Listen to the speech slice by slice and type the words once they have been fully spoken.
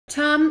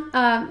Tom,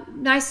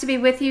 nice to be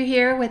with you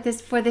here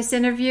for this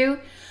interview.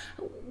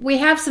 We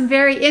have some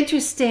very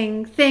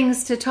interesting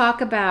things to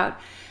talk about.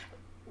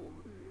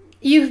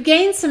 You've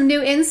gained some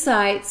new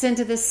insights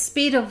into the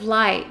speed of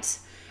light,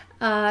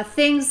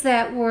 things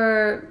that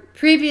were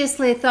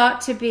previously thought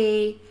to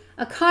be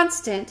a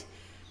constant,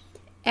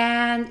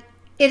 and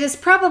it is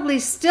probably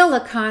still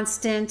a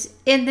constant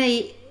in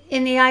the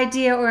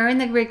idea or in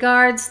the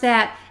regards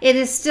that it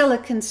is still a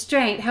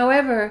constraint.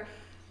 However,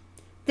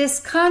 this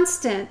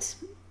constant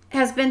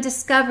has been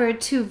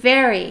discovered to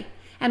vary,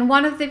 and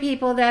one of the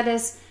people that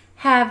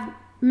have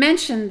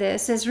mentioned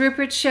this is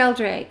Rupert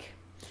Sheldrake.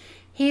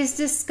 He's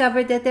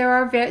discovered that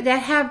there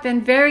have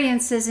been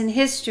variances in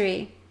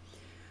history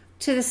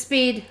to the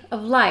speed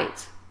of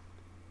light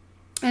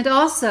and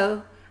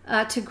also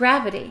to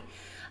gravity.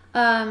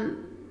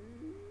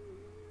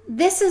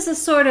 This is a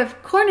sort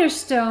of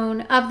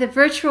cornerstone of the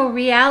virtual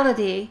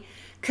reality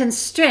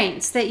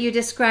constraints that you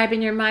describe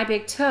in your My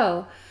Big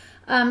Toe.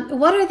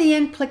 What are the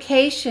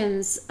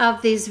implications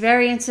of these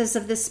variances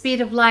of the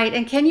speed of light,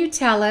 and can you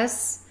tell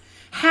us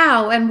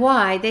how and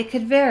why they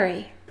could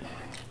vary?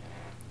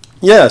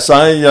 Yes,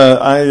 I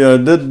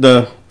did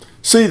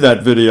see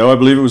that video. I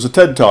believe it was a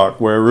TED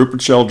Talk where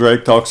Rupert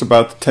Sheldrake talks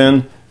about the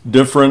 10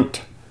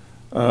 different,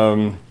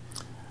 kind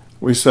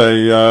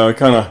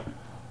of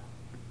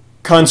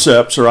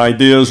concepts or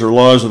ideas or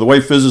laws or the way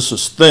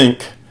physicists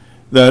think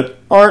that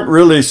aren't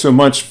really so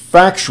much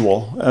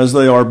factual as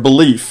they are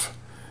belief.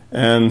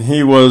 And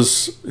he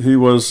was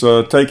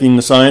taking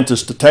the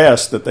scientists to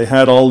task that they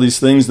had all these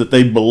things that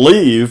they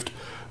believed,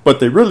 but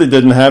they really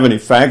didn't have any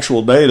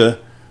factual data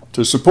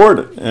to support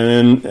it.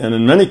 And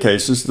in many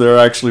cases, there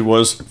actually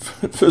was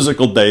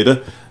physical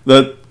data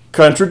that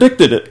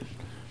contradicted it.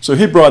 So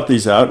he brought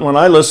these out, and when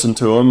I listened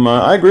to him,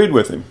 I agreed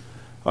with him.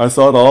 I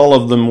thought all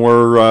of them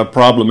were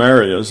problem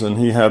areas, and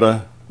he had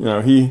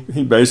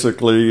he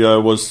basically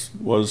was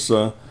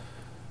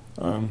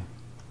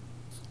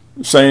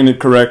saying it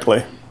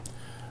correctly.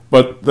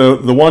 But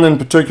the one in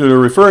particular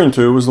referring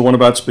to was the one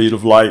about speed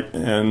of light,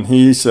 and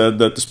he said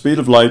that the speed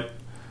of light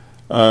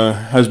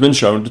has been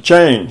shown to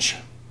change.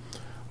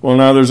 Well,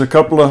 now there's a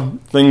couple of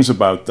things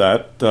about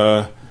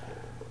that.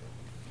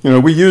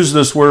 We use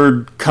this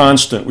word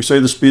constant. We say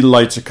the speed of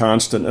light's a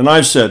constant, and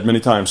I've said many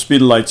times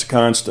speed of light's a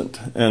constant,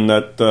 and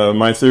that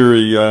my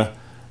theory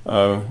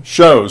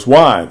shows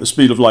why the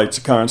speed of light's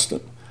a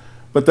constant.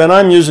 But then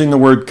I'm using the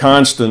word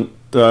constant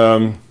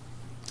not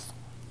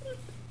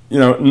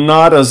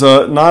as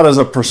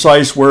a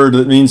precise word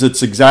that means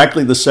it's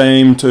exactly the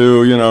same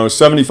to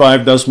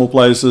 75 decimal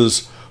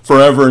places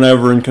forever and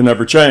ever and can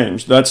never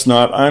change. That's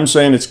not. I'm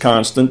saying it's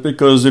constant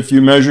because if you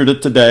measured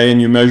it today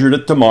and you measured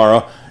it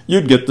tomorrow,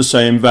 you'd get the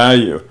same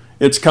value.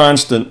 It's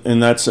constant in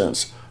that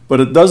sense, but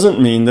it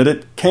doesn't mean that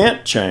it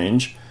can't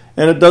change,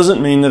 and it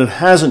doesn't mean that it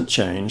hasn't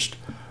changed.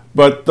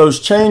 But those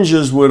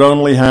changes would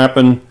only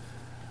happen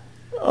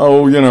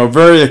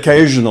very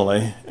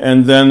occasionally,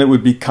 and then it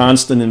would be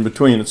constant in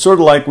between. It's sort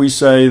of like we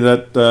say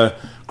that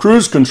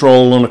cruise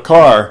control on a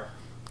car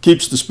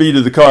keeps the speed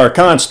of the car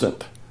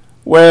constant.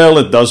 Well,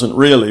 it doesn't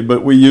really,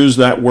 but we use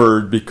that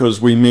word because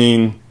we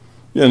mean,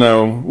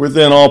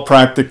 within all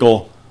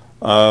practical,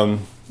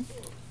 in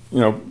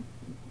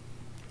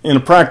a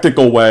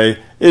practical way,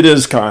 it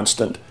is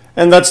constant.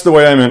 And that's the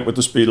way I meant with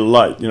the speed of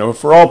light.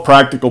 For all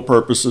practical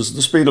purposes,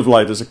 the speed of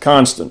light is a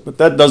constant, but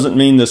that doesn't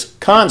mean this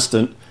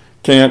constant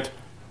can't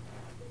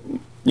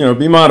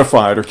be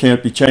modified or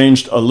can't be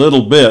changed a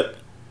little bit.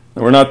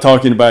 Now, we're not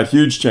talking about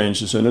huge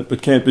changes in it,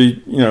 but can't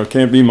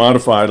be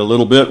modified a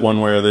little bit one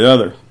way or the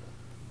other.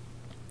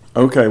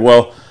 Okay,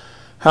 well,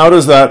 how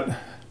does that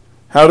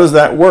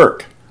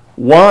work?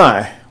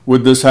 Why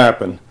would this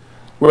happen?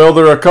 Well,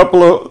 there are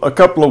a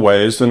couple of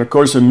ways, and of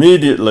course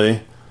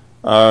immediately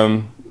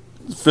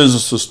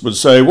physicists would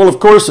say, well, of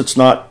course it's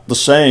not the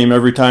same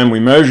every time we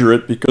measure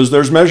it because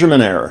there's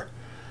measurement error.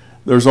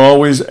 There's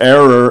always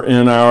error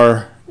in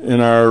our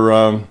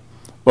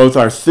both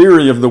our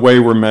theory of the way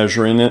we're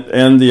measuring it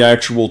and the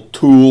actual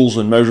tools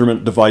and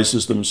measurement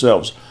devices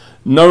themselves.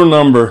 No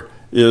number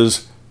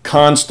is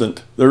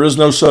constant. There is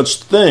no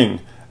such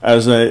thing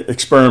as an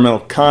experimental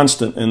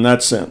constant in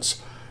that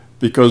sense,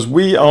 because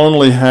we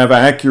only have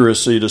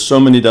accuracy to so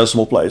many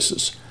decimal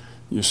places.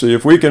 You see,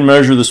 if we can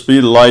measure the speed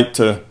of light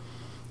to,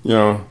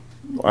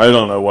 I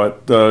don't know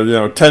what,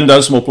 10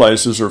 decimal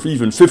places or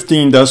even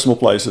 15 decimal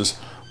places,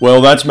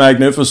 well, that's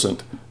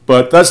magnificent.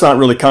 But that's not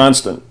really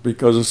constant,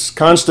 because it's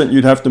constant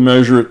you'd have to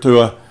measure it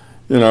to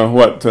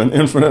to an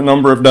infinite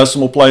number of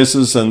decimal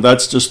places, and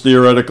that's just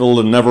theoretical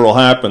and never will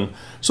happen.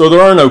 So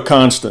there are no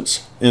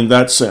constants in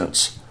that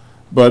sense.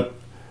 But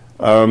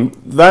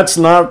that's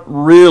not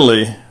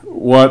really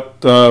what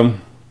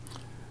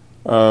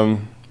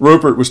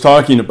Rupert was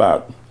talking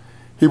about.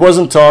 He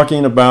wasn't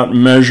talking about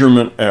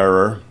measurement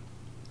error,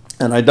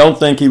 and I don't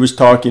think he was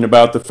talking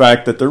about the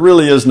fact that there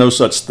really is no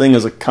such thing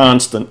as a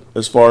constant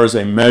as far as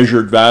a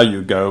measured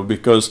value go,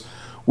 because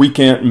we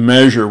can't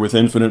measure with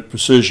infinite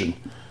precision.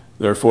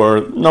 Therefore,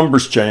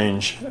 numbers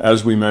change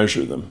as we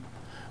measure them.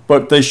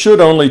 But they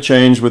should only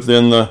change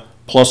within the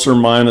plus or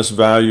minus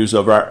values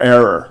of our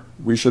error.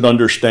 We should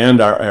understand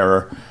our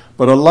error.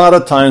 But a lot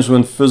of times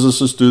when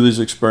physicists do these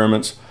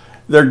experiments,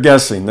 they're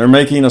guessing. They're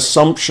making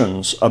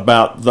assumptions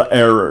about the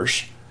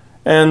errors.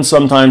 And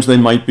sometimes they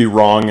might be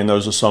wrong in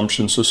those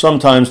assumptions. So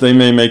sometimes they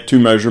may make two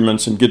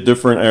measurements and get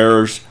different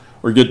errors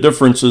or get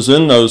differences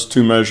in those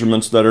two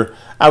measurements that are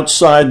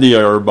outside the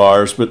error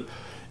bars. But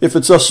if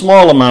it's a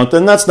small amount,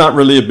 then that's not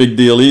really a big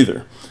deal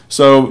either.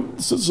 So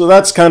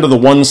that's kind of the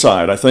one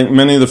side. I think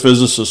many of the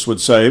physicists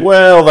would say,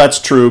 well, that's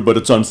true, but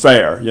it's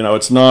unfair. You know,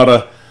 it's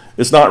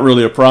not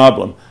really a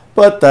problem.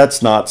 But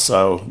that's not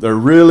so. There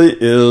really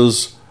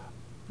is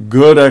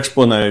good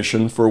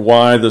explanation for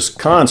why this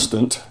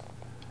constant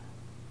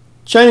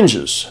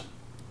changes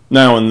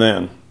now and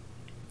then.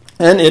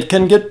 And it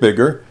can get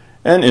bigger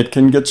and it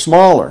can get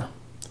smaller.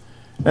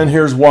 And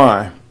here's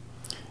why.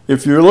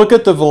 If you look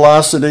at the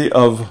velocity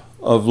of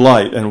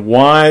light, and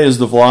why is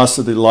the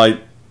velocity of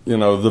light, you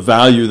know, the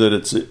value that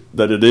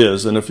it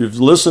is, and if you've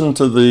listened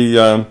to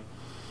the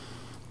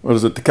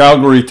the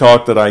Calgary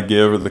talk that I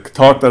give, or the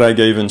talk that I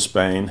gave in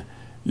Spain,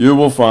 you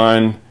will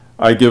find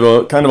I give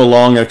a kind of a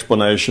long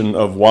explanation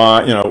of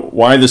why, you know,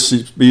 why the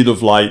speed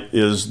of light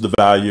is the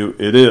value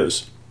it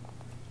is.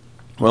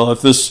 Well, I'm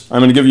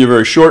going to give you a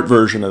very short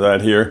version of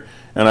that here,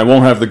 and I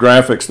won't have the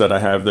graphics that I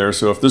have there.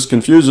 So if this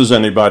confuses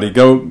anybody,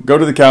 go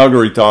to the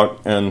Calgary talk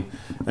and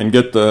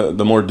get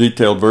the more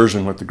detailed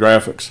version with the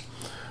graphics.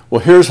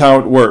 Well, here's how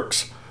it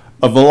works.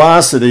 A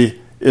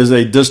velocity is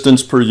a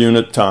distance per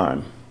unit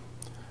time.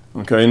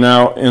 Okay,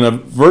 now in a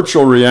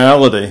virtual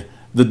reality,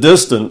 the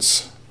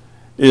distance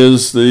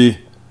is the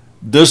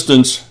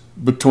distance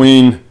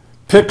between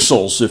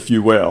pixels, if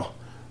you will.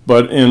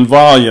 But in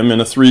volume, in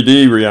a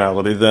 3D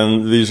reality,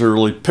 then these are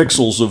really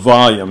pixels of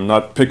volume,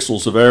 not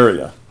pixels of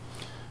area.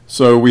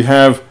 So we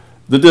have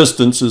the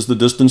distance is the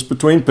distance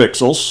between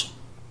pixels,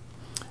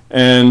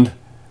 and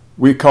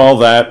we call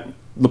that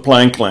the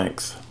Planck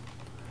length.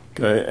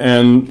 Okay,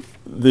 and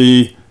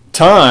the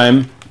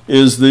time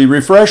is the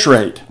refresh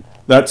rate.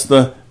 That's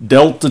the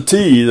delta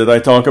t that I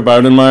talk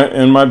about in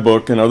my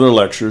book and other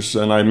lectures,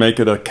 and I make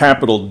it a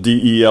capital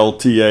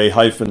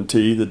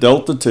DELTA-T, the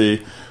delta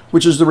t,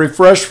 which is the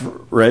refresh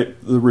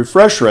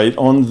rate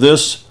on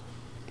this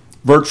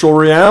virtual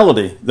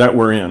reality that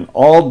we're in.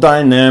 All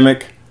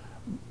dynamic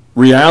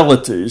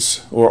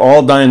realities, or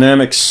all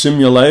dynamic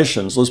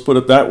simulations, let's put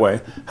it that way,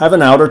 have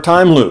an outer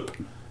time loop.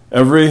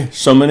 Every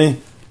so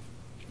many,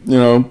 you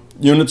know,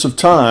 units of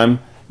time,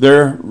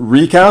 they're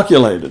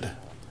recalculated.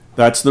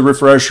 That's the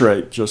refresh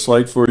rate, just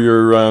like for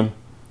your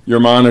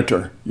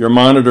monitor. Your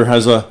monitor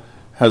has a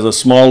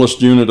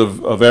smallest unit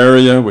of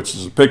area, which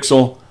is a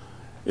pixel.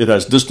 It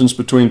has distance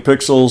between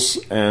pixels,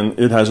 and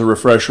it has a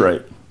refresh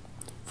rate.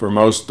 For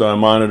most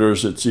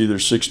monitors, it's either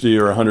 60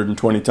 or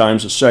 120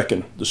 times a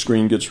second the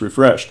screen gets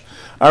refreshed.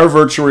 Our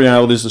virtual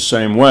reality is the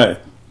same way.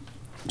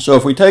 So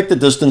if we take the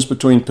distance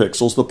between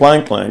pixels, the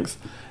Planck length,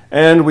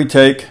 and we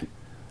take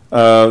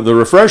the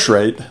refresh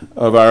rate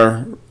of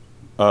our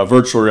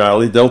virtual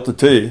reality, delta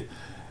t,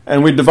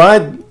 and we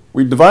divide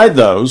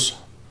those,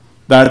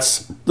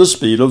 that's the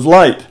speed of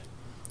light.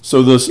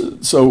 So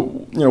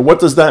you know, what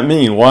does that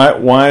mean? Why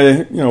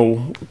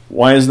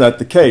is that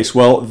the case?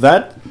 Well,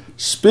 that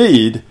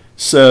speed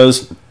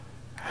says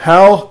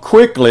how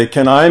quickly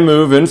can I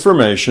move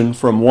information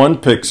from one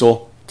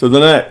pixel to the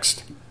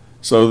next.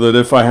 So that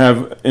if I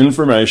have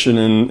information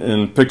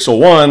in pixel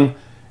 1,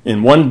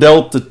 in one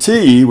delta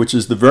t, which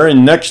is the very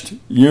next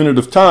unit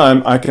of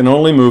time, I can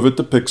only move it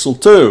to pixel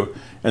 2.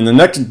 And the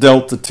next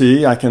delta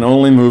t, I can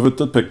only move it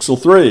to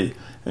pixel 3.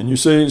 And you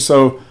see,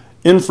 so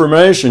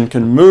information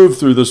can move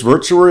through this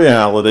virtual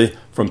reality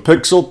from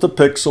pixel to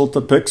pixel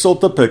to pixel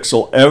to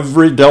pixel.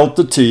 Every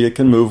delta t, it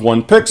can move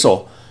one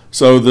pixel.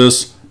 So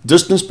this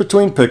distance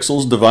between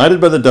pixels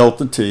divided by the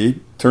delta t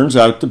turns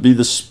out to be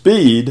the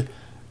speed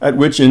at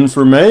which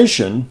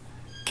information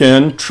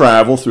can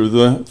travel through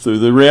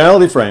the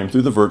reality frame,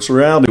 through the virtual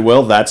reality.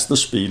 Well, that's the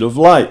speed of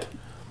light.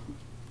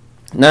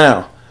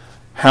 Now,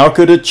 how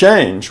could it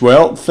change?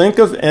 Well, think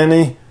of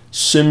any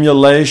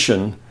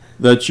simulation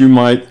that you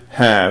might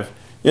have.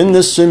 In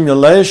this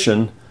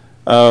simulation,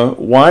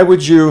 why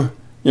do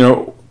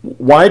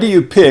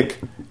you pick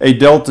a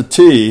delta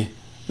t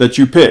that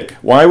you pick?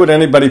 Why would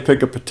anybody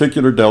pick a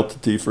particular delta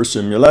t for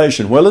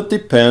simulation? Well, it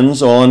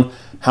depends on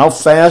how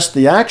fast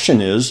the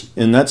action is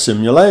in that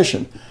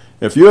simulation.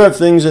 If you have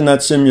things in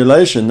that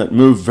simulation that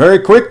move very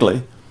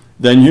quickly,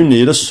 then you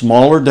need a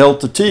smaller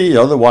delta t,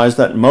 otherwise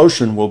that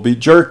motion will be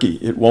jerky.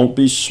 It won't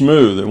be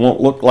smooth. It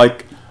won't look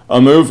like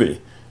a movie,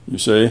 you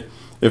see.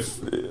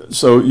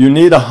 So you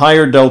need a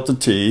higher delta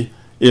t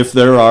if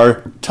there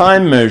are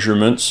time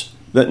measurements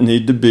that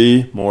need to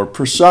be more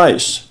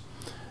precise.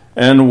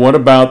 And what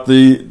about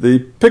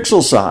the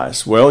pixel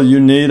size? Well, you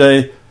need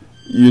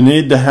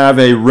to have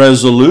a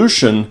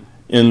resolution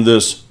in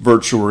this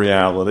virtual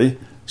reality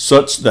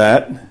such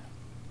that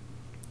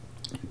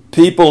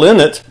people in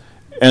it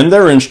and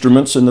their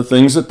instruments and the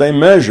things that they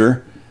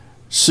measure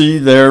see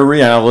their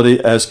reality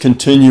as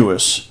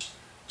continuous.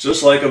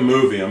 just like a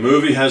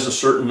movie has a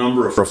certain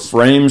number of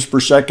frames per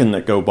second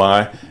that go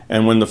by,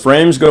 and when the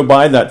frames go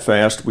by that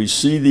fast, we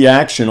see the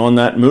action on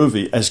that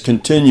movie as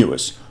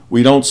continuous.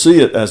 We don't see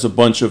it as a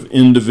bunch of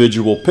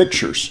individual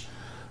pictures.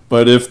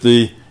 But if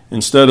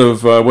instead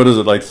of,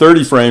 like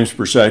 30 frames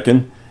per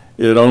second,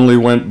 it only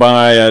went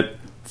by at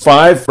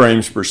 5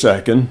 frames per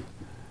second,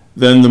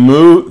 then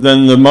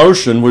the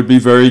motion would be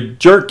very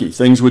jerky.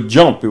 Things would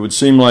jump. It would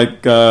seem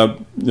like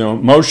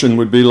motion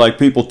would be like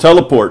people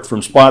teleport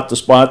from spot to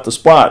spot to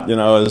spot.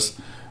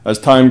 As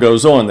time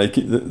goes on,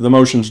 the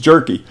motion's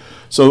jerky.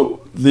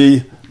 So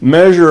the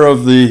measure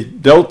of the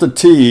delta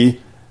t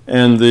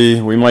and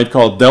we might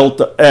call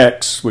delta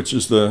x, which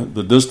is the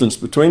distance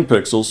between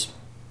pixels,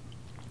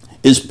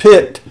 is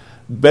picked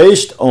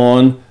based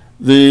on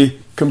the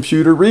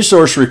computer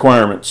resource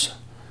requirements.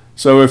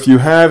 So if you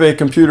have a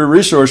computer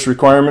resource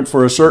requirement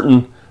for a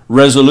certain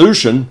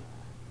resolution,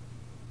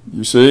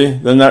 you see,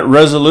 then that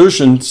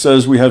resolution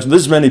says we have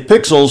this many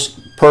pixels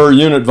per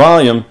unit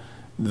volume,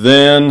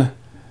 then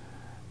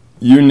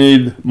you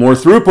need more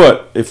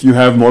throughput if you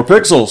have more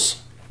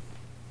pixels.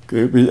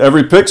 Okay?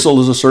 Every pixel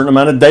is a certain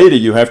amount of data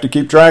you have to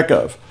keep track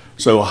of.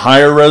 So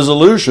higher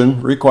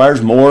resolution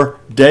requires more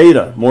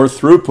data, more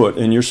throughput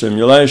in your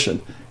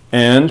simulation.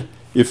 And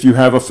if you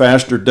have a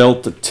faster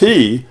delta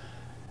t,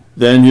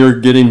 then you're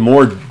getting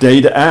more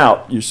data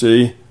out, you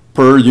see,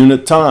 per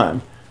unit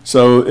time.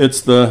 So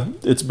it's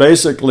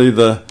basically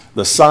the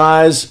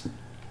size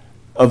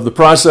of the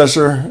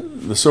processor,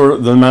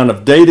 the amount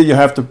of data you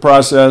have to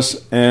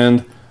process,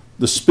 and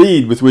the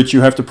speed with which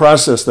you have to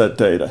process that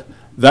data.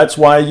 That's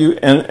why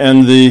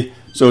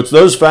so it's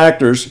those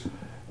factors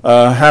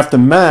have to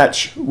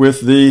match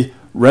with the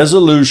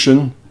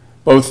resolution,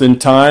 both in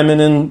time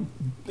and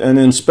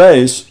in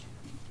space,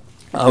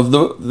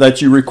 that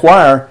you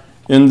require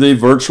in the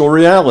virtual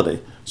reality.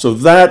 So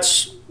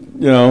that's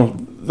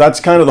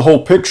kind of the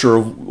whole picture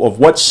of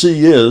what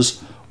C is,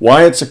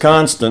 why it's a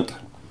constant,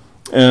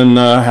 and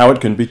how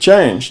it can be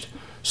changed.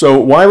 So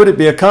why would it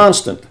be a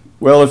constant?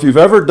 Well, if you've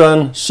ever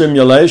done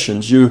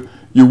simulations, you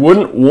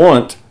wouldn't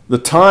want the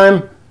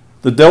time,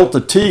 the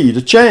delta t,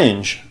 to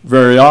change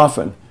very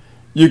often.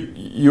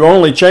 You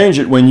only change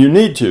it when you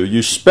need to.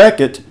 You spec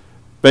it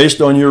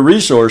based on your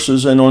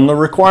resources and on the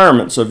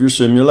requirements of your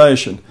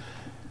simulation.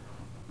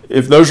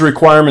 If those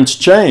requirements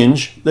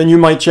change, then you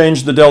might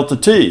change the delta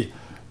t.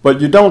 But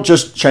you don't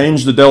just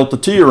change the delta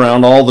t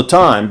around all the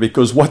time,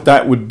 because what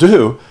that would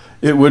do,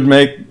 it would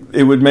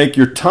make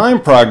your time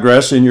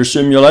progress in your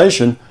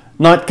simulation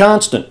not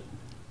constant.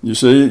 You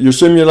see, your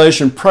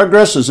simulation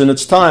progresses in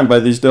its time by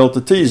these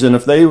delta t's, and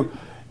it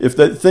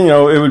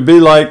would be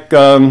like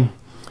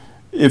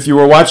if you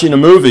were watching a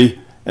movie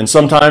and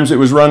sometimes it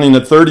was running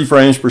at 30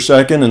 frames per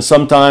second and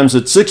sometimes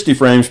at 60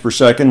 frames per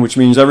second, which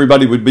means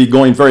everybody would be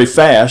going very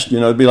fast,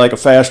 it'd be like a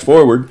fast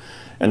forward,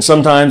 and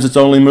sometimes it's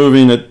only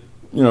moving at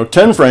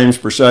 10 frames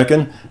per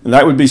second, and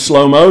that would be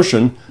slow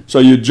motion. So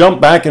you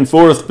jump back and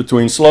forth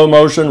between slow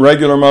motion,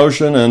 regular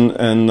motion,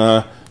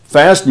 and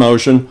fast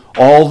motion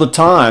all the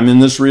time in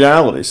this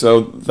reality. So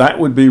that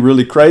would be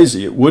really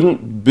crazy. It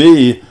wouldn't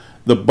be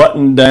the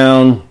buttoned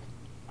down,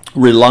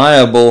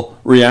 reliable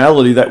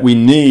reality that we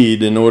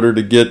need in order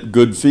to get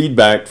good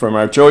feedback from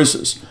our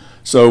choices.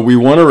 So we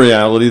want a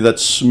reality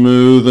that's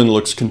smooth and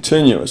looks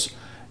continuous.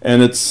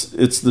 And it's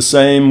the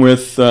same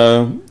with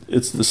the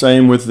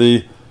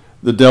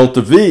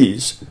delta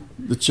V's,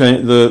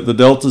 the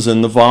deltas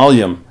in the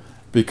volume,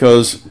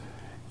 because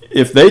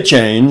if they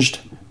changed,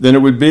 then it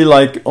would be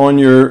like on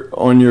your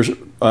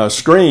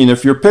screen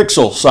if your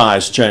pixel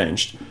size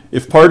changed.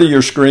 If part of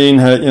your screen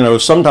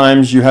had,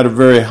 sometimes you had a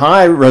very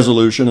high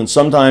resolution and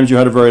sometimes you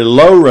had a very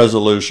low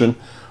resolution,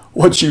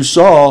 what you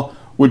saw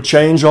would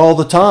change all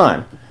the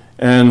time.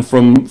 And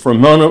from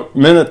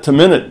minute to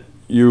minute,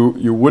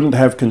 you wouldn't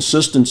have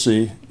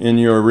consistency in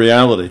your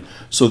reality.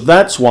 So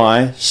that's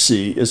why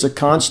C is a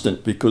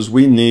constant, because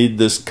we need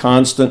this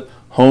constant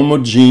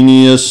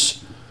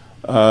homogeneous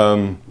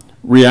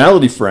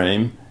reality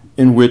frame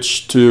in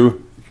which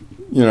to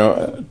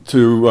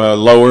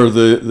lower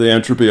the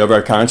entropy of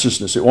our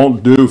consciousness. It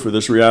won't do for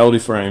this reality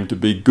frame to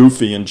be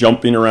goofy and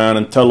jumping around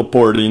and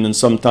teleporting and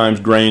sometimes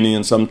grainy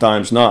and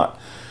sometimes not.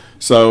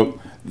 So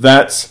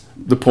that's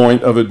the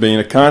point of it being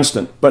a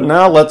constant. But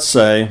now let's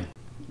say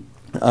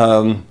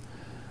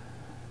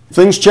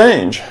things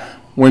change.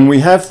 When we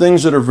have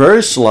things that are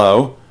very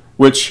slow,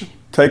 which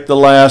take the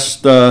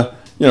last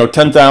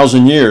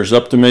 10,000 years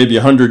up to maybe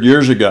 100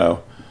 years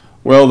ago,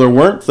 well, there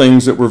weren't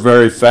things that were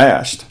very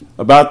fast.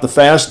 About the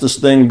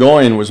fastest thing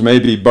going was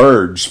maybe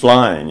birds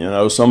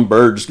flying. Some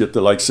birds get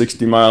to like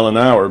 60 miles an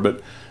hour,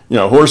 but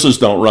horses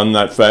don't run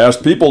that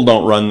fast. People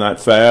don't run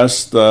that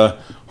fast.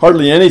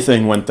 Hardly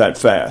anything went that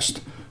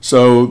fast.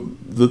 So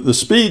the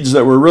speeds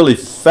that were really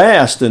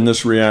fast in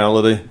this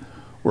reality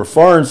were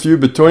far and few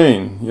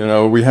between.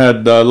 We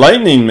had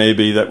lightning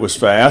maybe that was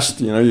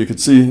fast. You could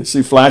see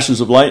flashes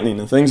of lightning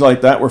and things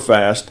like that were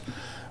fast,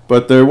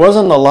 but there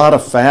wasn't a lot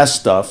of fast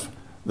stuff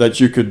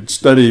that you could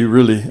study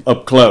really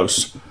up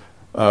close.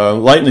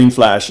 Lightning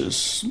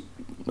flashes,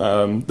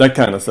 that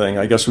kind of thing,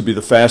 I guess, would be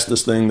the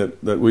fastest thing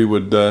that we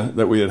would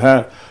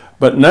have.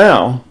 But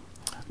now,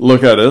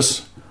 look at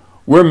us.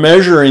 We're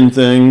measuring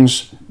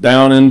things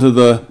down into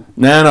the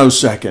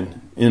nanosecond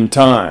in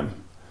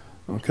time,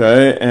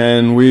 okay?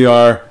 And we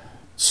are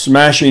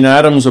smashing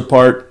atoms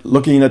apart,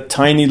 looking at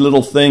tiny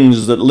little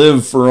things that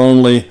live for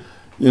only,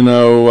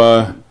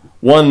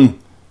 one,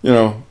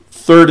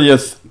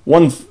 30th,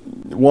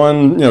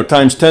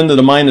 times 10 to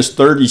the minus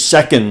 30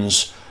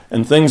 seconds,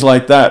 and things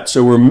like that.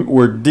 So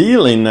we're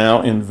dealing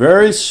now in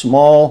very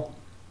small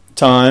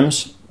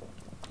times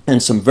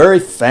and some very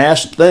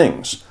fast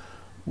things.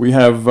 We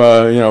have,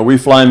 we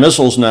fly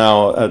missiles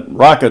now at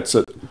rockets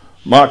at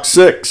Mach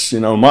 6,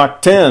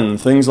 Mach 10,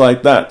 things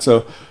like that.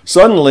 So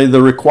suddenly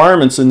the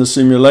requirements in the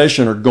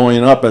simulation are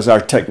going up as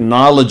our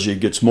technology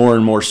gets more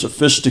and more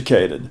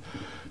sophisticated.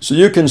 So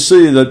you can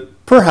see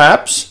that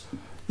perhaps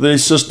the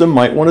system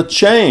might want to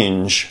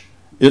change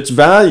its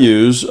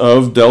values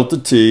of delta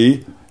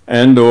t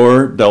and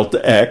or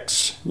delta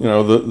x,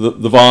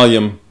 the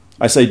volume.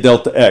 I say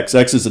delta x.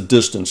 X is a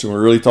distance, and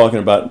we're really talking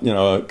about,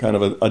 kind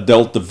of a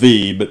delta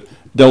v, but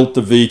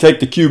delta v, take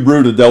the cube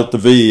root of delta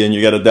v and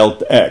you get a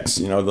delta x,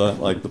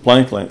 like the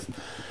Planck length.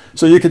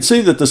 So you can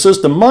see that the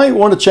system might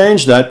want to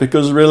change that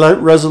because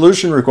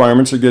resolution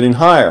requirements are getting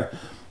higher.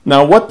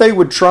 Now what they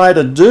would try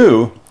to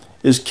do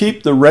is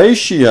keep the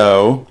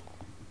ratio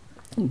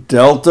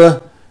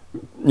delta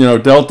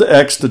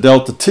x to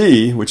delta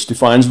t, which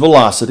defines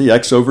velocity,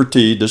 x over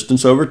t,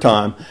 distance over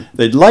time.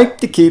 They'd like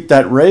to keep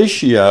that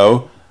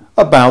ratio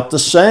about the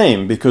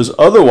same, because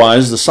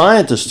otherwise the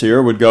scientist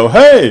here would go,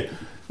 hey,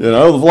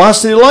 the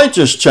velocity of light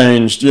just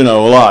changed, a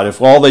lot.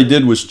 If all they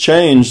did was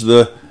change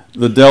the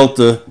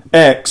delta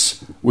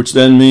x, which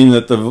then mean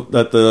that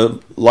the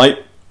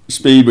light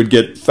speed would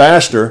get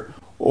faster,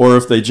 or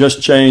if they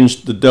just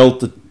changed the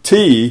delta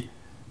t,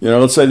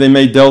 let's say they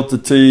made delta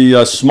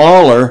t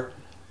smaller,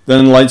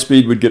 then light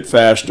speed would get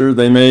faster.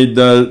 They made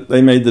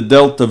the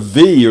delta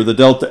v or the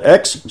delta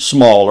x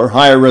smaller,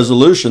 higher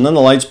resolution, then the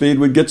light speed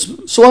would get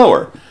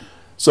slower.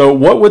 So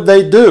what would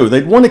they do?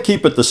 They'd want to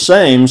keep it the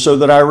same so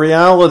that our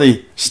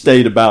reality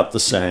stayed about the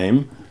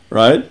same,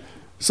 right?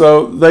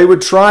 So they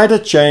would try to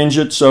change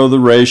it so the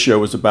ratio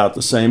was about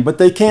the same, but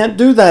they can't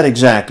do that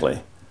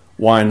exactly.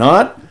 Why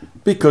not?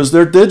 Because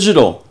they're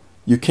digital.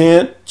 You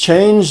can't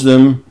change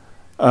them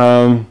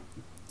in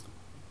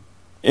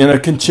a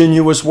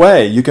continuous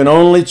way. You can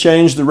only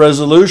change the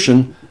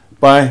resolution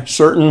by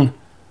certain,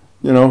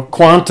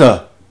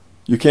 quanta.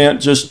 You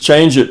can't just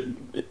change it,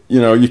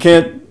 you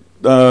can't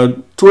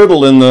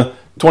twiddle in the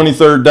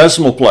 23rd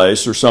decimal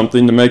place or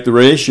something to make the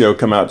ratio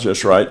come out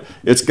just right.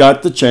 It's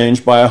got to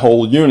change by a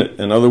whole unit.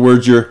 In other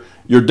words, your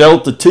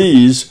delta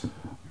t's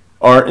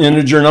are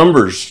integer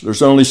numbers.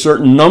 There's only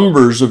certain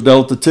numbers of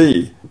delta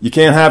t. You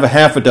can't have a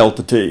half a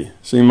delta t.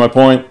 See my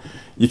point?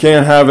 You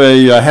can't have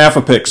a half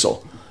a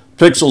pixel.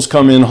 Pixels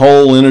come in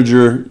whole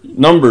integer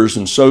numbers,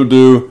 and so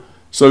do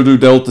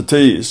delta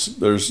t's.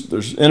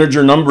 There's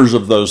integer numbers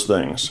of those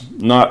things,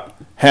 not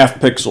half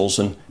pixels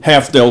and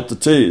half delta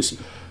t's.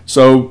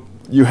 So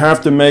you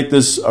have to make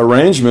this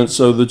arrangement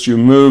so that you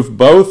move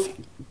both,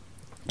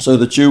 so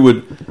that you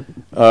would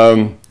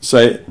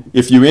say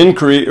if you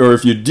increase or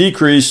if you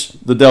decrease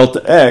the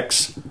delta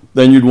x,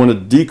 then you'd want to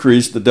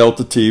decrease the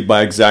delta t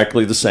by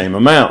exactly the same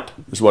amount,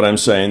 is what I'm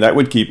saying. That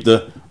would keep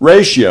the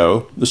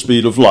ratio, the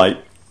speed of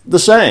light, the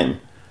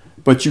same.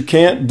 But you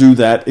can't do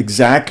that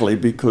exactly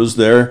because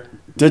they're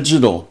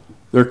digital.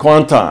 They're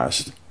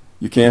quantized.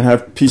 You can't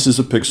have pieces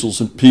of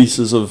pixels and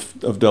pieces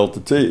of delta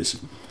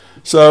t's.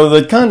 So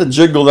they kind of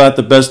jiggle that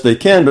the best they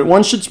can, but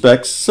one should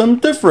expect some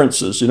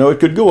differences. It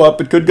could go up,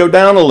 it could go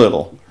down a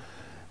little.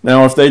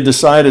 Now, if they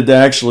decided to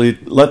actually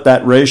let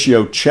that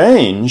ratio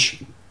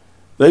change,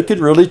 they could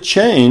really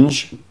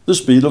change the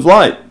speed of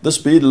light. The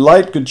speed of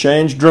light could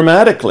change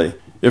dramatically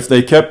if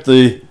they kept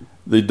the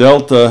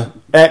delta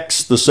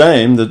x the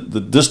same,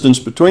 the distance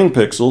between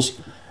pixels,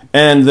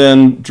 and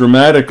then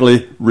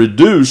dramatically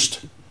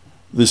reduced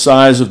the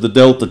size of the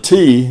delta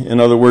t.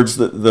 In other words,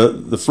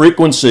 the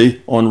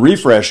frequency on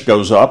refresh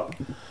goes up.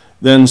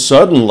 Then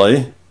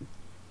suddenly,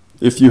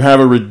 if you have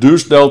a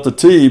reduced delta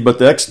t but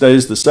the x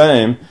stays the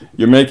same,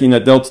 you're making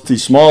that delta t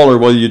smaller.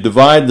 Well, you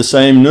divide the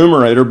same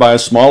numerator by a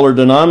smaller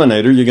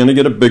denominator, you're going to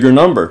get a bigger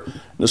number.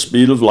 The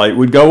speed of light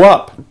would go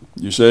up,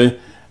 you see.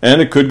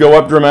 And it could go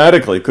up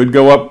dramatically. It could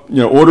go up,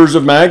 orders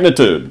of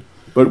magnitude.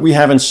 But we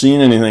haven't seen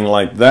anything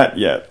like that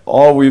yet.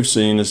 All we've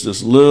seen is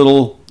just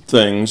little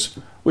things,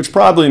 which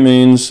probably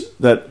means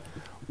that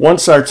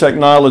once our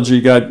technology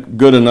got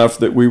good enough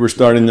that we were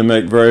starting to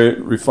make very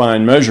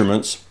refined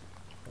measurements,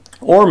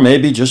 or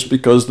maybe just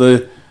because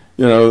there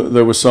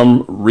was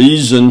some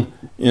reason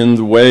in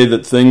the way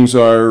that things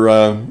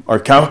are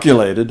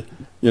calculated,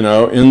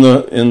 should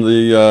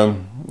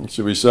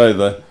we say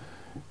the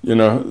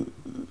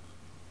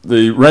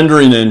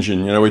rendering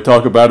engine. We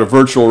talk about a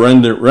virtual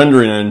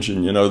rendering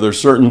engine.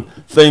 There's certain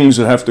things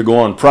that have to go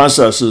on,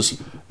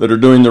 processes that are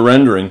doing the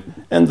rendering,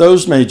 and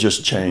those may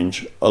just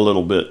change a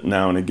little bit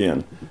now and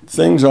again.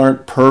 Things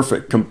aren't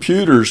perfect.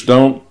 Computers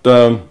don't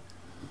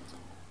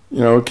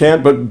it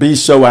can't but be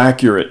so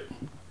accurate.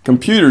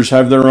 Computers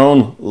have their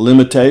own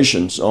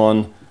limitations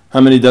on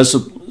how many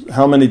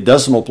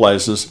decimal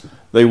places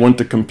they want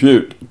to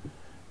compute.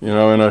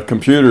 In a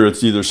computer,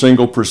 it's either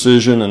single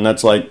precision, and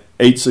that's like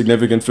 8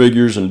 significant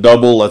figures, and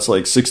double, that's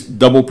like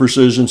double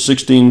precision,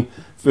 16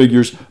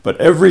 figures. But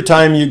every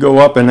time you go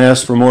up and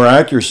ask for more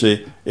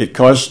accuracy, it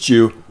costs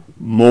you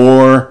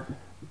more,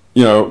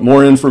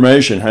 more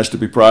information has to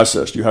be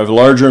processed. You have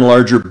larger and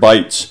larger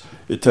bytes.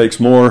 It takes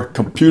more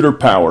computer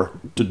power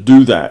to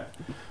do that.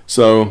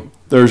 So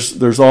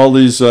there's all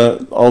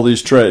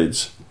these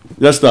trades.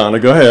 Yes, Donna,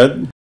 go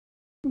ahead.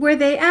 Were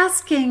they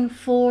asking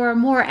for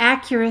more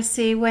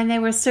accuracy when they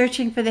were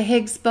searching for the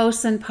Higgs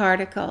boson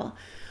particle?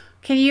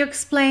 Can you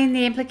explain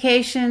the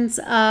implications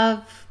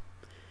of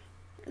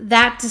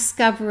that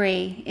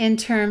discovery in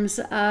terms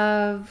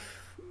of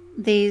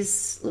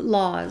these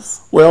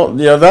laws? Well,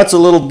 yeah, that's a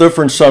little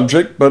different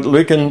subject, but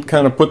we can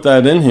kind of put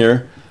that in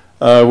here.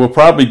 We'll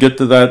probably get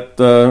to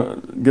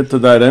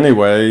that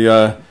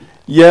anyway.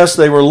 Yes,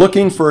 they were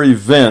looking for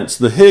events.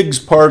 The Higgs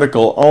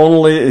particle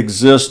only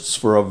exists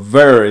for a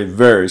very,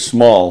 very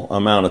small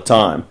amount of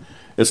time.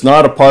 It's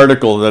not a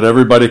particle that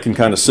everybody can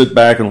kind of sit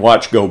back and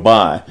watch go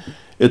by.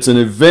 It's an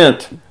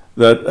event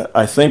that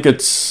I think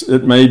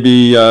it may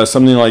be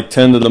something like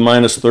 10 to the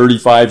minus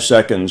 35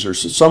 seconds or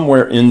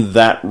somewhere in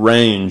that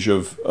range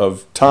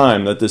of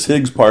time that this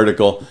Higgs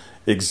particle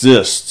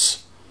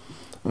exists.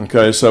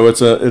 Okay, so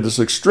it is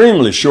an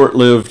extremely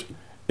short-lived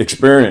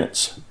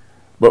experience,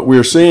 but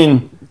we're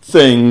seeing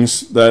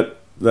things that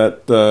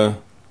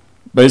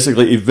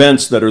basically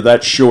events that are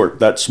that short,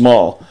 that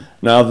small.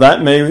 Now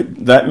that may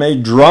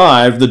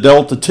drive the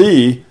delta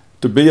t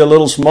to be a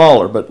little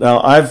smaller, but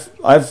now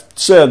I've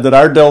said that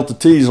our delta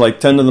t is like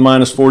 10 to the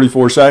minus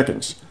 44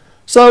 seconds,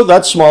 so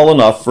that's small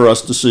enough for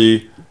us to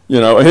see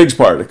a Higgs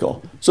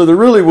particle. So there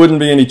really wouldn't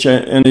be any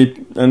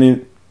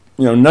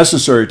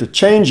necessary to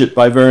change it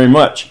by very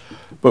much.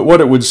 But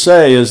what it would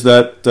say is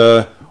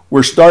that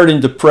we're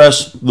starting to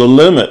press the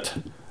limit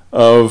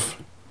of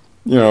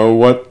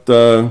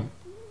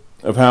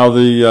of how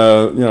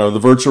the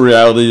virtual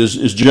reality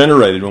is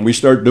generated. When we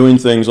start doing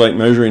things like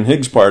measuring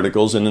Higgs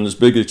particles and in this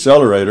big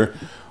accelerator,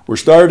 we're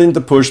starting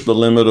to push the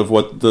limit of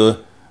what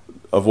the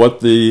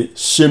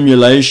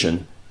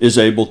simulation is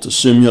able to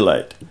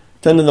simulate.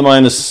 10 to the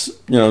minus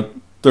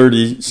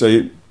 30,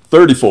 say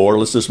 34.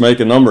 Let's just make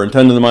a number. And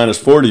 10 to the minus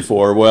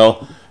 44.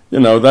 Well,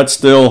 that's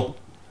still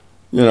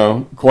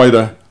quite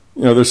a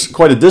there's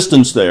quite a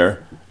distance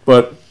there,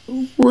 but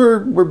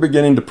we're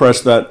beginning to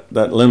press that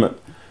limit.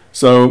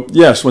 So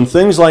yes, when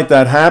things like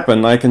that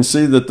happen, I can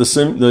see that the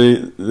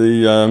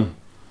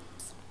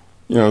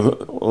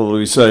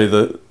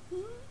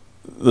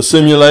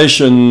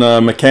simulation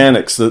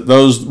mechanics, that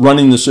those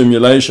running the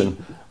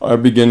simulation are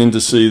beginning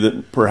to see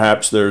that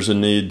perhaps there's a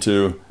need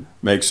to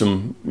make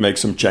some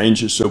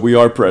changes. So we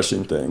are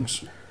pressing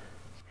things.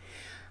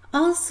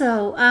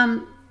 Also,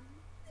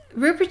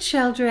 Rupert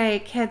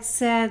Sheldrake had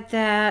said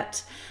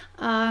that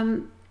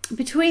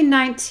between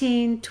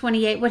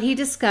 1928, what he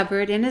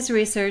discovered in his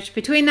research,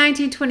 between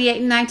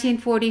 1928 and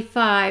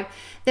 1945,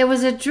 there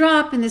was a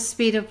drop in the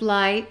speed of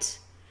light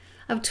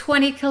of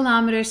 20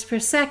 kilometers per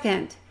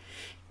second.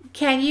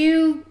 Can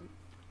you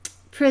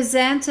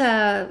present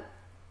a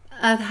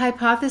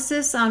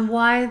hypothesis on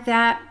why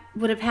that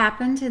would have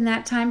happened in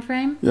that time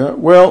frame? Yeah,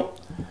 well,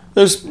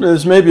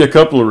 there's maybe a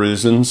couple of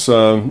reasons.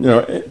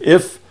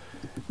 If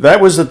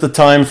that was at the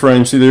time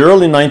frame, see, the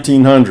early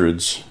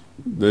 1900s,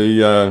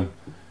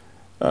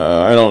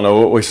 I don't know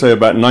what we say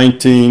about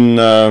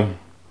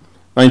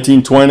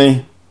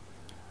 1920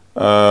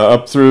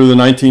 up through the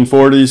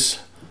 1940s.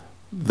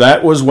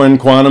 That was when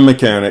quantum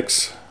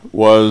mechanics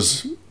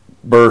was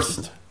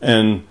birthed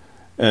and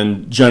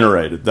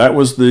generated. That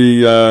was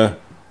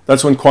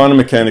that's when quantum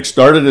mechanics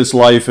started its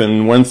life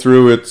and went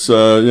through its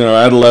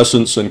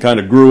adolescence and kind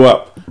of grew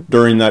up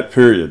during that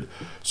period.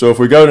 So if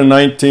we go to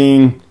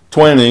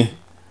 1920,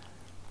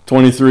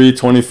 23,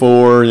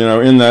 24,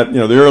 in that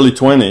the early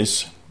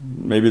 20s.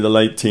 Maybe the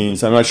late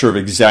teens. I'm not sure of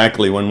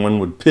exactly when one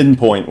would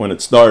pinpoint when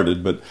it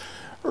started, but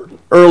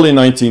early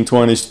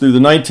 1920s through the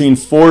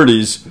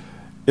 1940s,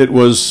 it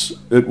was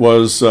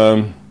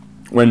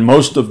when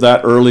most of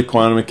that early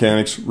quantum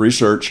mechanics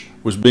research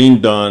was being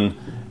done,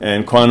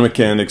 and quantum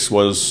mechanics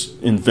was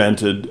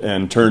invented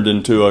and turned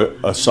into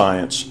a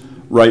science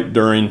right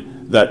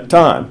during that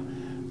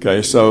time.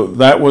 Okay, so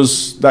that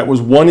was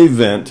one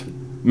event,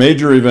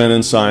 major event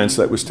in science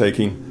that was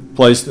taking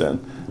place then.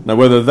 Now,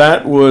 whether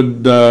that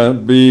would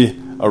be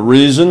a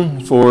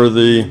reason for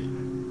the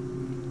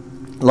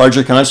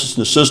larger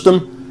consciousness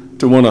system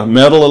to want to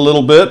meddle a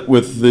little bit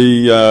with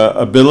the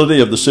ability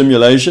of the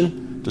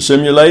simulation to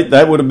simulate,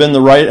 that would have been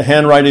the right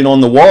handwriting on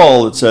the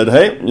wall that said,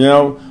 hey,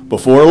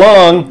 before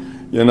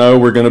long,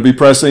 we're going to be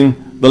pressing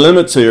the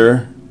limits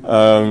here.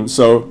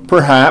 So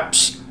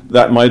perhaps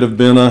that might have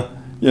been a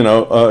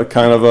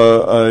kind of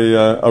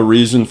a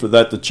reason for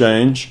that to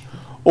change.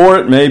 Or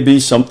it may be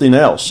something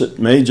else. It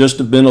may just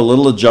have been a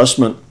little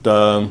adjustment.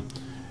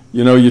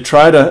 You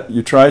try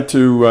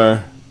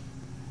to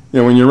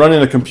when you're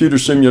running a computer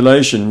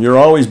simulation, you're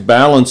always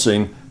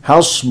balancing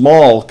how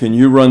small can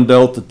you run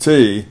delta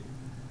t,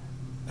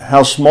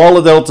 how small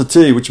a delta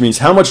t, which means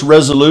how much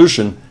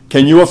resolution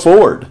can you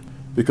afford?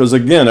 Because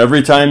again,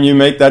 every time you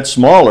make that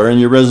smaller and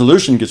your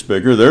resolution gets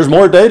bigger, there's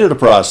more data to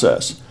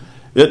process.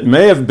 It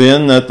may have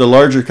been that the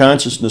larger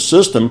consciousness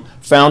system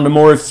found a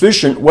more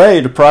efficient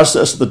way to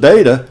process the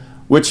data,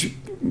 which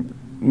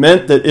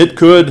meant that it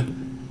could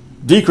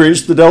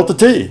decrease the delta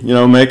t,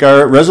 make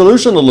our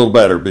resolution a little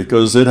better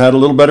because it had a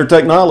little better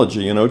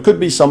technology. It could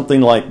be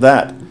something like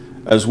that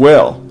as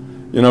well.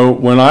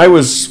 When I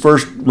was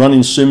first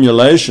running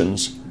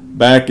simulations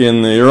back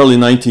in the early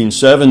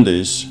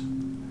 1970s,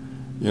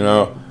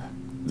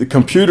 the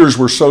computers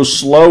were so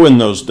slow in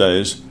those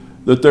days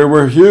that there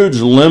were huge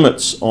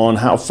limits on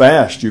how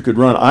fast you could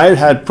run. I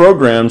had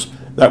programs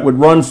that would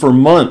run for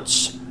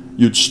months.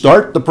 You'd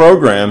start the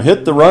program,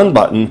 hit the run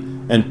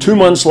button, and 2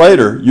 months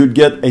later, you'd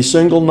get a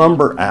single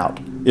number out.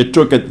 It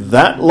took it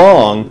that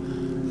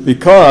long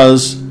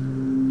because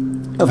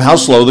of how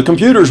slow the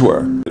computers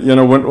were.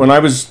 When I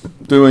was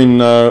doing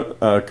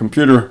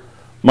computer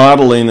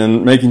modeling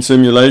and making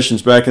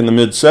simulations back in the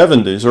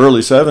mid-70s,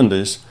 early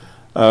 70s,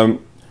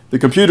 the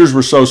computers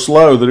were so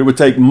slow that it would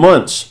take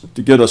months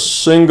to get a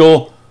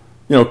single,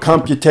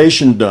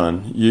 computation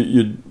done.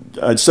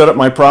 I'd set up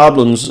my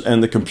problems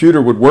and the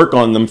computer would work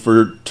on them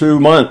for 2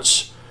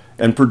 months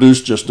and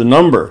produce just a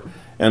number.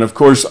 And of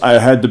course, I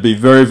had to be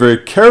very, very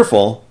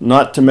careful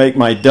not to make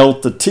my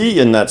delta t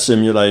in that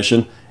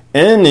simulation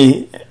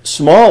any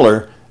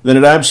smaller than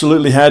it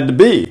absolutely had to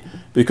be.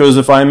 Because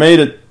if I made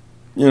it,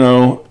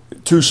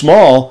 too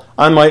small,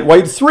 I might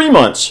wait 3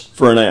 months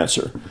for an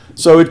answer.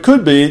 So it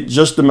could be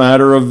just a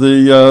matter of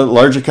the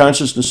larger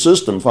consciousness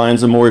system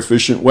finds a more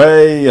efficient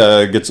way,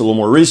 gets a little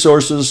more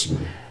resources,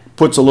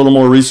 puts a little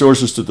more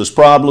resources to this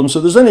problem. So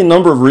there's any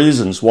number of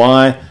reasons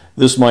why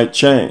this might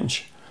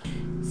change.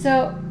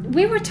 So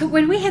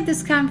when we had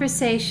this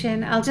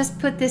conversation, I'll just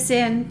put this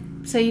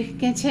in so you can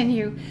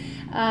continue.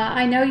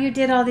 I know you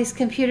did all these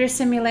computer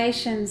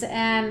simulations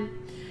and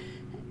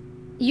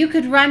you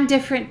could run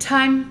different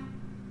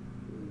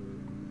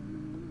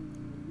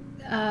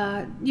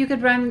you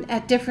could run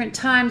at different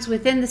times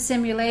within the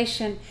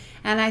simulation,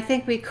 and I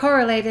think we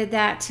correlated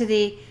that to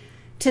the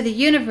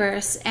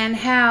universe and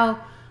how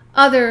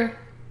other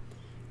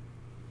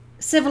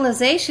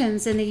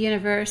civilizations in the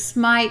universe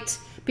might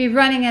be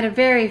running at a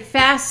very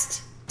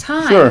fast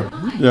time. Sure.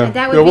 Yeah. And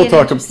that would be an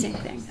interesting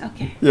thing.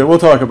 Okay. Yeah, we'll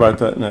talk about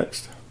that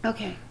next.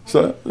 Okay.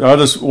 So I'll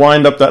just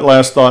wind up that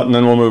last thought and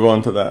then we'll move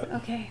on to that.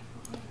 Okay.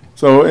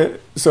 So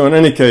in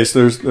any case,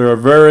 there's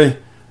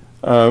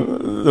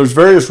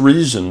various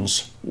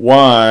reasons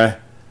why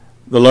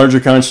the larger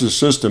consciousness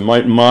system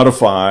might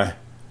modify,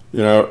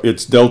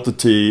 its delta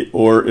t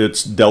or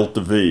its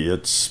delta v,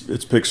 its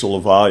pixel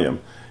of volume.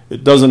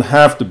 It doesn't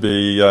have to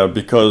be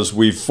because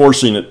we're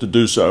forcing it to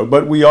do so,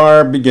 but we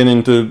are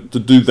beginning to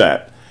do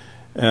that.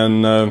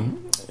 And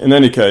in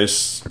any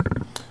case,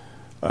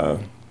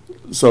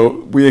 so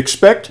we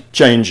expect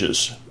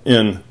changes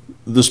in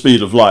the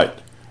speed of light.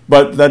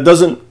 But that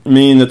doesn't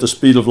mean that the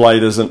speed of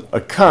light isn't a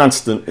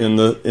constant in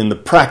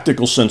the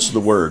practical sense of the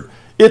word.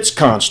 It's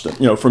constant.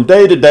 From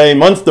day to day,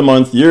 month to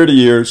month, year to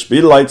year,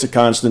 speed of light's a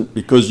constant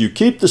because you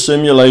keep the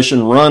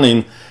simulation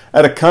running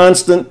at a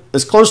constant,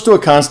 as close to a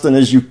constant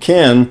as you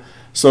can,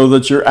 so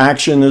that your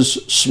action is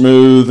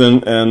smooth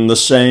and the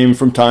same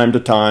from time to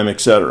time,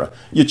 etc.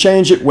 You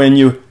change it when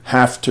you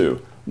have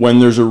to, when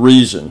there's a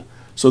reason.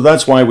 So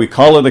that's why we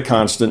call it a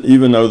constant,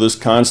 even though this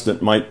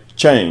constant might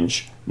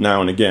change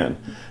now and again.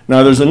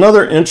 Now, there's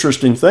another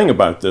interesting thing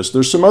about this.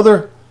 There's some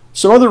other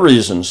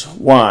reasons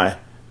why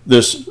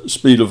this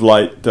speed of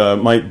light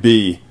might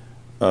be,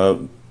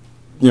 the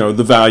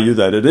value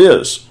that it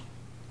is.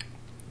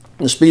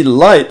 The speed of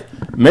light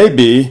may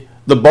be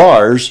the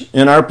bars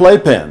in our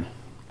playpen.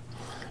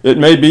 It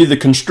may be the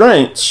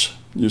constraints,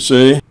 you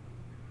see,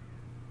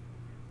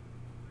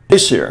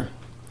 here.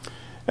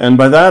 And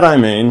by that I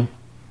mean,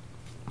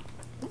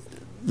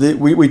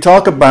 we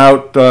talk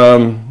about,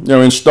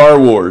 in Star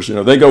Wars,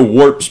 they go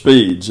warp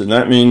speeds, and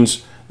that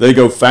means they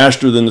go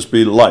faster than the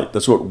speed of light.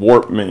 That's what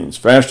warp means,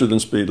 faster than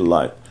speed of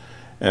light.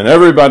 And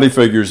everybody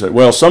figures that,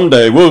 well,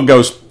 someday we'll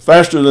go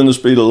faster than the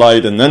speed of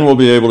light, and then we'll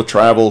be able to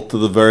travel to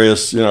the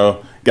various,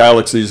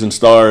 galaxies and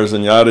stars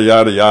and yada,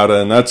 yada,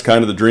 yada, and that's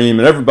kind of the dream.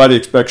 And everybody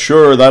expects,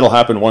 sure, that'll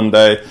happen one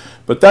day.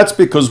 But that's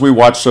because we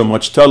watch so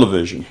much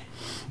television.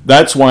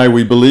 That's why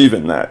we believe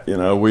in that.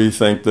 We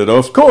think that,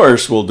 of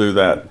course, we'll do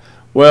that.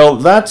 Well,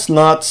 that's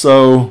not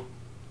so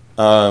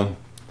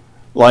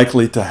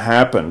likely to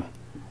happen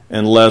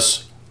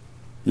unless,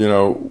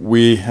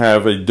 we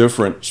have a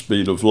different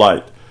speed of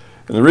light.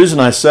 And the reason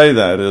I say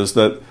that is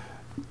that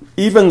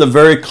even the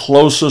very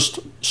closest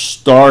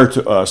star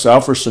to us,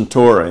 Alpha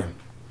Centauri,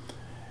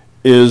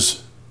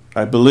 is,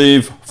 I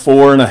believe,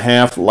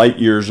 4.5 light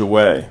years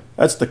away.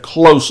 That's the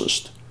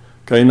closest.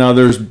 Okay, now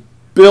there's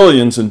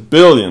billions and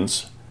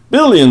billions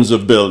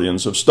of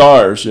billions of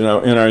stars, in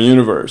our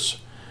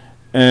universe.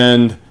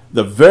 And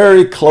the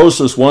very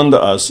closest one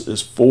to us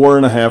is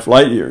 4.5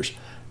 light years.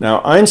 Now,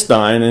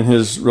 Einstein, in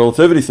his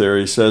relativity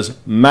theory, says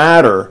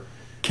matter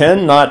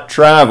cannot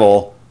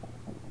travel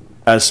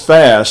as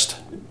fast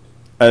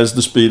as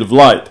the speed of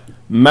light.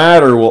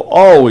 Matter will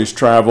always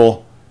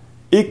travel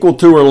equal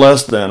to or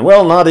less than.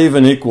 Well, not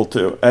even equal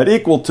to. At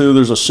equal to,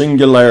 there's a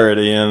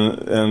singularity,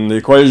 and the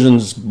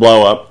equations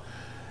blow up.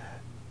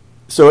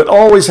 So it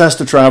always has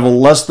to travel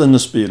less than the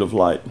speed of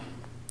light.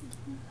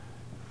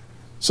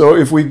 So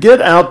if we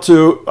get out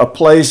to a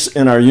place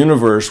in our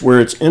universe where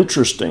it's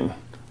interesting,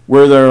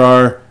 where there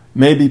are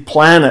maybe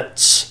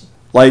planets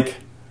like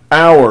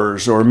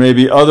ours, or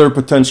maybe other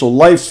potential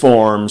life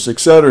forms,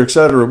 etc.,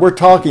 etc., we're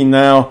talking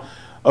now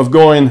of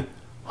going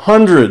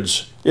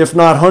hundreds, if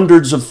not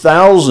hundreds of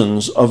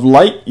thousands of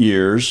light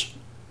years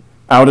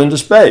out into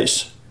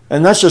space.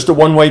 And that's just a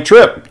one-way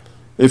trip.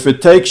 If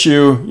it takes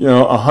you,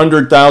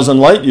 100,000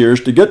 light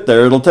years to get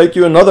there, it'll take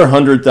you another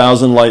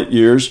 100,000 light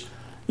years,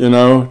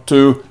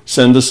 to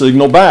send a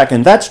signal back.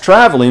 And that's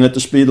traveling at the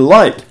speed of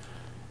light.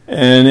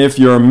 And if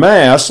your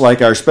mass,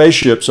 like our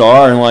spaceships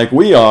are and like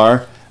we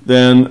are,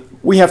 then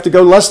we have to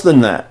go less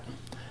than that.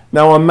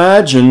 Now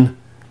imagine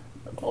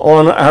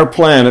on our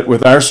planet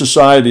with our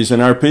societies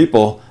and our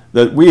people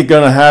that we're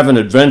going to have an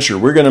adventure.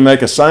 We're going to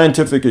make a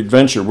scientific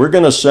adventure. We're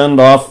going to send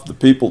off the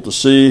people to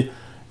see,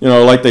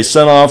 like they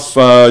sent off,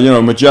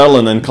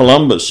 Magellan and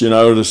Columbus,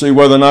 to see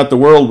whether or not the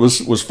world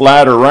was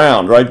flat or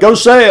round, right? Go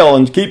sail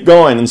and keep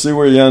going and see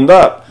where you end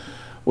up.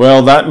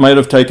 Well, that might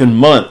have taken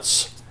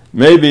months,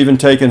 maybe even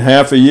taken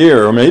half a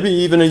year, or maybe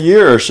even a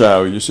year or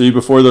so, you see,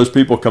 before those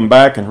people come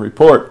back and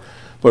report.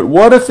 But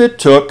what if it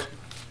took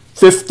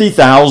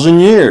 50,000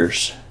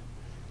 years?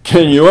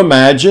 Can you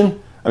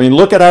imagine? I mean,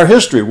 look at our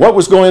history. What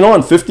was going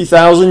on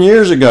 50,000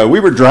 years ago? We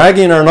were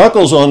dragging our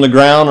knuckles on the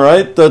ground,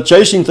 right?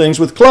 Chasing things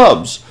with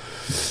clubs.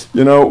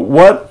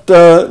 What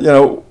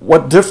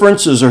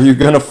differences are you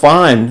going to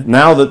find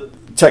now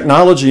that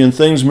technology and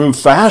things move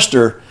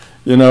faster,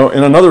 in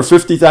another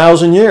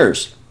 50,000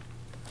 years?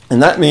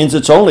 And that means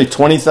it's only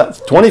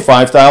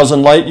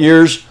 25,000 light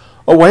years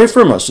away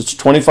from us. It's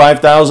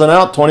 25,000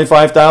 out,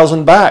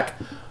 25,000 back.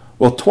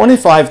 Well,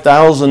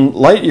 25,000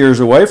 light years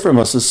away from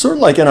us is sort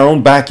of like in our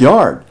own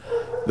backyard.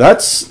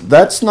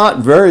 That's not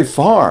very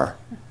far.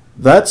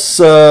 That's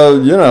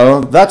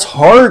that's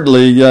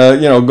hardly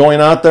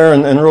going out there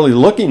and really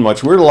looking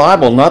much. We're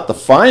liable not to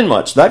find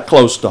much that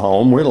close to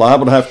home. We're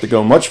liable to have to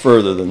go much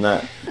further than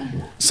that.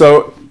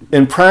 So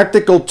in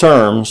practical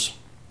terms,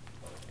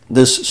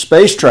 this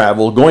space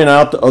travel, going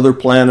out to other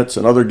planets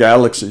and other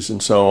galaxies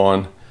and so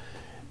on,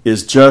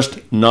 is just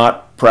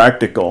not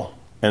practical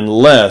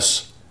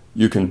unless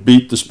you can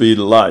beat the speed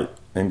of light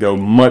and go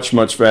much,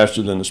 much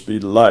faster than the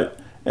speed of light.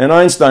 And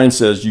Einstein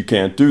says you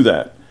can't do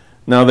that.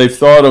 Now, they've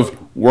thought of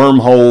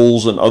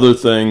wormholes and other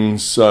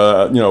things,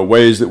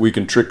 ways that we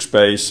can trick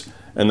space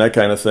and that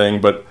kind of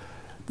thing, but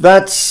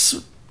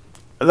that's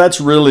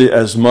really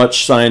as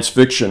much science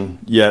fiction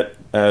yet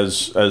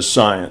as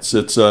science.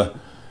 It's a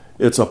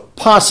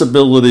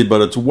possibility, but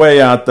it's way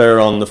out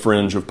there on the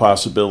fringe of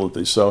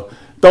possibility. So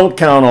don't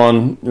count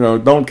on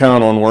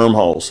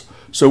wormholes.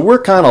 So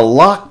we're kind of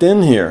locked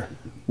in here.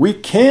 We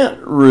can't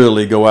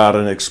really go out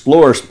and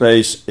explore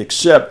space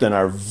except in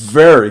our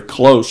very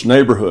close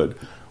neighborhood.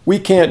 We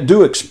can't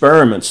do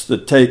experiments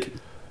that take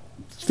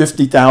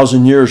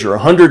 50,000 years or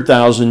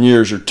 100,000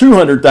 years or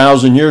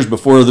 200,000 years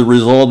before the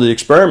result of the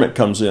experiment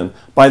comes in.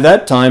 By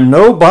that time,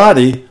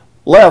 nobody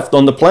left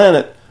on the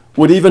planet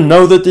would even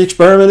know that the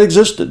experiment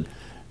existed.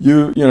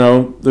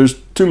 There's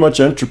too much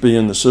entropy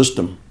in the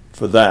system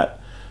for that.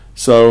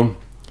 So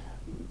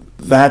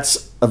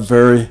that's a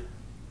very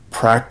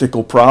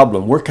practical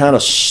problem. We're kind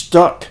of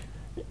stuck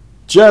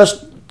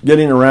just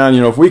getting around.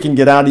 If we can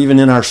get out even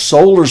in our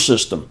solar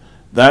system,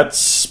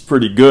 that's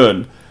pretty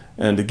good.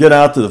 And to get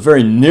out to the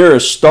very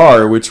nearest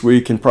star, which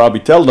we can probably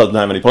tell doesn't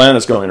have any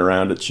planets going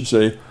around it, you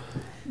see,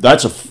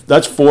 that's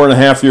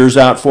 4.5 years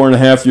out,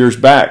 4.5 years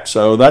back.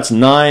 So that's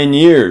 9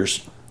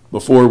 years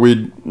before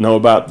we know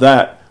about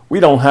that. We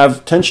don't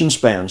have attention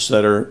spans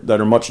that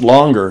are much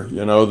longer,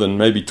 than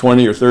maybe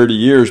 20 or 30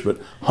 years, but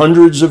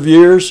hundreds of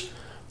years,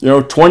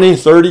 20,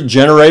 30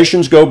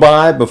 generations go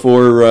by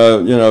before,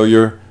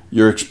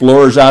 your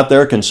explorers out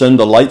there can send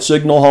a light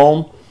signal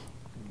home.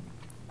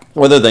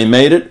 Whether they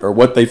made it or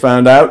what they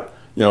found out,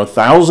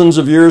 thousands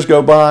of years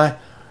go by.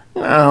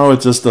 No,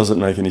 it just doesn't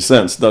make any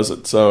sense, does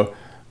it? So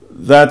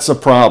that's a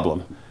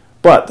problem.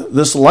 But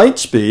this light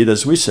speed,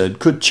 as we said,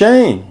 could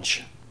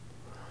change.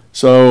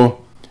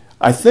 So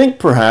I think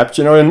perhaps,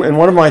 in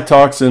one of my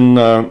talks in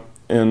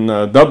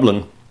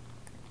Dublin,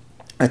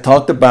 I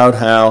talked about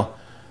how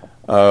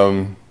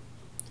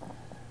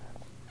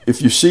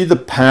if you see the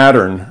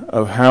pattern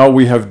of how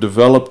we have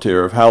developed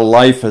here, of how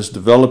life has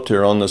developed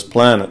here on this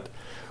planet,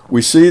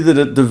 we see that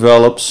it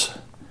develops,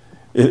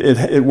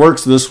 it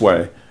works this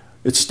way.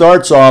 It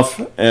starts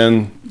off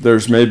and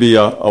there's maybe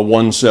a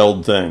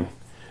one-celled thing.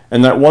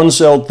 And that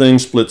one-celled thing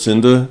splits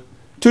into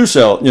two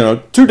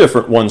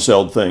different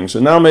one-celled things.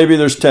 And now maybe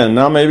there's 10.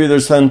 Now maybe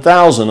there's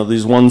 10,000 of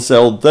these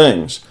one-celled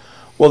things.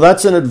 Well,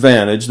 that's an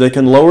advantage. They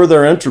can lower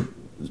their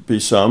be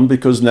some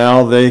because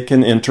now they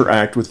can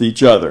interact with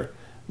each other.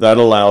 That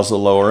allows a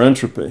lower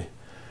entropy.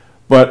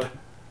 But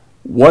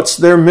what's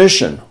their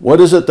mission?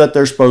 What is it that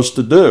they're supposed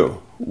to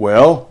do?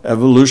 Well,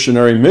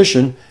 evolutionary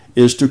mission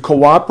is to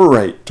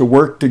cooperate, to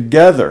work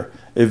together.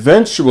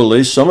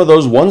 Eventually, some of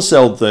those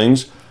one-celled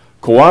things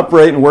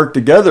cooperate and work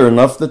together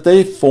enough that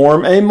they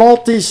form a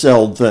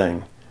multi-celled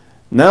thing.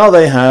 Now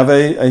they have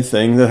a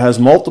thing that has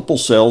multiple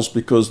cells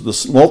because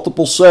the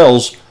multiple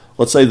cells,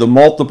 let's say the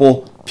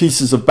multiple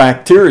pieces of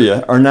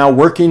bacteria, are now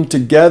working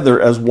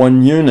together as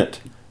one unit.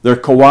 They're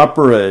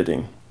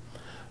cooperating.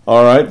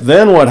 All right,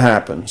 then what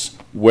happens?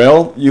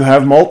 Well, you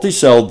have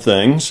multi-celled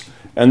things,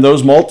 and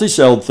those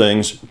multi-celled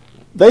things,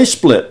 they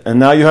split, and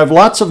now you have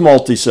lots of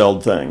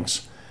multi-celled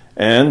things.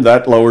 And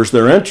that lowers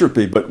their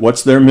entropy. But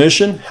what's their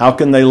mission? How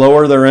can they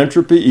lower their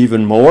entropy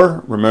even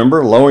more?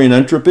 Remember, lowering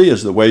entropy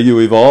is the way you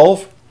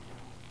evolve.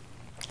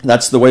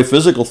 That's the way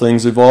physical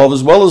things evolve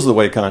as well as the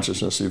way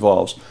consciousness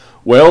evolves.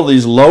 Well,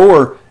 these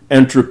lower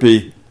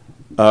entropy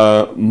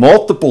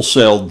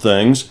multiple-celled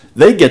things,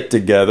 they get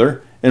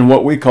together in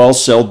what we call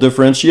cell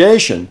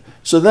differentiation.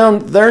 So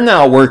then they're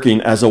now working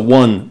as a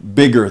one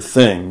bigger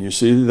thing. You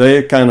see,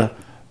 they kind of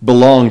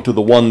belong to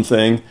the one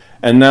thing.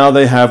 And now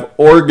they have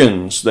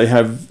organs, they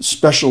have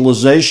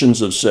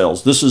specializations of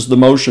cells. This is the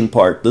motion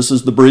part, this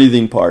is the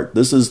breathing part,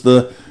 this is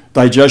the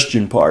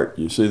digestion part.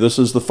 You see, this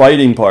is the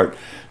fighting part.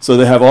 So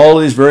they have all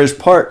these various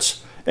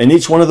parts, and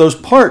each one of those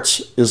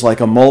parts is like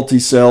a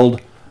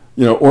multi-celled,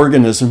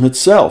 organism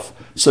itself.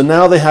 So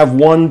now they have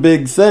one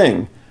big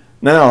thing.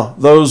 Now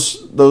those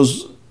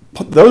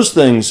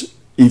things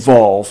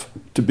evolve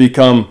to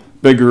become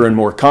bigger and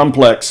more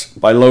complex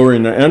by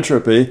lowering their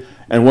entropy.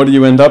 And what do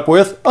you end up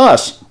with?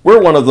 Us.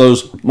 We're one of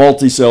those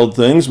multi-celled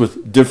things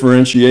with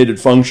differentiated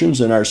functions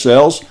in our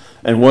cells.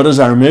 And what is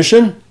our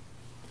mission?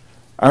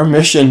 Our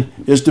mission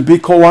is to be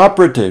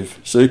cooperative.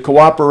 So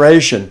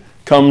cooperation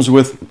comes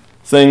with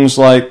things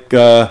like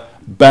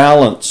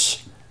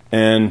balance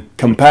and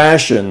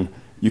compassion.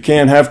 You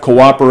can't have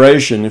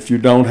cooperation if you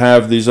don't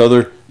have these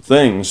other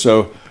things.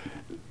 So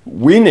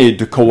we need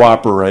to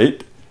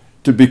cooperate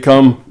to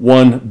become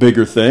one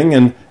bigger thing.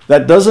 And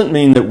that doesn't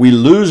mean that we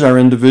lose our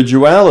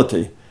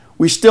individuality.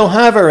 We still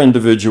have our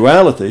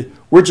individuality.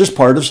 We're just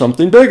part of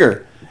something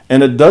bigger.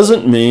 And it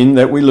doesn't mean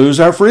that we lose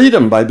our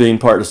freedom by being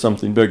part of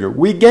something bigger.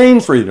 We gain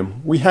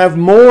freedom. We have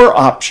more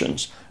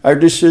options. Our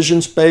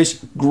decision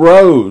space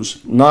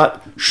grows,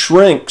 not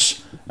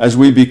shrinks, as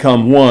we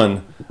become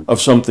one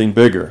of something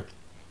bigger.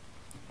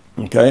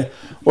 Okay?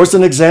 What's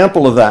an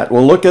example of that?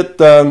 Well, look at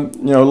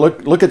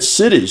look at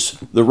cities,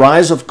 the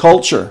rise of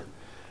culture.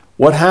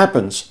 What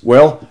happens?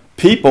 Well,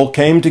 people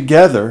came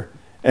together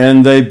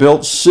and they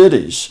built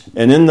cities.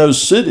 And in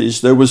those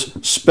cities, there was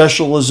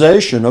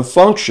specialization of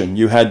function.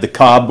 You had the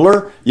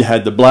cobbler, you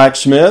had the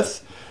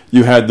blacksmith,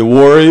 you had the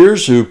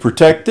warriors who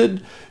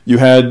protected, you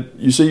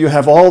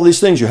have all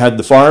these things. You had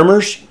the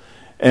farmers.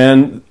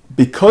 And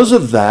because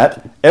of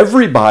that,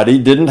 everybody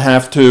didn't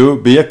have to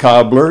be a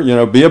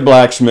cobbler, be a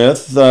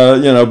blacksmith,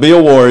 be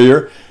a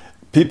warrior.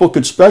 People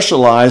could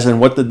specialize, and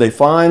what did they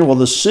find? Well,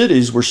 the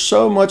cities were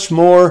so much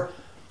more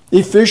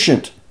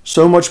efficient,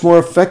 so much more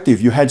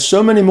effective. You had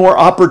so many more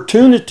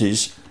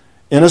opportunities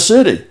in a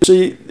city.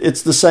 See,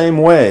 it's the same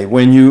way.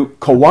 When you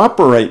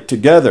cooperate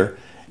together,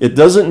 it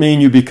doesn't mean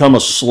you become a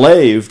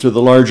slave to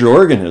the larger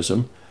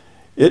organism.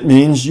 It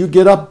means you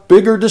get a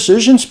bigger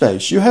decision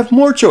space. You have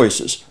more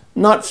choices,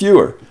 not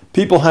fewer.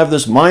 People have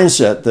this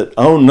mindset that,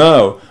 oh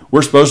no,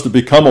 we're supposed to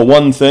become a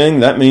one thing.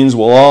 That means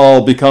we'll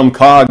all become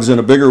cogs in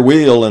a bigger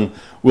wheel and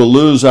we'll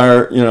lose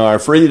our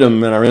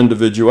freedom and our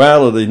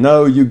individuality.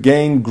 No, you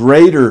gain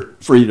greater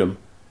freedom,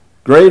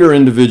 greater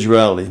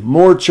individuality,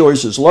 more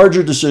choices,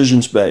 larger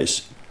decision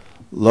space,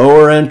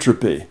 lower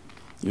entropy,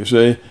 you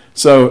see.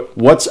 So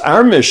what's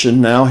our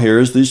mission now here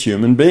as these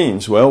human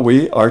beings? Well,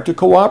 we are to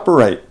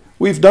cooperate.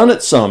 We've done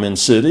it some in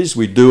cities.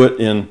 We do it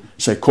in,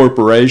 say,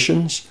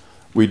 corporations.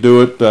 We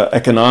do it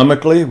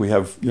economically. We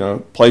have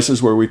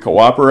places where we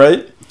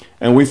cooperate,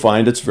 and we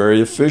find it's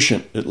very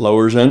efficient. It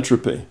lowers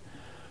entropy.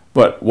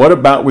 But what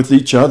about with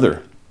each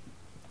other?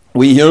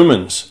 We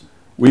humans,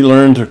 we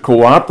learn to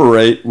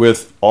cooperate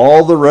with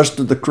all the rest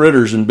of the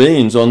critters and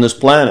beings on this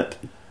planet,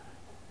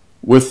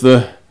 with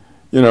the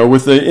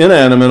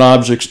inanimate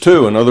objects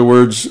too. In other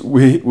words,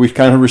 we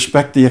kind of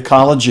respect the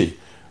ecology.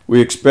 We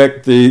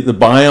expect the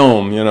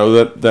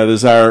biome, that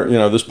is our,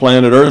 this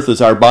planet Earth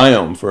is our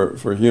biome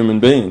for human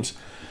beings.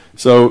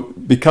 So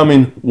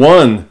becoming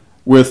one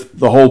with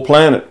the whole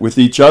planet, with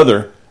each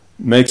other,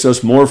 makes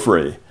us more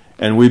free.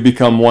 And we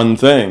become one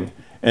thing.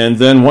 And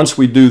then once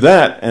we do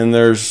that,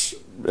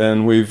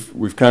 and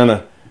we've kind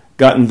of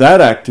gotten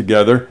that act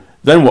together,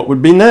 then what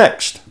would be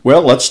next?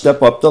 Well, let's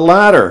step up the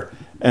ladder.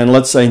 And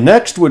let's say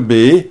next would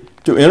be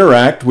to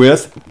interact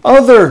with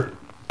other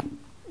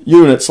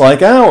units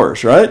like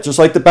ours, right? Just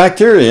like the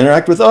bacteria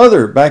interact with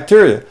other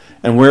bacteria.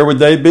 And where would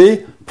they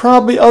be?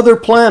 Probably other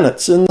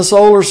planets in the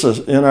solar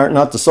system,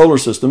 not the solar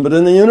system, but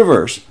in the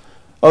universe.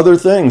 Other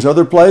things,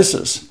 other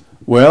places.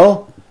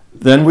 Well,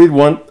 then we'd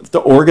want to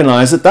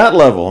organize at that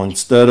level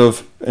instead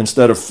of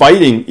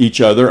fighting each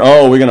other.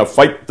 Oh, we're going to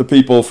fight the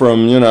people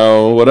from,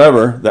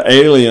 whatever, the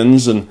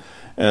aliens and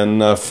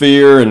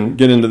fear and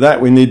get into that.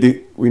 We need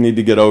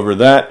to get over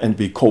that and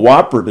be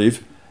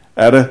cooperative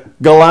at a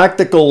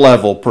galactical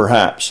level,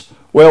 perhaps.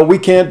 Well, we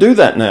can't do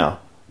that now.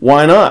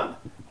 Why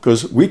not?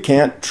 Because we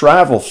can't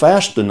travel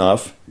fast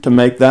enough to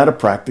make that a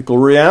practical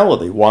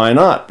reality. Why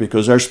not?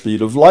 Because our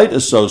speed of light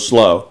is so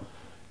slow.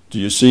 Do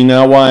you see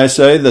now why I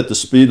say that the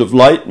speed of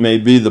light may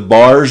be the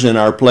bars in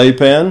our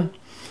playpen?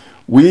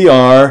 We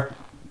are,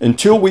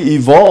 until we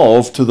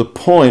evolve to the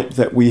point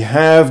that we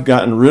have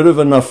gotten rid of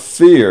enough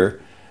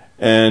fear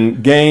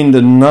and gained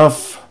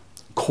enough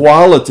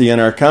quality in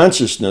our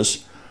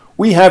consciousness,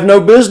 we have no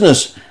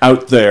business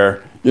out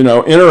there,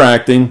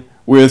 interacting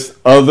with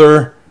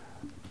other,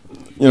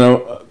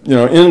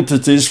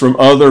 entities from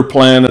other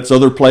planets,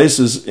 other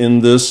places in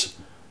this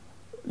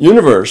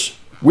universe.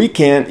 We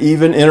can't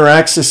even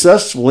interact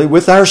successfully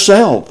with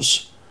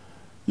ourselves,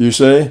 you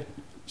see.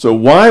 So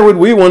why would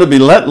we want to be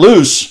let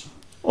loose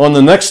on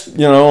the next,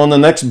 on the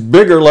next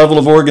bigger level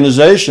of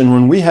organization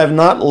when we have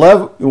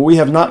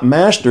not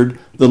mastered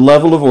the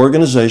level of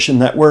organization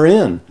that we're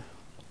in?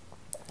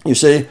 You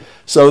see,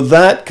 so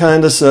that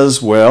kind of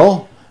says,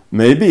 well,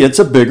 maybe it's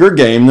a bigger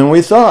game than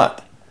we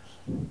thought.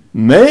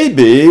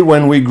 Maybe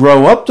when we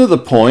grow up to the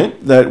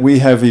point that we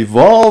have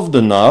evolved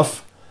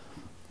enough,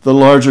 the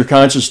larger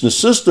consciousness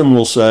system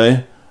will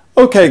say,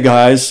 okay,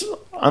 guys,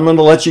 I'm going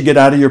to let you get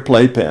out of your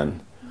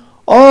playpen.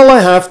 All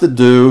I have to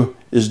do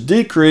is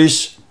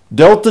decrease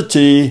delta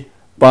t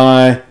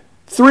by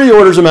 3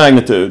 orders of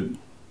magnitude.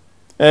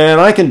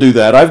 And I can do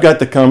that. I've got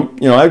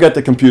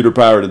the computer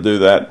power to do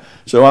that.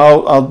 So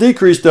I'll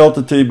decrease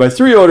delta t by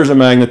 3 orders of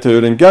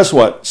magnitude, and guess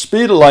what?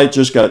 Speed of light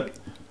just got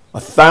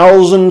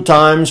 1,000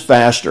 times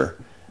faster.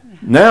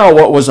 Now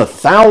what was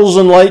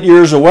 1,000 light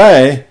years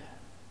away,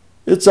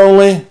 it's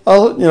only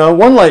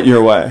 1 light year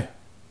away.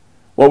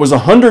 What was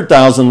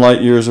 100,000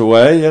 light years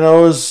away,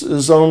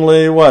 is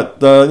only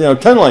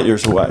 10 light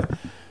years away.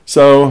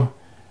 So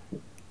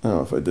I don't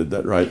know if I did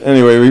that right.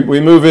 Anyway, we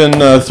move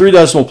in 3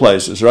 decimal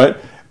places, right,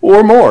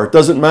 or more. It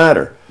doesn't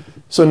matter.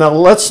 So now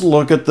let's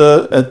look at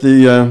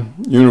the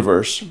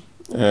universe,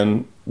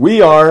 and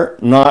we are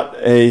not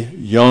a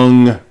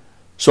young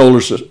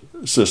solar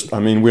system. I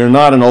mean, we're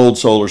not an old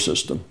solar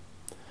system.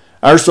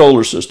 Our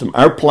solar system,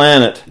 our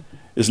planet,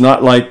 is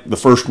not like the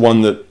first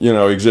one that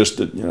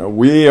existed.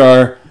 We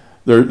are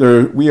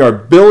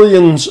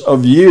billions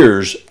of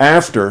years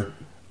after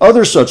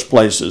other such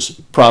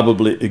places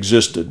probably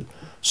existed.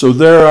 So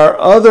there are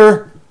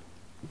other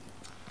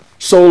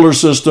solar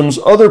systems,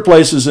 other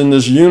places in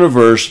this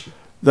universe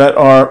that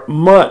are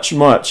much,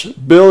 much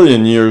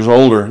billion years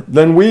older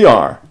than we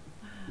are.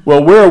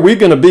 Well, where are we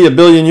going to be a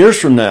billion years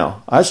from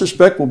now? I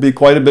suspect we'll be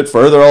quite a bit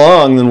further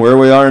along than where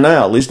we are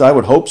now. At least I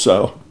would hope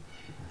so.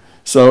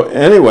 So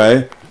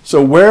anyway,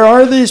 so where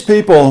are these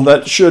people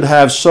that should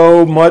have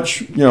so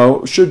much,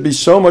 should be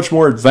so much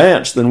more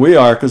advanced than we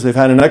are because they've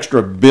had an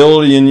extra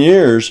billion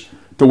years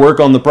to work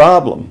on the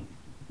problem?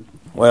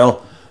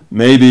 Well,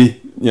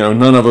 maybe,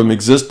 none of them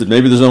existed.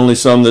 Maybe there's only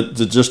some that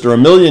just are a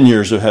million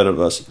years ahead of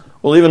us.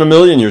 Well, even a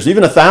million years,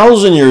 even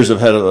 1,000 years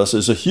ahead of us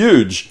is a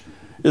huge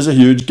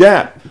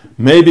gap.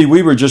 Maybe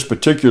we were just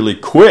particularly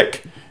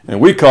quick and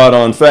we caught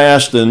on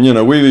fast and,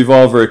 we've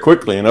evolved very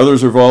quickly and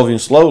others are evolving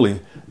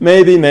slowly.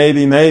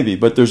 Maybe,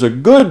 but there's a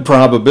good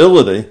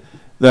probability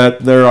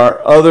that there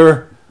are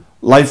other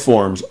life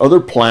forms, other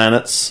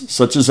planets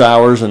such as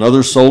ours and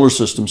other solar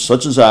systems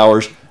such as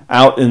ours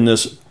out in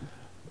this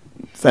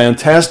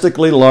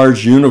fantastically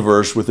large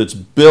universe with its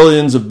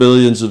billions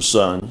of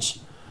suns.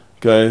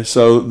 Okay,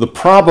 so the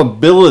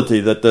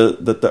probability that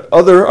the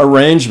other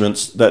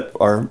arrangements that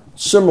are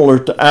similar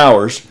to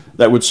ours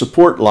that would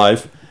support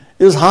life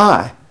is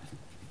high,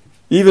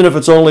 even if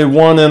it's only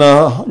one in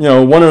a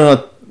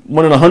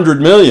 100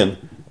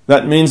 million.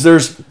 That means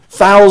there's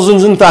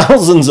thousands and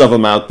thousands of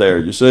them out there,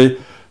 you see.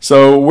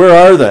 So where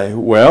are they?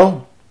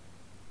 Well,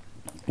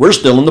 we're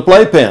still in the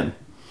playpen.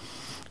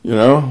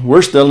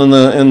 We're still in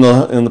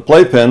the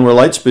playpen where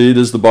light speed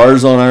is the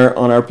bars on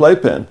our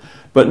playpen.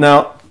 But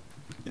now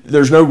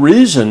there's no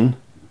reason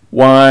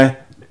why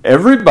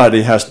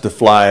everybody has to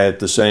fly at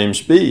the same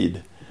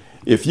speed.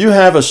 If you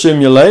have a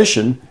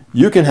simulation,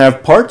 you can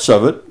have parts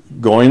of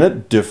it going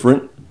at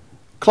different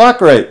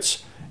clock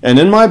rates. And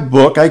in my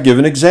book, I give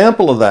an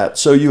example of that.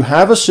 So you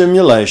have a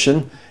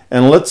simulation,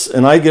 and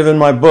I give in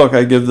my book,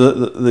 I give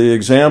the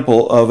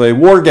example of a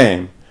war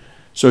game.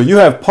 So you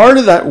have part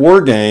of that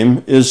war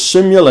game is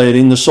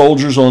simulating the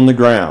soldiers on the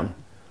ground.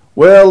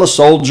 Well, a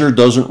soldier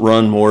doesn't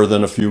run more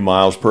than a few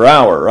miles per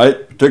hour,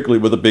 right? Particularly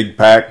with a big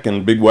pack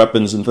and big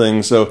weapons and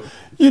things. So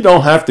you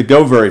don't have to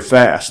go very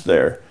fast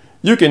there.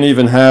 You can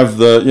even have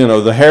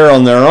the hair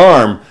on their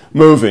arm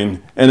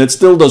moving, and it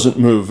still doesn't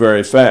move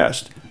very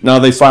fast. Now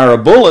they fire a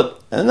bullet,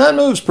 and that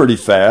moves pretty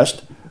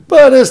fast,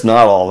 but it's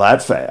not all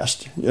that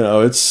fast.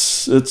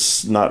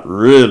 It's not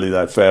really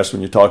that fast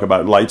when you talk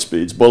about light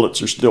speeds.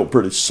 Bullets are still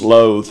pretty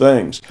slow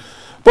things.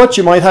 But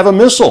you might have a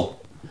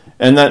missile,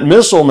 And that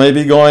missile may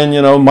be going,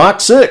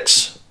 Mach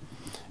 6.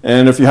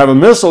 And if you have a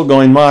missile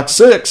going Mach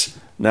 6,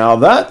 now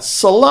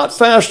that's a lot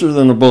faster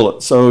than a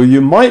bullet. So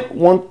you might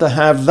want to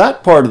have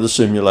that part of the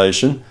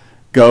simulation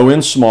go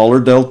in smaller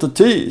delta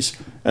t's.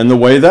 And the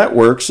way that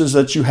works is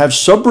that you have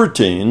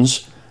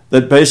subroutines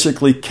that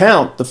basically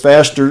count the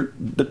faster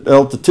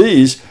delta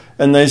t's,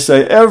 and they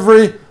say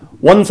every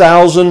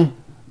 1,000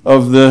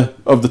 of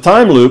the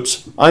time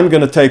loops, I'm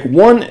going to take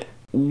one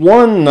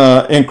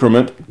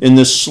increment in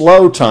this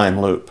slow time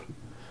loop.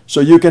 So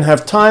you can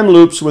have time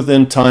loops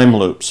within time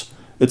loops.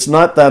 It's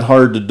not that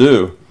hard to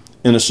do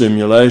in a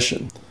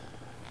simulation.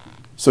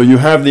 So you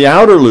have the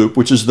outer loop,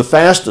 which is the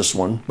fastest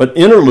one, but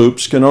inner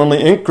loops can only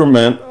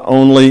increment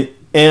only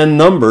n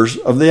numbers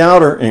of the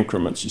outer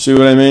increments. You see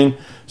what I mean?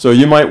 So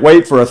you might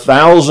wait for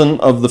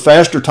 1,000 of the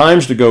faster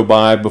times to go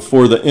by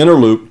before the inner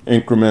loop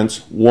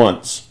increments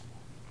once.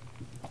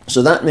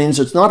 So that means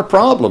it's not a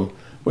problem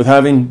with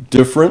having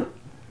different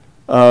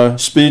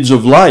speeds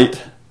of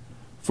light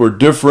for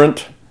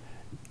different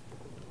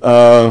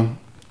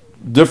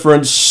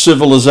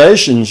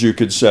civilizations, you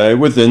could say,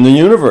 within the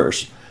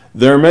universe.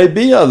 There may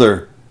be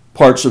other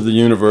parts of the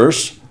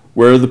universe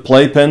where the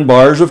playpen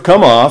bars have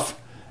come off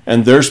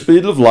and their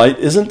speed of light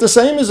isn't the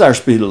same as our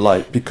speed of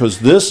light, because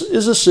this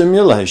is a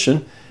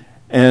simulation,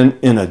 and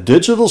in a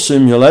digital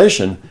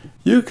simulation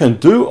you can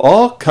do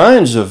all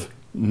kinds of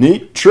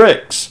neat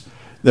tricks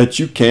that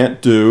you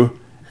can't do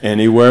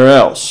anywhere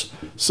else.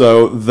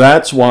 So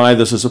that's why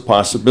this is a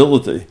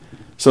possibility.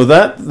 So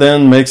that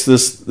then makes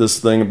this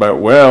thing about,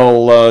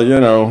 well,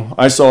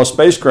 I saw a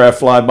spacecraft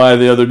fly by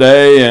the other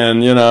day,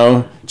 and,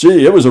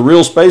 gee, it was a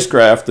real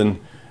spacecraft, and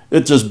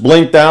it just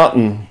blinked out,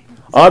 and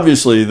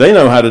obviously they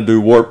know how to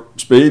do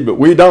warp speed, but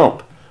we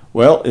don't.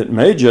 Well, it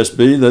may just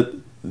be that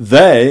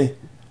they,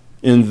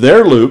 in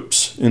their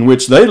loops in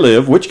which they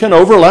live, which can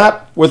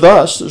overlap with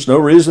us, there's no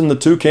reason the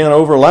two can't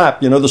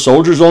overlap. The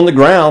soldiers on the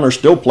ground are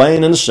still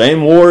playing in the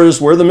same war as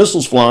where the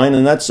missile's flying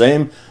in that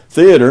same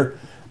theater.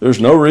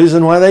 There's no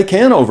reason why they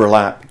can't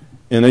overlap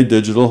in a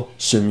digital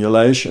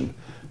simulation.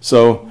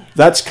 So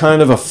that's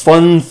kind of a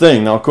fun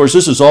thing. Now, of course,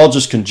 this is all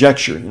just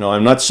conjecture.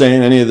 I'm not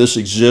saying any of this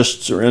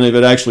exists or any of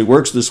it actually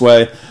works this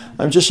way.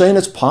 I'm just saying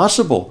it's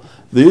possible.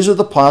 These are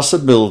the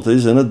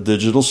possibilities in a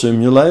digital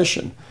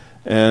simulation.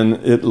 And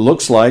it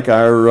looks like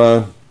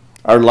our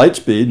light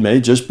speed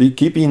may just be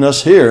keeping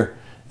us here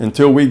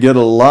until we get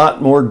a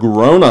lot more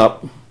grown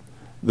up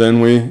than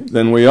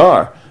we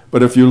are.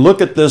 But if you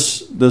look at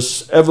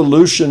this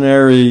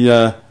evolutionary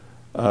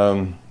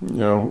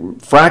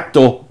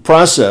fractal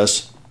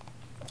process,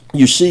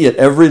 you see at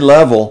every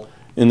level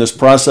in this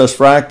process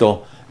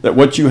fractal that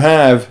what you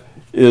have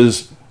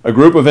is a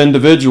group of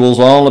individuals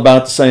all on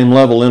about the same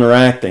level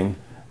interacting.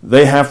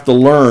 They have to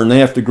learn. They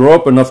have to grow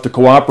up enough to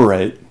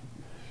cooperate.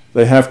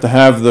 They have to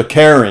have the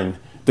caring,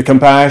 the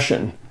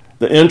compassion,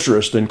 the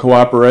interest in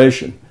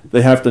cooperation.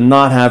 They have to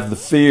not have the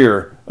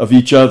fear of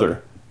each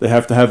other. They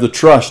have to have the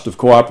trust of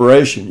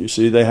cooperation. You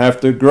see, they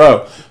have to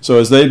grow. So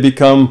as they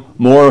become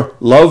more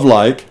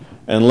love-like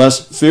and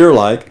less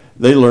fear-like,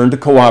 they learn to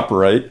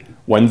cooperate.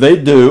 When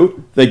they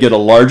do, they get a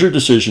larger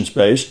decision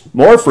space,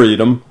 more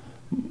freedom,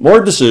 more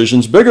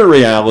decisions, bigger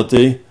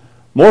reality,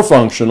 more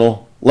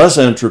functional, less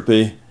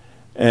entropy,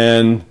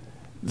 and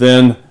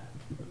then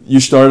you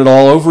start it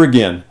all over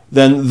again.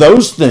 Then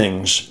those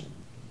things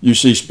you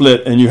see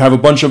split, and you have a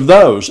bunch of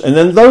those, and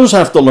then those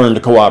have to learn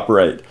to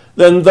cooperate.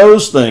 Then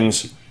those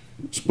things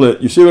split.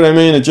 You see what I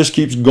mean? It just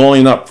keeps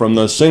going up from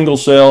the single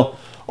cell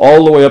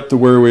all the way up to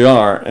where we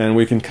are, and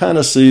we can kind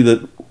of see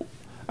that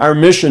our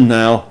mission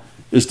now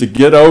is to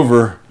get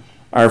over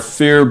our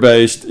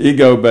fear-based,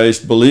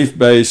 ego-based,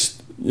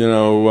 belief-based,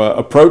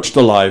 approach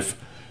to life,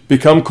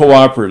 become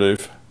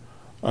cooperative,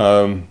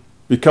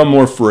 become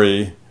more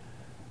free,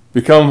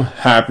 become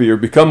happier,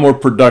 become more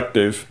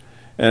productive.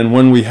 And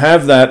when we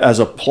have that as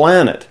a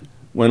planet,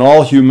 when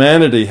all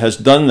humanity has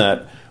done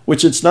that,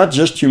 which it's not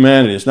just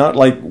humanity, it's not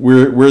like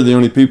we're the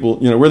only people,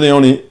 we're the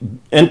only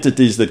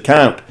entities that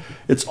count.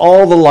 It's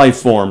all the life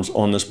forms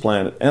on this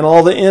planet and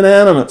all the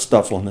inanimate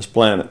stuff on this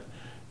planet.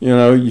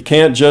 You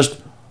can't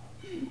just,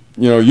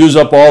 use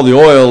up all the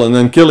oil and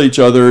then kill each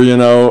other,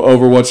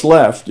 over what's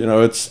left.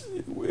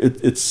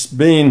 It's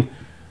being,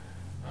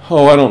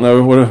 I don't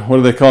know, what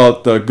do they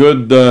call it?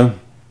 Good,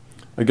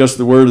 I guess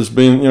the word is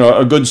being,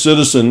 a good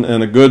citizen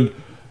and a good,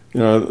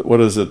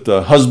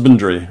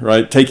 husbandry,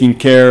 right? Taking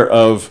care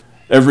of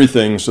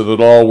everything so that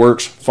it all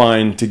works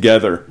fine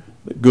together.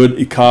 Good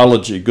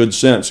ecology, good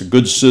sense, a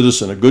good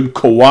citizen, a good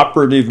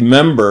cooperative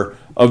member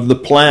of the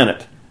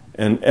planet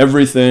and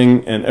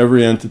everything and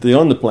every entity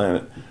on the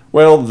planet.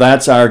 Well,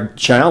 that's our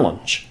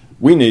challenge.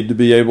 We need to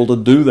be able to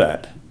do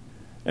that.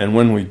 And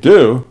when we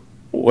do,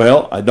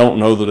 well, I don't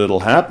know that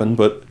it'll happen,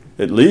 but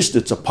at least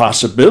it's a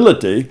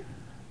possibility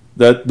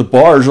that the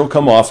bars will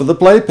come off of the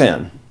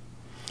playpen.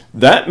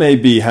 That may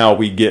be how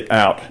we get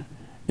out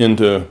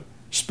into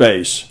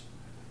space.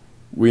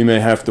 We may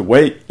have to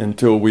wait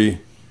until we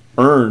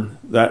earn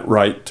that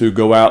right to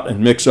go out and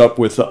mix up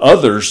with the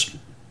others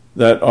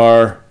that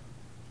are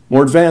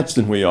more advanced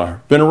than we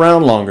are, been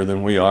around longer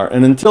than we are.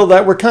 And until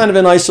that, we're kind of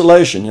in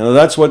isolation. You know,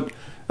 that's what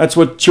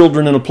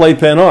children in a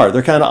playpen are.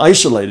 They're kind of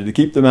isolated to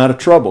keep them out of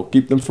trouble,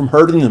 keep them from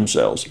hurting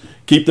themselves,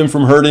 keep them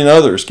from hurting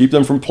others, keep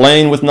them from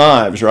playing with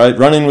knives, right?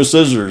 Running with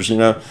scissors, you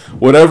know,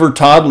 whatever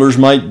toddlers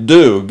might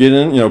do, get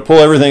in, you know, pull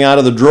everything out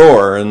of the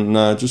drawer, and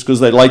just because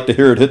they like to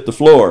hear it hit the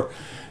floor.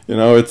 You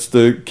know, it's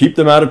to keep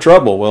them out of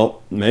trouble.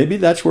 Well, maybe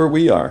that's where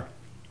we are.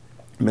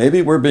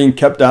 Maybe we're being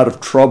kept out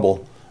of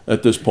trouble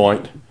at this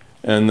point,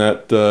 and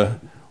that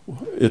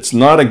it's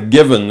not a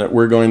given that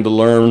we're going to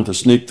learn to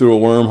sneak through a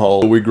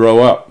wormhole when we grow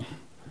up.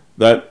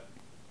 That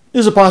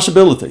is a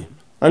possibility.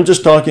 I'm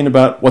just talking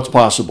about what's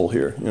possible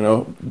here, you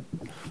know.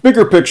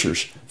 Bigger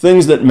pictures,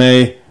 things that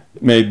may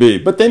be,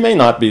 but they may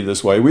not be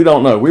this way. We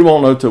don't know. We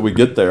won't know till we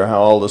get there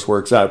how all this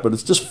works out, but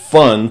it's just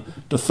fun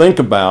to think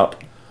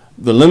about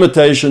the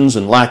limitations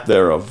and lack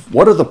thereof.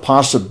 What are the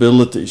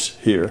possibilities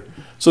here?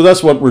 So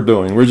that's what we're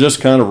doing. We're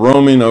just kind of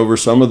roaming over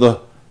some of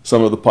the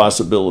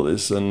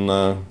possibilities, and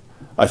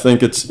I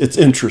think it's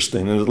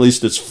interesting, and at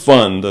least it's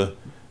fun to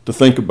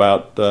think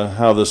about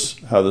how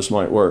this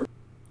might work.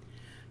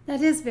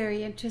 That is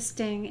very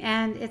interesting,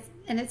 and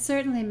it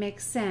certainly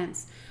makes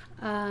sense.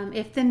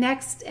 If the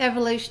next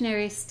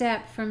evolutionary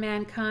step for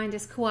mankind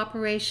is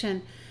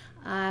cooperation,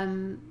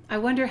 I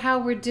wonder how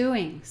we're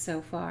doing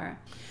so far.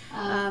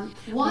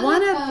 If you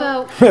want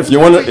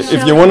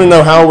to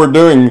know how we're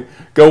doing,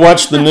 go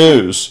watch the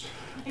news.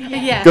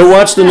 Yes. Go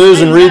watch the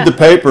news and read the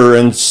paper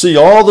and see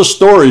all the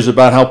stories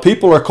about how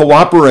people are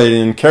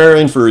cooperating and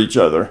caring for each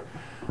other.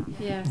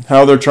 Yes.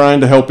 How they're trying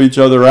to help each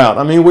other out.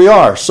 I mean, we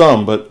are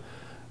some, but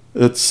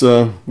it's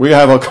we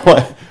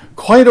have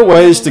quite a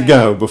ways to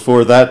go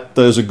before that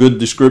is a good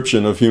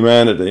description of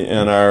humanity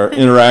and our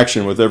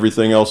interaction with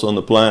everything else on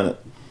the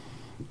planet.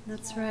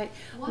 That's right.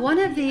 One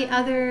of the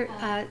other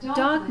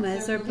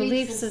dogmas or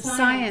beliefs of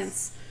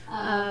science,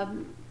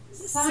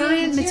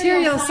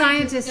 material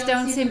scientists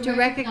don't seem to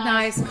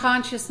recognize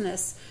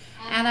consciousness,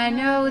 and I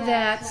know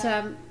that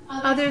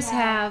others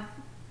have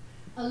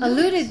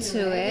alluded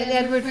to it.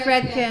 Edward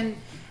Fredkin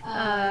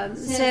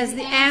says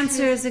the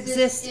answers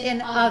exist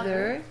in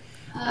other.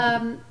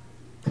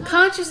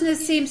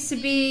 Consciousness seems to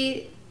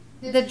be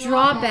the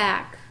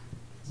drawback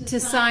to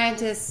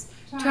scientists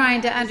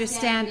trying to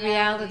understand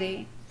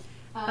reality.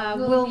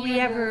 Will we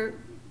ever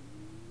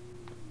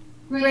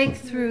break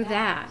through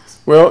that?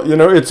 Well, you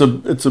know, it's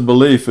a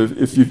belief.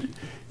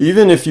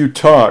 Even if you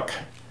talk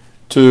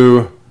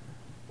to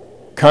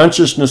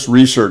consciousness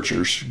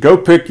researchers, go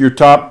pick your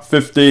top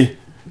 50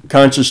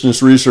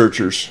 consciousness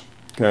researchers,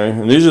 okay?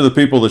 And these are the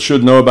people that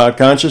should know about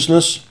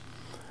consciousness,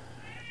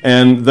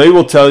 and they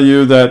will tell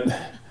you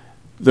that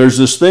there's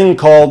this thing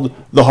called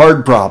the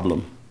hard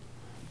problem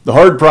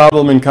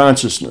in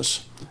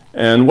consciousness.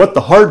 And what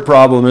the hard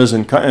problem is,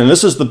 and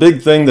this is the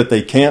big thing that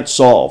they can't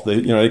solve.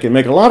 They can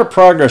make a lot of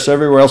progress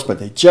everywhere else, but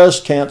they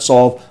just can't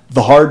solve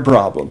the hard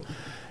problem.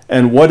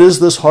 And what is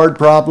this hard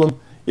problem?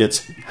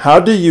 It's how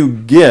do you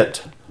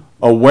get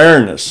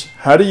awareness?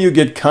 How do you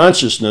get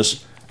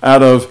consciousness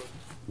out of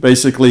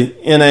basically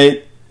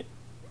innate?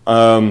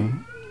 How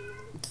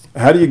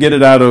do you get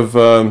it out of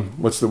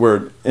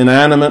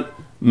inanimate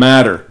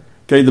matter?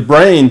 Okay, the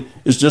brain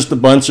is just a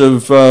bunch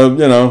of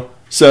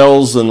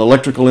cells and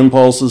electrical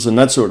impulses and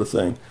that sort of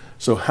thing.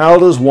 So how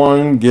does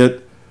one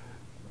get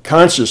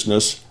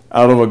consciousness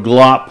out of a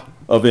glop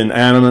of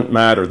inanimate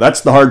matter? That's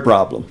the hard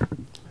problem.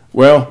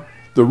 Well,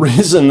 the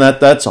reason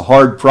that that's a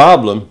hard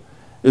problem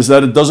is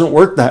that it doesn't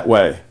work that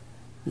way.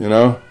 You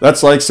know,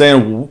 that's like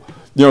saying,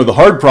 the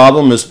hard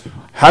problem is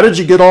how did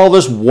you get all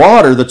this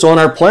water that's on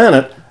our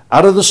planet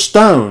out of the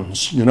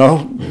stones?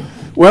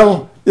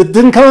 Well, it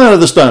didn't come out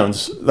of the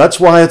stones. That's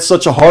why it's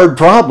such a hard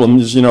problem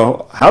is,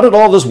 how did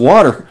all this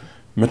water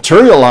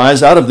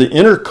materialize out of the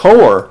inner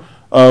core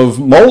of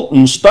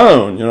molten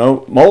stone,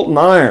 molten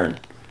iron?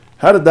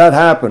 How did that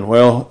happen?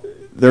 Well,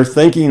 they're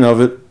thinking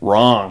of it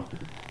wrong.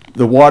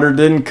 The water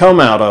didn't come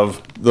out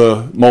of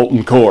the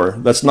molten core.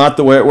 That's not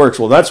the way it works.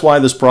 Well, that's why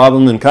this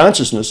problem in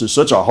consciousness is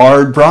such a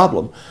hard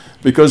problem,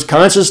 because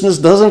consciousness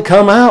doesn't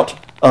come out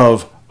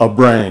of a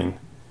brain.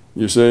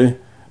 You see,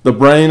 the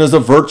brain is a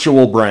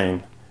virtual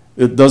brain.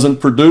 It doesn't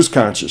produce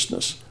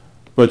consciousness.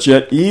 But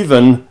yet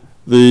even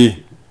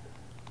the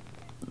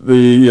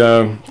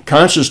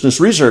consciousness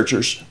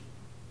researchers,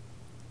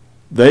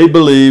 they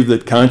believe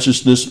that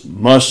consciousness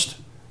must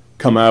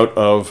come out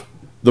of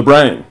the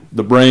brain.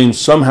 The brain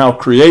somehow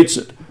creates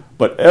it.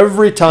 But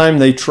every time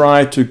they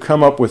try to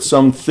come up with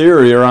some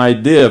theory or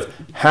idea of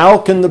how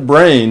can the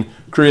brain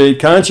create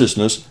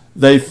consciousness,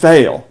 they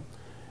fail.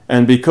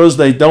 And because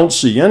they don't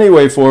see any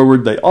way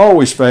forward, they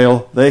always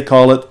fail. They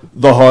call it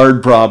the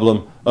hard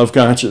problem of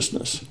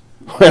consciousness.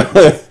 Well,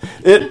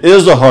 it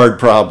is a hard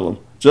problem.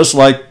 Just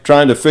like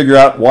trying to figure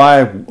out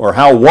why or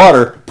how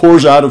water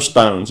pours out of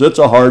stones. It's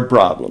a hard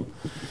problem.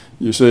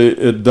 You see,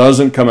 it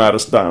doesn't come out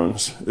of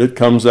stones. It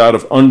comes out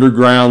of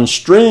underground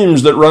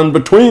streams that run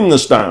between the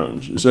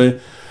stones, you see.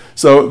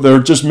 So they're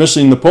just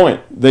missing the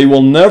point. They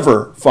will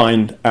never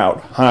find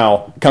out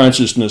how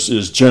consciousness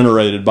is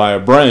generated by a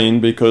brain,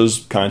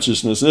 because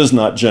consciousness is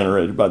not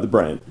generated by the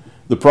brain.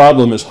 The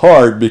problem is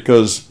hard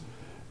because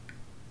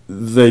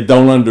they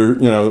don't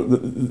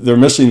they're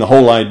missing the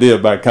whole idea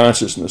about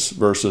consciousness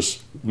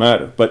versus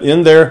matter. But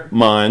in their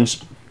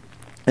minds,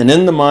 and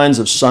in the minds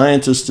of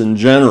scientists in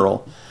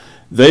general,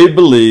 they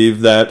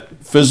believe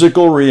that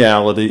physical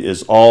reality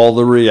is all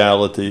the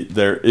reality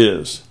there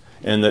is,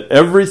 and that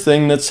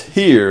everything that's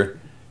here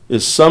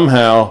is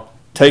somehow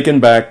taken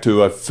back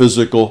to a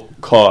physical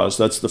cause.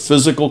 That's the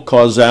physical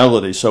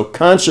causality. So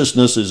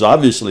consciousness is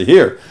obviously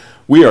here.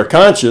 We are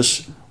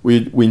conscious.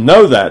 We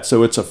know that.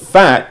 So it's a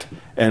fact,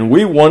 and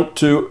we want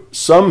to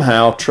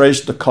somehow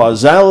trace the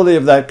causality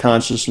of that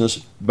consciousness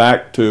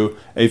back to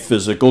a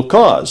physical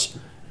cause.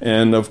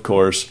 And of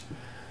course,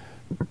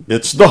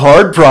 it's the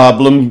hard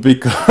problem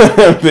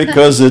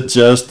because it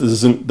just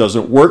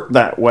doesn't work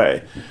that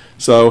way.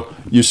 So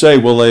you say,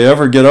 will they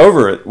ever get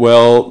over it?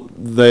 Well,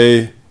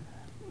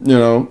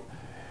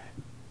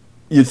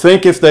 you'd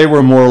think if they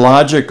were more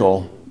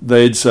logical,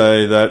 they'd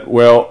say that,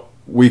 well,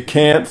 we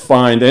can't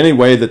find any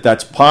way that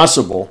that's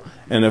possible.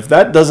 And if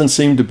that doesn't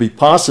seem to be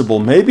possible,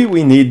 maybe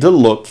we need to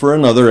look for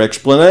another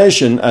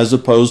explanation, as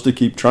opposed to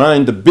keep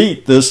trying to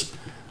beat this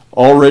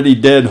already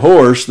dead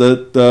horse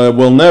that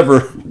will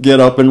never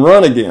get up and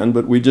run again.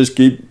 But we just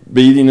keep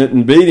beating it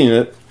and beating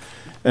it.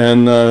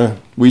 And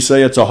we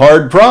say it's a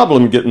hard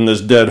problem getting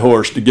this dead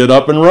horse to get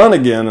up and run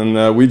again.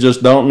 And we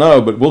just don't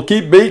know. But we'll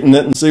keep beating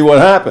it and see what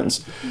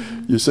happens.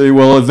 You see,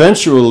 well,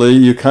 eventually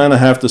you kind of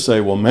have to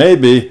say, well,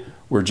 maybe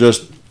we're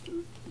just,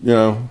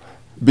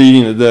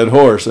 beating a dead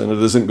horse and it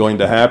isn't going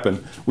to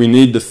happen. We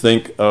need to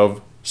think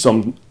of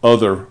some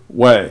other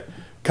way.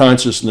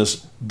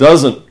 Consciousness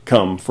doesn't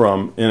come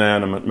from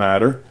inanimate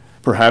matter.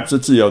 Perhaps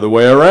it's the other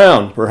way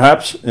around.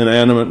 Perhaps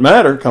inanimate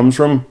matter comes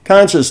from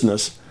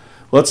consciousness.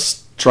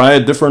 Let's try a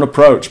different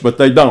approach, but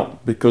they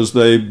don't, because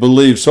they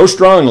believe so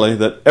strongly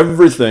that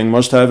everything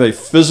must have a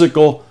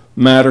physical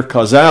matter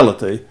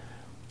causality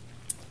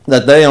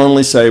that they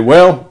only say,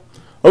 well,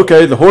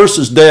 okay, the horse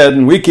is dead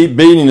and we keep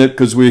beating it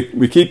because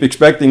we keep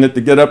expecting it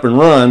to get up and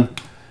run,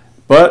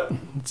 but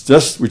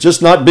we're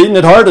just not beating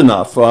it hard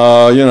enough.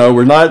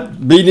 We're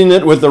not beating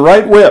it with the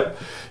right whip.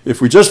 If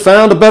we just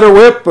found a better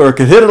whip or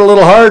could hit it a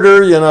little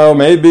harder,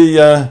 maybe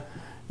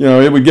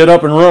it would get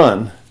up and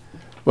run.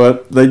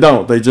 But they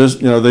don't. They just,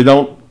 they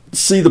don't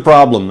see the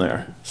problem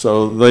there.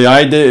 So the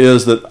idea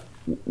is that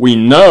we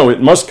know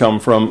it must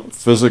come from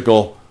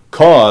physical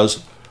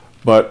cause,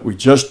 but we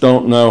just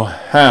don't know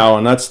how,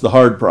 and that's the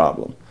hard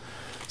problem.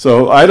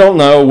 So I don't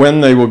know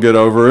when they will get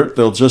over it.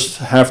 They'll just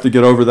have to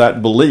get over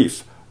that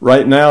belief.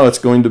 Right now, it's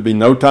going to be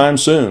no time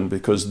soon,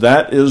 because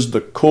that is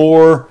the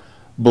core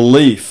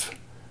belief.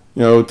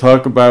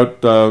 Talk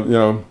about,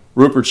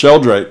 Rupert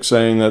Sheldrake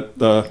saying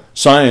that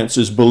science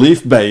is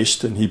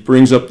belief-based, and he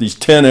brings up these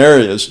 10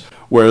 areas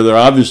where they're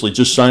obviously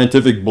just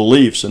scientific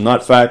beliefs and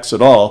not facts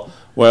at all.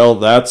 Well,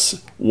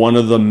 that's one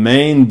of the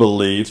main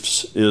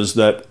beliefs, is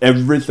that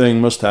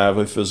everything must have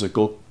a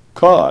physical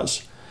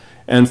cause.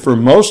 And for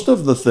most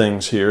of the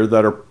things here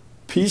that are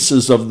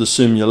pieces of the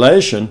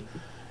simulation,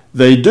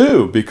 they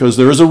do, because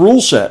there is a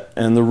rule set,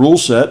 and the rule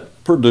set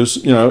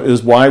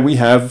is why we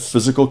have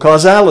physical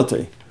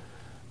causality.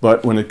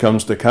 But when it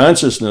comes to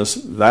consciousness,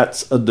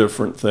 that's a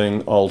different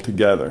thing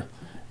altogether.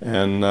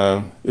 And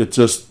it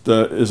just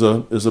is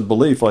a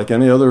belief like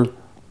any other,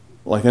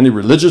 like any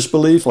religious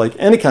belief, like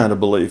any kind of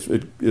belief.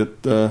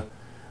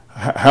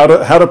 How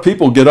do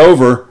people get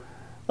over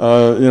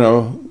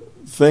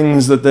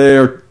things that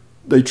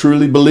they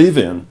truly believe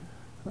in?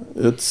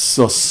 It's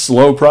a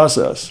slow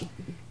process.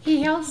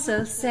 He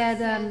also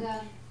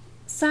said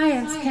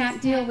science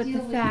can't deal with the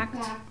fact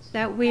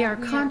that we are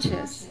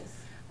conscious.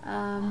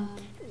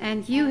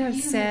 And you have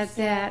said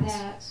that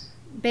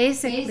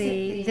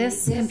basically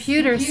this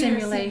computer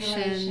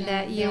simulation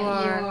that you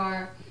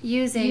are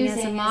using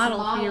as a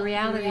model for your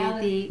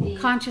reality, the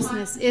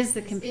consciousness is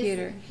the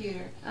computer.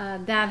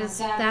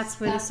 That's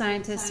where the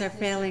scientists are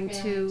failing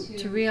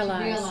to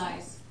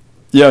realize.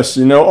 Yes,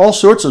 all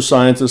sorts of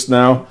scientists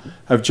now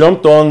have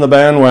jumped on the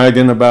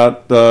bandwagon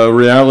about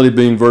reality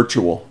being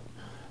virtual.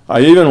 I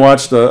even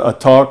watched a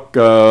talk,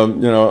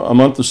 a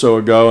month or so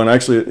ago, and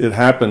actually it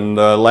happened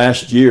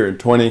last year in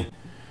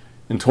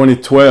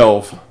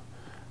 2012.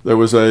 There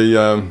was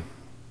I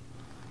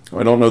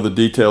don't know the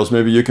details,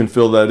 maybe you can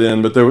fill that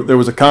in, but there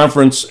was a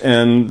conference,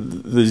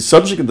 and the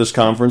subject of this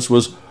conference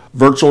was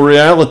virtual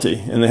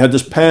reality, and they had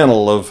this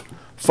panel of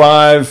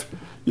 5,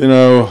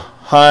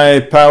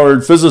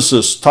 high-powered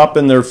physicists, top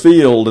in their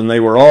field, and they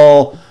were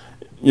all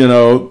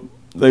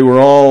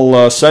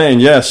saying,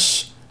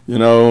 yes,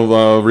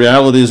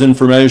 reality is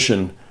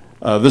information.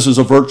 This is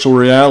a virtual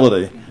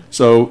reality.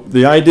 So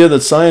the idea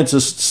that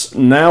scientists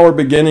now are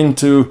beginning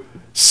to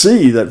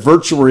see that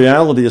virtual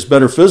reality is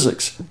better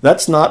physics,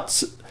 that's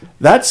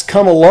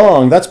come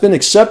along, that's been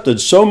accepted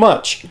so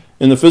much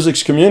in the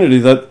physics community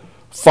that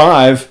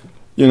 5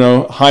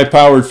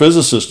 high-powered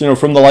physicists,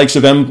 from the likes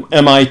of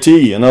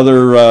MIT and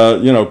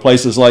other,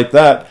 places like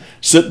that,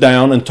 sit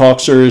down and talk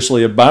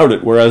seriously about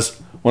it.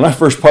 Whereas when I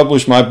first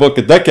published my book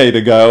a decade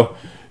ago,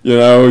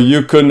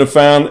 you couldn't have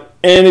found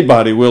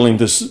anybody willing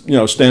to,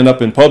 stand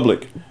up in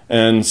public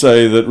and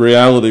say that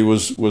reality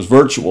was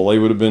virtual. They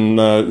would have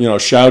been,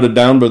 shouted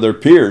down by their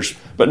peers.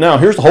 But now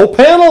here's the whole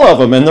panel of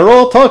them, and they're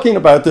all talking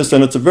about this,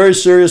 and it's a very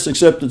serious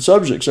accepted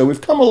subject. So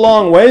we've come a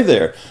long way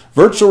there.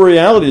 Virtual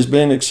reality is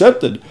being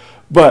accepted.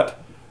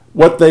 But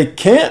what they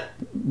can't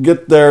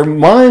get their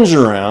minds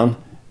around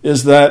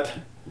is that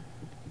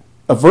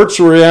a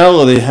virtual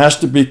reality has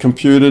to be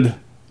computed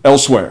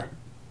elsewhere.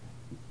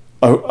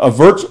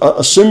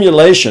 A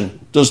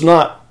simulation does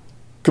not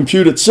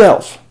compute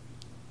itself.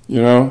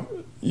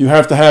 You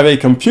have to have a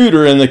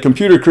computer, and the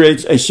computer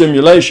creates a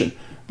simulation.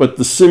 But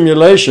the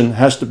simulation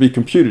has to be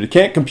computed. It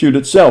can't compute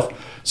itself.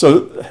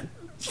 So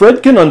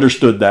Friedkin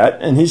understood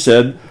that, and he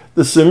said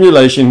the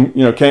simulation,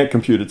 can't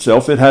compute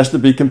itself. It has to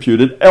be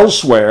computed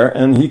elsewhere,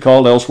 and he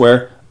called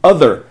elsewhere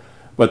other.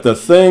 But the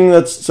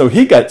thing so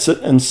he gets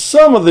it, and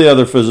some of the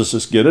other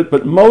physicists get it,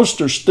 but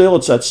most are still,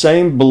 it's that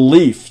same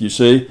belief, you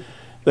see.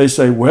 They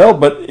say, well,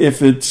 but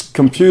if it's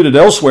computed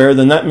elsewhere,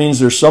 then that means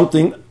there's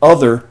something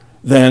other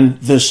than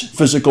this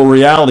physical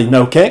reality.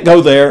 No, can't go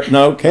there.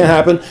 No, can't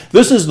happen.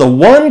 This is the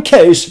one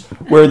case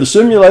where the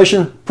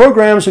simulation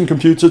programs and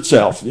computes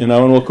itself, and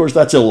of course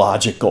that's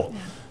illogical.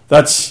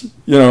 That's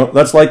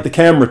like the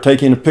camera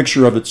taking a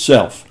picture of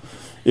itself.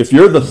 If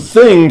you're the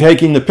thing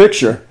taking the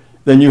picture,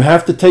 then you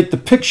have to take the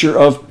picture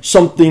of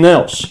something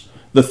else.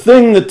 The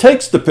thing that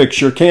takes the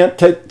picture can't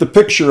take the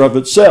picture of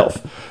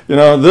itself.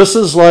 This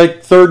is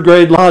like third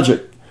grade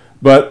logic,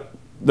 but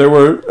there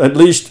were at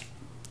least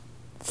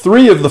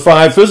 3 of the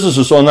 5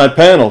 physicists on that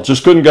panel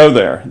just couldn't go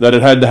there, that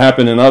it had to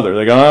happen in other.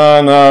 They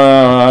go,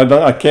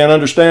 no, I can't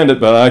understand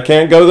it, but I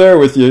can't go there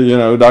with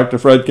you, Dr.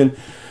 Friedkin.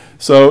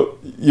 So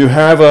you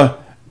have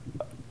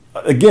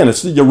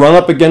you run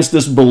up against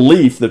this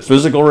belief that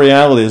physical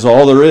reality is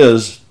all there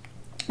is,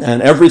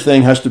 and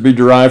everything has to be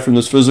derived from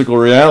this physical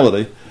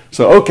reality.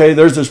 So, okay,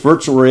 there's this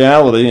virtual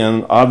reality,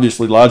 and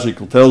obviously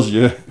logical tells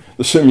you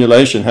the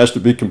simulation has to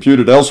be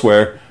computed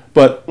elsewhere.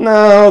 But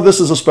no,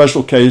 this is a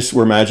special case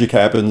where magic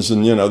happens,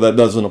 and that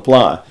doesn't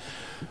apply.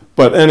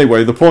 But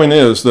anyway, the point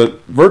is that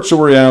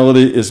virtual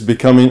reality is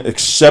becoming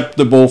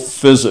acceptable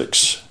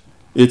physics.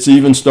 It's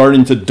even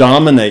starting to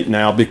dominate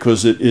now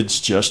because it's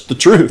just the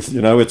truth.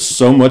 It's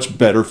so much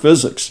better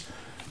physics.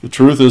 The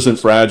truth isn't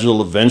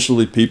fragile.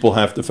 Eventually people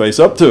have to face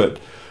up to it.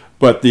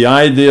 But the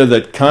idea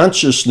that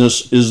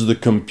consciousness is the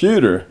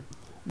computer,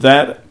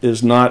 that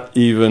is not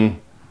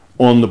even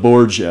on the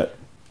boards yet.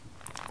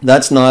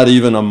 That's not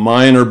even a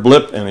minor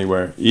blip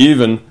anywhere.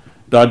 Even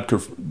Dr.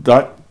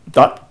 Fred,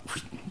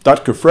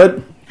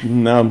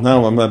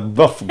 now I'm a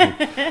buff.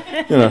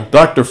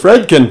 Dr.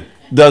 Friedkin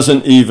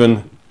doesn't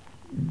even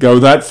go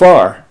that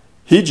far.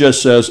 He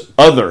just says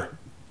other,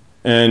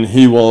 and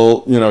he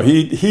will,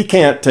 he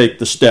can't take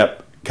the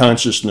step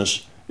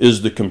consciousness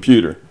is the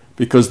computer,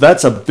 because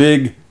that's a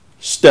big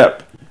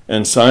step,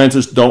 and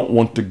scientists don't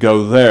want to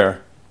go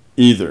there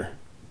either.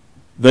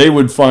 They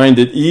would find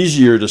it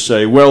easier to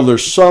say, well,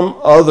 there's some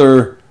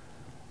other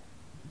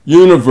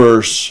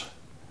universe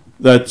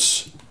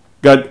it's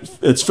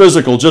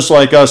physical just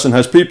like us and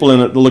has people in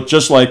it that look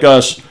just like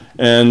us,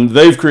 and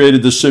they've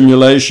created this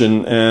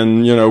simulation,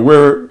 and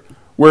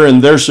we're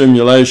in their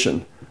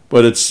simulation,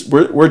 but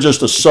we're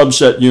just a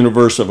subset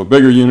universe of a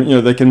bigger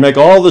unit. They can make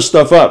all this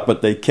stuff up,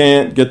 but they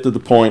can't get to the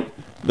point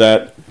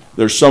that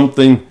there's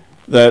something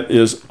that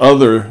is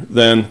other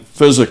than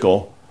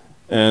physical,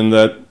 and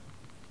that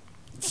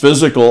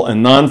physical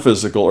and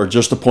non-physical are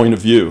just a point of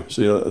view.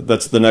 See,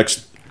 that's the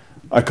next,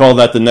 I call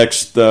that the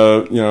next,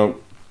 the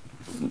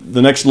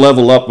next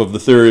level up of the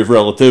theory of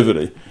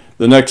relativity.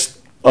 The next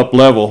up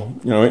level,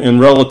 in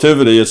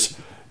relativity, it's,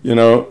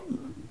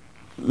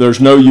 there's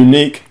no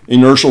unique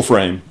inertial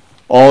frame.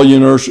 All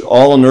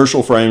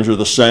inertial frames are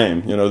the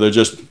same. They're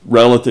just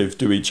relative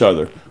to each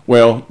other.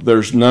 Well,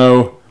 there's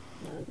no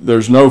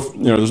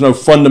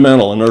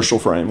fundamental inertial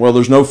frame. Well,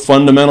 there's no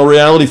fundamental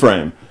reality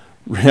frame.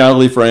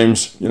 Reality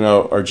frames,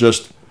 are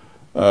just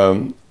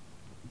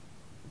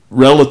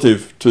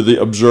relative to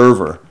the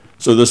observer.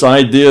 So this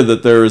idea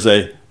that there is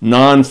a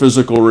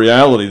non-physical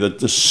reality that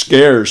just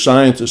scares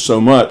scientists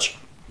so much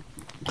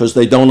because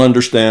they don't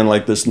understand,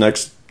 like, this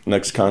next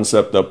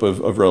concept up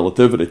of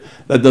relativity.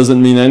 That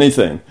doesn't mean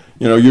anything.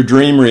 Your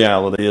dream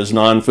reality is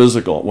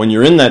non-physical. When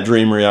you're in that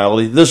dream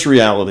reality, this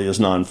reality is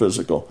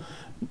non-physical.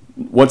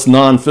 What's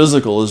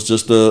non-physical is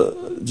just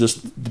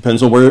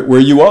depends on where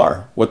you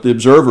are, what the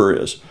observer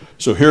is.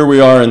 So here we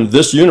are in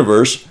this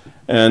universe,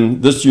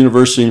 and this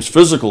universe seems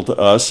physical to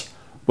us,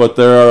 but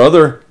there are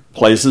other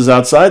places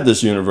outside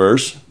this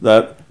universe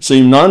that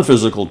seem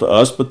non-physical to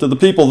us, but to the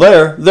people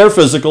there, they're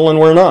physical and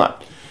we're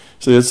not.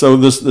 See, so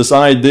this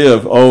idea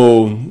of,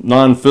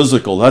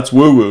 non-physical, that's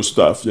woo-woo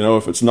stuff.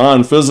 If it's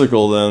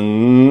non-physical,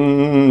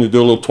 then you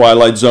do a little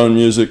Twilight Zone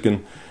music,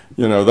 and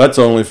that's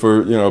only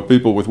for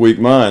people with weak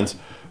minds.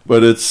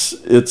 But it's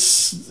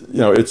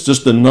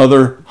just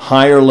another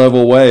higher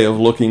level way of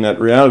looking at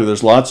reality.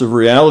 There's lots of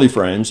reality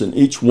frames, and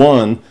each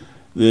one,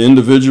 the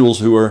individuals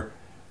who are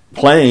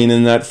plane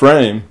in that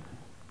frame,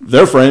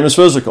 their frame is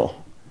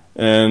physical,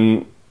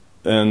 and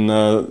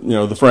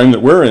the frame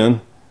that we're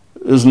in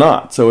is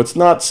not. So it's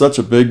not such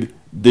a big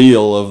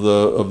deal of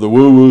the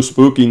woo-woo,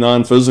 spooky,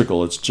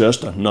 non-physical. It's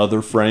just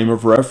another frame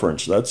of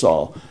reference. That's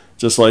all.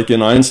 Just like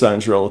in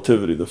Einstein's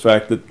relativity, the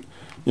fact that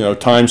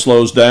time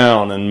slows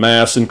down and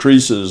mass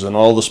increases and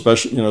all the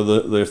special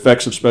the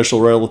effects of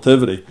special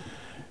relativity.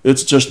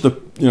 It's just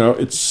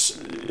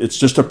it's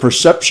just a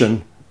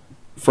perception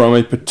from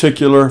a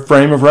particular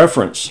frame of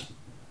reference.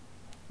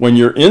 When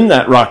you're in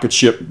that rocket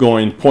ship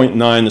going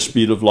 0.9 the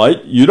speed of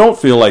light, you don't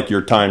feel like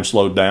your time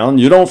slowed down.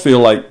 You don't feel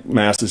like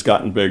mass has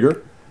gotten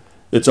bigger.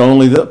 It's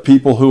only the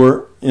people who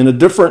are in a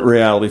different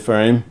reality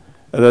frame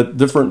at a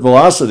different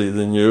velocity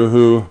than you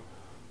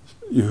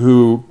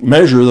who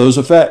measure those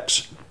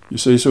effects. You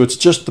see, so it's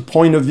just the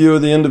point of view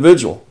of the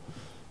individual.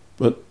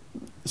 But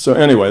so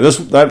anyway,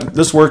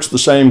 this works the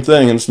same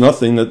thing, and it's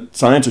nothing that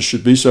scientists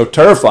should be so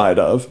terrified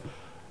of.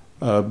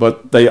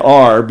 But they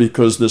are,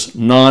 because this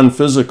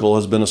non-physical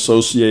has been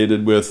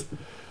associated with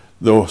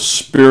the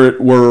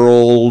spirit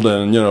world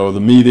and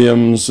the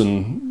mediums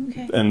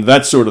and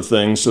that sort of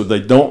thing. So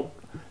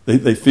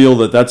they feel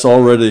that that's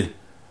already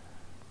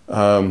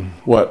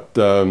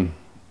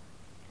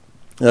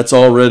that's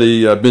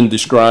already been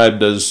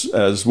described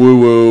as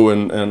woo-woo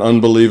and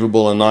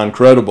unbelievable and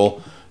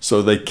non-credible.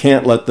 So they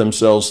can't let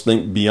themselves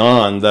think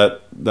beyond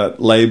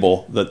that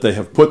label that they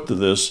have put to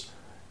this,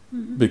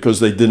 because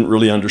they didn't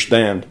really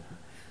understand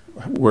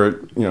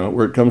where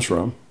it comes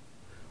from.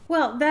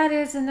 Well, that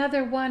is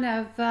another one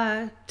of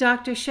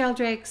Dr.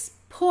 Sheldrake's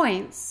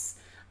points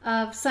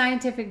of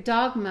scientific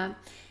dogma.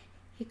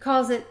 He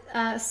calls it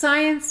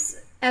science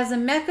as a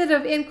method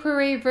of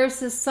inquiry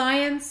versus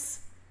science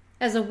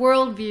as a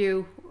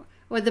worldview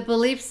or the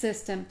belief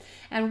system.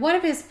 And one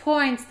of his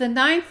points, the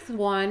 9th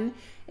one,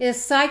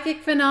 is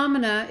psychic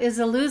phenomena is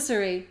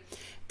illusory.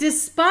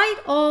 Despite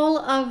all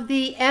of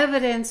the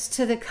evidence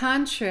to the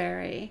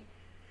contrary,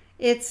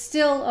 it's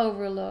still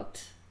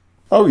overlooked.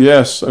 Oh,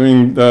 yes. I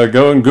mean,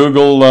 go and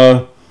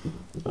Google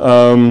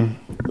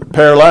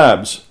Pear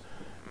Labs.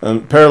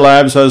 And Pear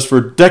Labs has for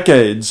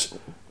decades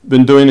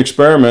been doing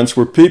experiments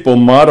where people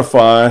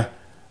modify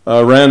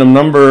random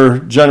number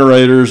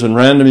generators and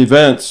random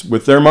events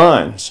with their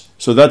minds.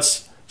 So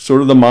that's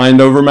sort of the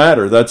mind over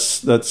matter.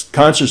 That's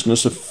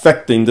consciousness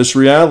affecting this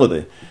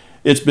reality.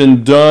 It's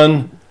been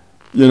done,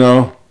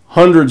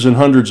 hundreds and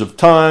hundreds of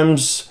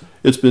times.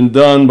 It's been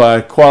done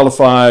by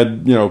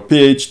qualified,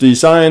 PhD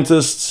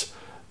scientists.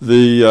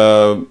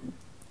 The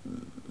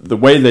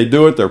way they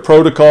do it, their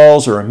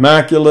protocols are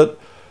immaculate.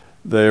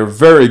 They're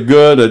very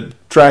good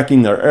at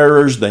tracking their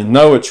errors. They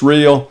know it's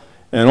real.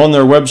 And on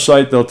their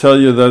website, they'll tell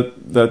you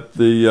that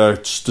the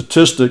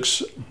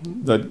statistics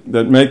that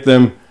make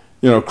them,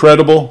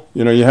 credible.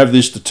 You have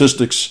these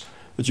statistics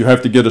that you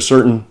have to get a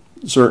certain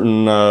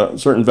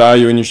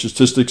value in your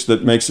statistics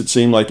that makes it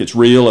seem like it's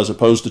real as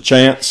opposed to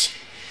chance.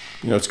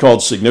 It's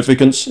called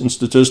significance in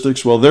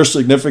statistics. Well, their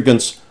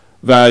significance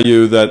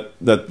value that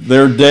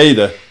their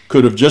data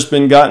could have just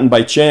been gotten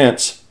by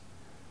chance,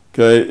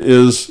 okay,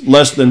 is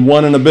less than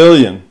 1 in a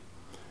billion.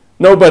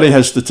 Nobody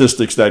has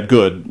statistics that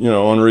good,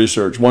 on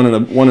research. 1 in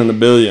a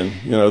billion,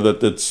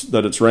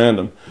 that it's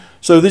random.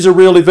 So these are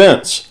real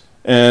events,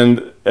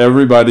 and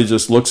everybody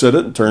just looks at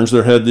it and turns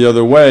their head the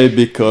other way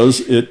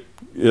because it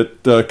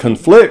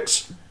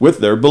conflicts with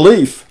their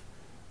belief.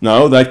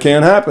 No, that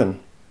can't happen.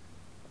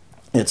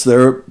 It's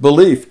their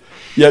belief.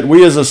 Yet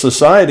we as a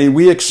society,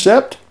 we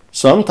accept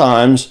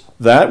sometimes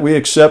that. We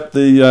accept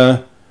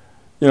the,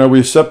 we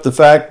accept the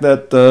fact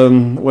that,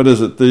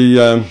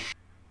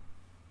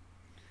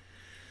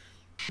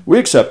 we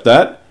accept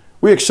that.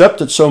 We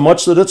accept it so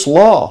much that it's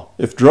law.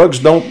 If drugs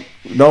don't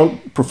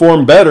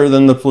perform better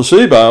than the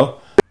placebo,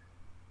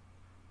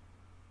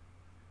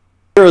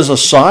 there is a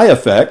side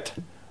effect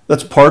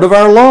that's part of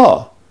our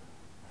law.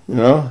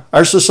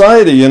 Our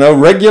society,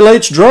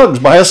 regulates drugs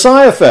by a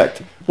side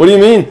effect. What do you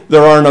mean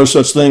there are no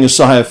such thing as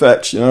side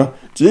effects?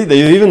 Gee,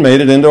 they've even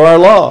made it into our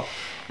law.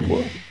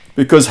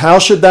 Because how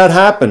should that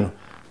happen?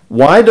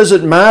 Why does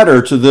it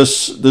matter to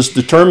this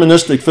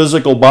deterministic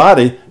physical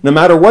body, no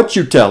matter what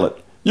you tell it?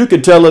 You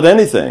could tell it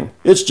anything.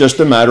 It's just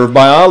a matter of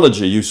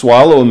biology. You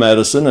swallow a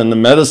medicine, and the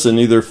medicine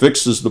either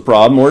fixes the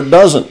problem or it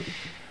doesn't.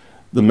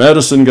 The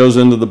medicine goes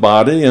into the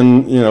body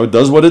and, it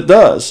does what it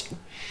does.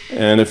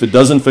 And if it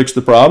doesn't fix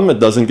the problem, it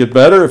doesn't get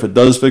better. If it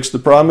does fix the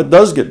problem, it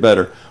does get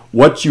better.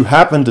 What you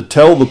happen to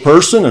tell the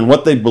person and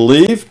what they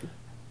believe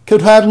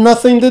could have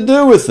nothing to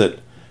do with it.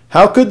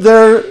 How could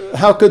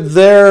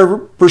their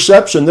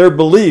perception, their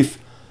belief,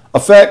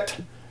 affect,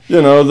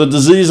 the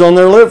disease on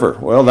their liver?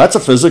 Well, that's a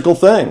physical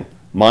thing.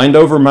 Mind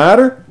over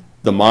matter.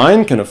 The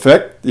mind can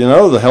affect,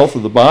 the health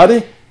of the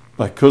body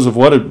because of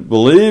what it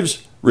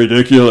believes.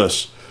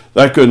 Ridiculous.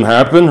 That couldn't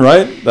happen,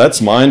 right?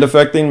 That's mind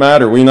affecting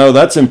matter. We know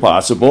that's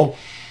impossible.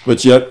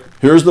 But yet,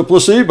 here's the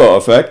placebo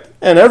effect.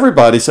 And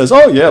everybody says,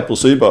 oh, yeah,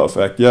 placebo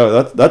effect.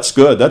 Yeah, that's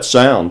good. That's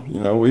sound.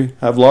 We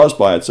have laws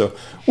by it. So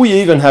we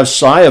even have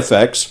side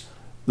effects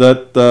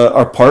that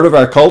are part of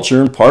our culture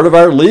and part of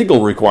our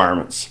legal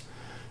requirements.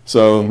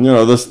 So,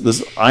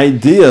 this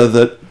idea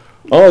that,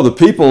 oh, the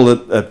people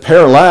at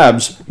Pear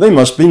Labs, they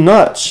must be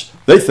nuts.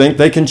 They think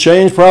they can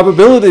change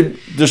probability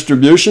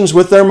distributions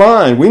with their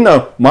mind. We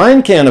know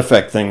mind can't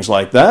affect things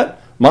like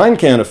that. Mind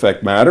can't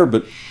affect matter,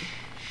 but,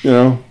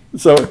 so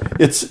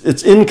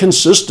it's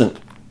inconsistent.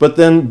 But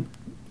then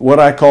what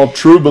I call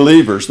true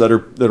believers, that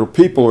are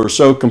people who are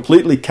so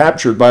completely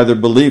captured by their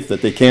belief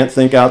that they can't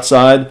think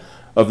outside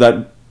of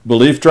that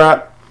belief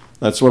trap,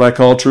 that's what I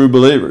call true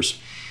believers.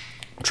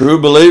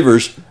 True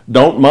believers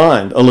don't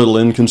mind a little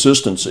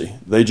inconsistency.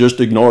 They just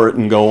ignore it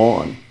and go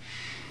on.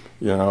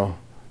 No,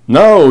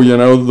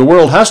 the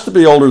world has to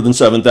be older than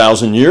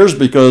 7,000 years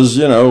because,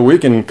 we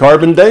can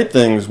carbon date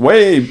things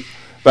way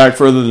back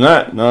further than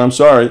that. No, I'm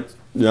sorry.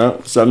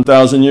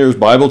 7,000 years,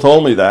 Bible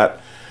told me that.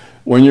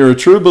 When you're a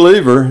true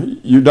believer,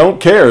 you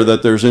don't care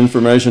that there's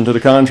information to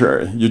the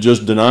contrary. You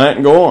just deny it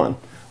and go on.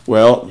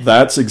 Well,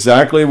 that's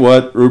exactly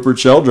what Rupert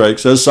Sheldrake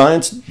says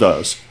science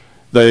does.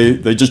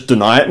 They just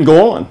deny it and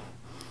go on.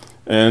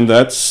 And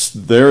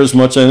there's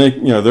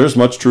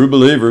much true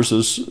believers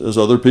as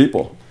other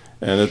people.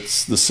 And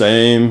it's the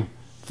same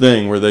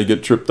thing where they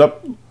get tripped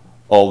up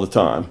all the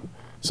time.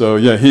 So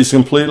yeah, he's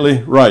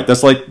completely right.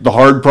 That's like the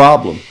hard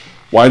problem.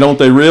 Why don't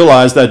they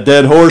realize that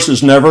dead horse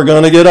is never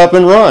going to get up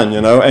and run,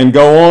 and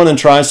go on and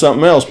try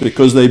something else?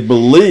 Because they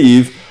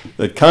believe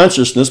that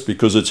consciousness,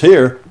 because it's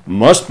here,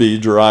 must be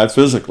derived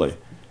physically.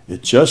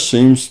 It just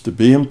seems to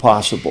be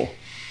impossible.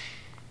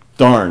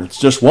 Darn, it's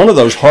just one of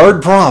those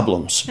hard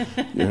problems,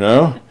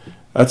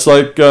 That's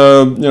like,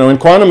 in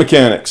quantum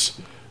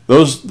mechanics,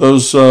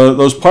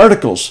 those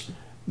particles,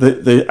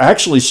 they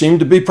actually seem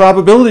to be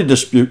probability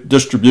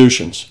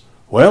distributions.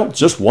 Well,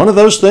 just one of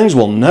those things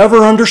we'll never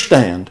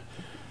understand.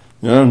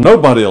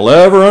 Nobody will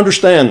ever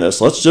understand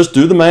this. Let's just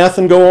do the math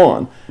and go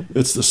on.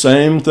 It's the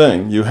same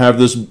thing. You have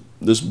this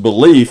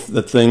belief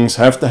that things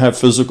have to have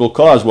physical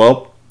cause.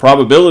 Well,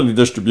 probability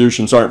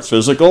distributions aren't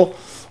physical.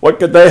 What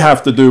could they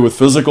have to do with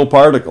physical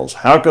particles?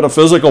 How could a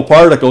physical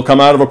particle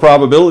come out of a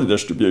probability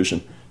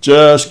distribution?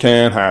 Just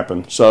can't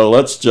happen. So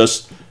let's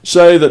just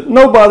say that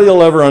nobody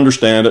will ever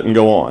understand it and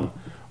go on,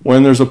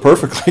 when there's a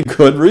perfectly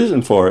good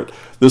reason for it.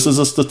 This is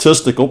a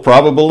statistical,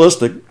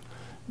 probabilistic,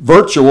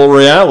 virtual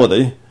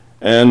reality.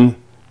 And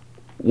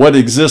what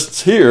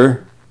exists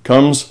here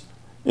comes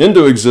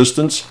into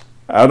existence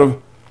out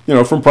of,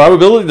 from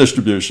probability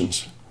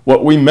distributions.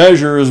 What we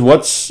measure is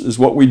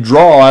what we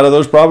draw out of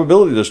those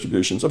probability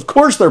distributions. Of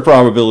course they're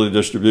probability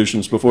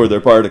distributions before they're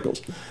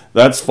particles.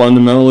 That's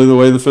fundamentally the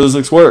way the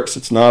physics works.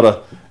 It's not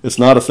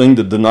a thing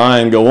to deny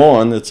and go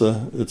on. It's a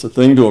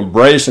thing to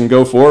embrace and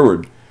go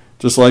forward.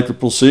 Just like the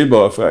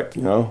placebo effect,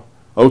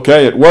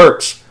 Okay, it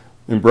works.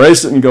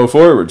 Embrace it and go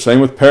forward. Same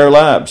with Pear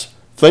Labs.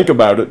 Think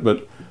about it,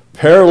 but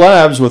Pear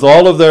Labs, with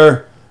all of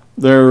their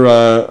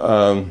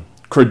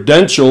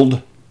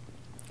credentialed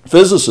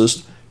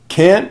physicists,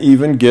 can't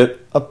even get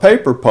a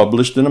paper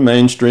published in a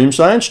mainstream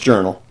science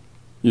journal,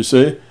 you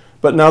see?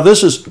 But now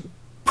this is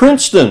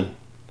Princeton.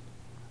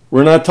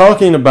 We're not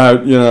talking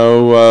about,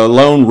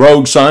 lone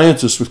rogue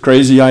scientists with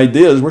crazy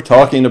ideas. We're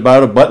talking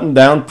about a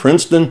buttoned-down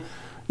Princeton,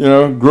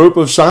 group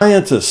of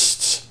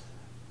scientists.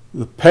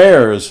 The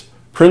Pear is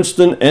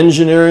Princeton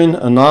Engineering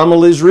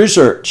Anomalies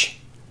Research.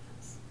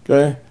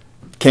 Okay?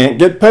 Can't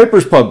get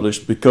papers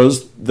published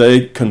because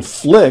they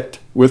conflict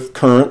with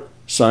current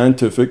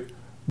scientific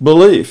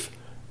belief.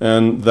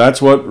 And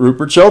that's what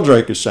Rupert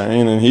Sheldrake is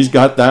saying, and he's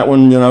got that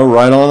one,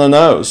 right on the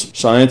nose.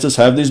 Scientists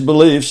have these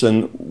beliefs,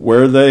 and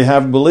where they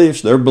have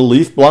beliefs, they're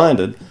belief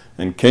blinded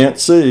and can't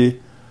see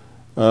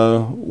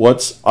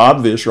what's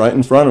obvious right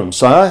in front of them.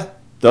 Psi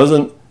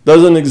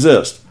doesn't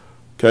exist.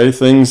 Okay,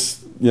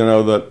 things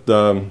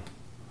that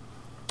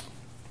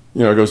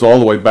goes all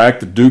the way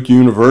back to Duke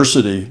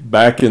University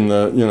back in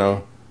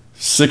the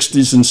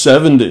 60s and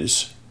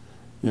 70s.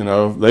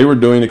 They were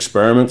doing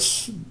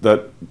experiments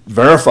that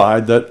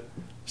verified that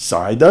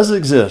psi does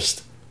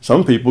exist.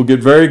 Some people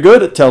get very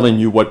good at telling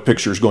you what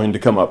picture is going to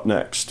come up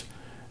next.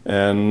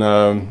 And,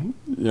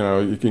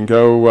 you can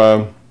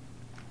go,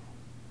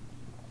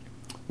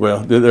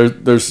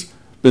 there's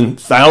been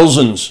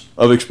thousands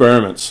of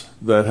experiments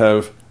that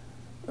have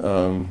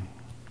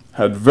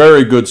had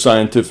very good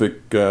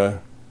scientific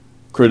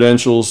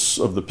credentials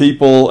of the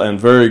people and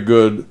very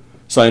good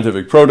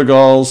scientific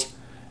protocols,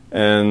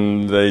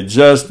 and they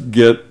just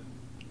get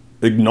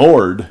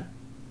ignored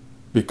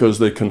because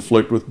they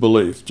conflict with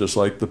belief, just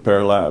like the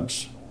Pear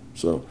Labs.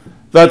 So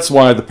that's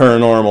why the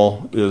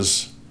paranormal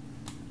is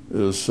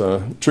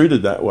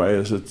treated that way,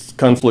 as it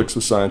conflicts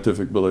with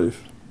scientific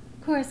belief.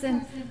 Of course,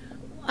 and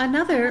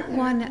another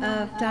one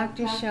of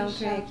Dr.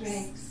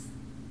 Sheldrake's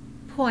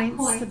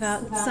points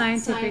about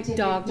scientific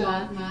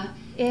dogma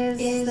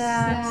is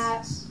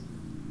that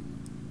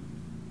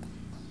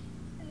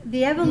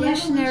the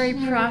evolutionary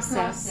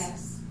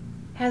process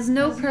has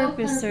no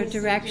purpose or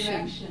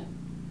direction.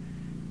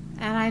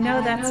 And I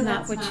know that's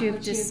not what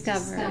you've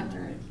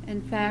discovered.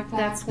 In fact,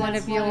 that's one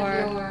of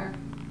your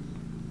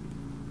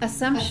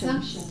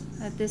assumptions.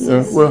 That this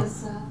is...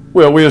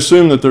 Well, we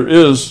assume that there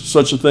is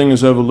such a thing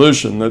as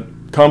evolution, that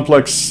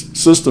complex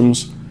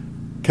systems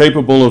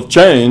capable of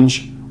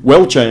change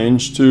will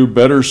change to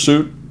better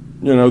suit,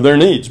 their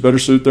needs, better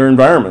suit their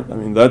environment. I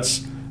mean,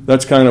 that's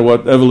kind of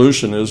what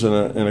evolution is in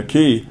a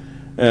key.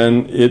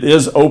 And it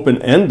is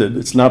open-ended.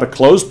 It's not a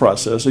closed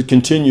process. It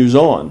continues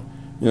on.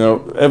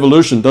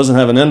 Evolution doesn't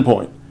have an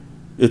endpoint.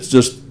 It's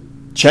just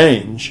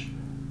change.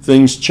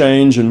 Things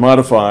change and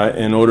modify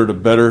in order to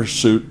better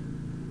suit,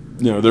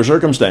 their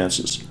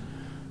circumstances.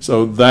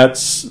 So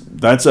that's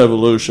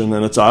evolution,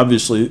 and it's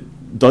obviously,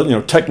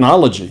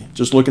 technology.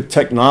 Just look at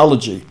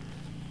technology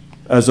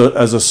as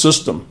a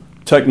system.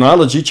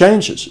 Technology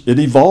changes. It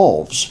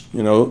evolves.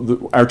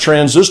 Our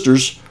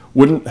transistors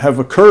wouldn't have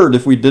occurred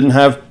if we didn't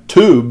have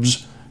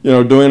tubes,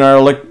 doing our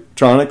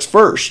electronics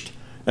first.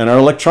 And our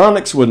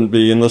electronics wouldn't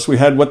be unless we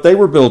had what they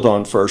were built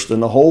on first.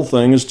 And the whole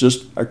thing is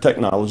just our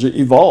technology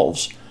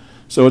evolves.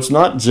 So it's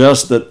not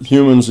just that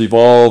humans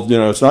evolved,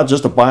 it's not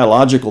just a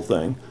biological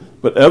thing,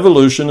 but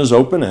evolution is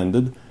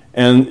open-ended,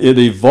 and it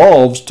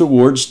evolves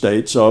towards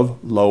states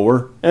of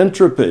lower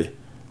entropy.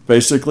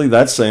 Basically,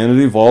 that's saying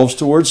it evolves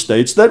towards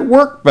states that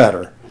work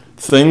better,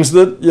 things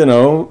that,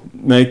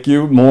 make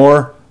you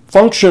more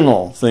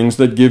functional, things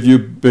that give you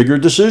bigger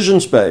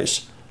decision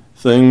space,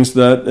 things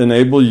that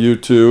enable you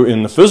to,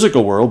 in the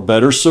physical world,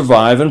 better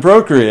survive and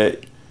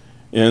procreate.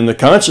 In the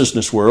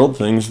consciousness world,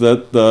 things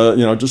that,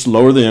 just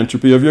lower the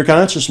entropy of your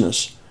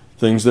consciousness,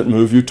 things that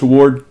move you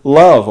toward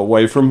love,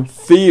 away from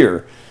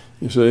fear.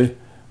 You see,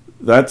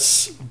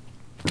 that's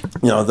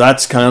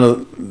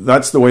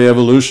the way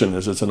evolution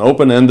is. It's an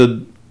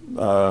open-ended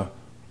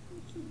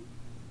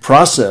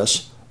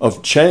process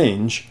of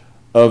change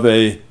of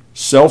a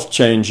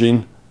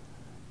self-changing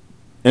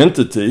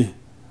entity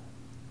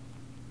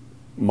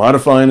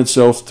modifying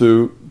itself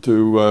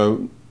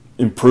to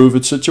improve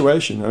its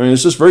situation. I mean,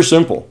 it's just very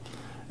simple.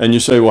 And you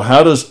say, well,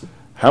 how does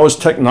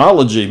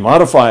technology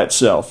modify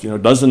itself?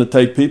 Doesn't it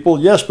take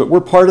people? Yes, but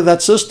we're part of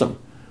that system.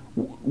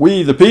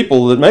 We, the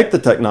people that make the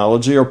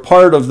technology, are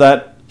part of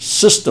that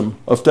system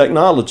of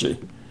technology.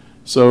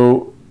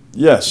 So,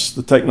 yes,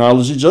 the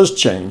technology does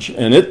change,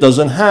 and it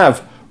doesn't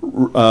have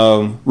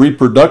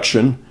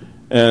reproduction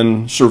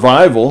and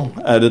survival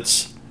at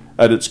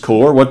its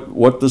core.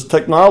 What does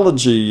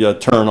technology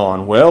turn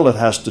on? Well, it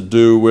has to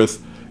do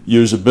with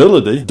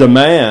usability,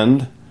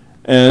 demand,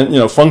 and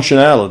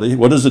functionality.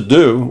 What does it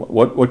do?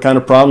 What kind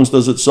of problems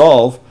does it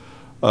solve?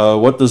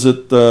 What does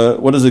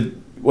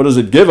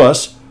it give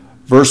us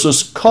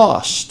versus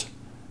cost,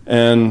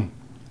 and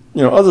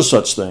other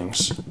such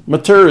things.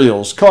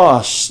 Materials,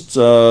 costs,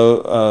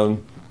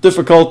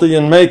 difficulty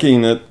in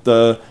making it,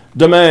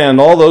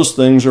 demand. All those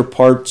things are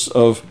parts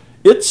of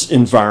its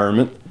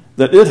environment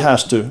that it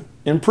has to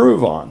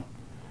improve on.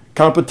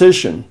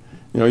 Competition.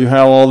 You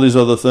have all these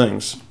other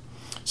things.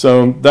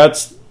 So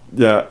that's.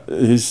 Yeah,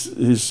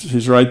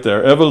 he's right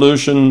there.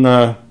 Evolution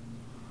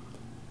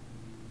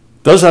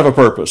does have a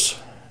purpose.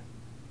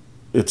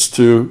 It's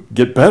to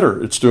get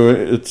better.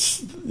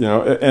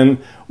 And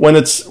when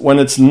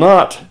it's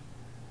not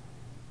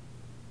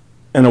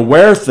an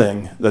aware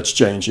thing that's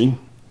changing,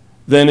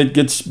 then it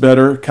gets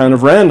better kind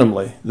of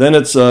randomly. Then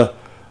it's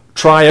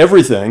try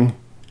everything,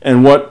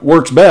 and what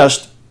works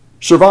best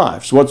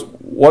survives.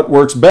 What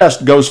works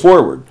best goes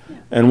forward,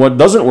 and what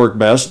doesn't work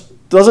best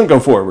doesn't go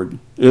forward.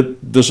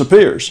 It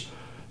disappears.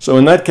 So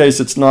in that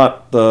case, it's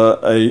not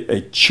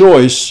a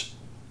choice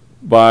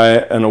by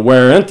an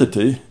aware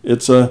entity.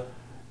 It's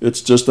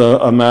just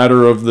a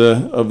matter of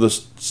the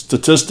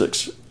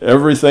statistics.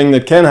 Everything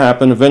that can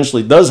happen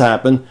eventually does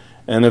happen,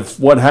 and if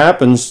what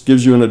happens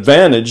gives you an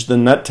advantage,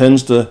 then that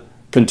tends to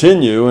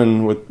continue,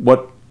 and with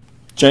what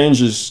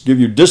changes give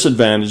you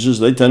disadvantages,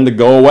 they tend to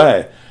go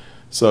away.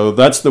 So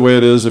that's the way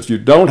it is if you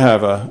don't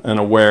have an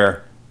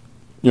aware,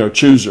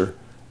 chooser.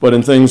 But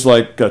in things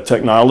like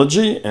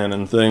technology and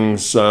in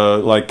things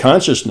like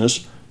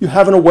consciousness, you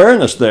have an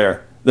awareness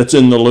there that's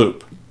in the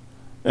loop.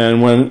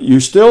 And when you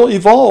still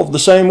evolve the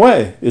same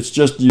way, it's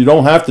just you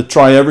don't have to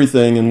try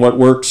everything and what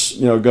works,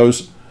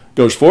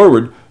 goes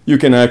forward. You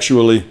can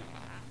actually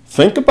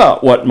think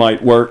about what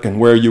might work and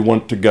where you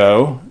want to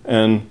go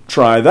and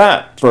try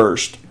that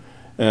first.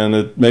 And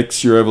it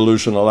makes your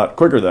evolution a lot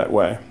quicker that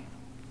way.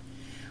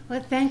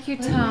 Well, thank you,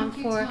 Tom,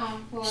 for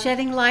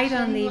shedding light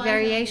on the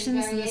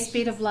variations and the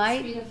speed of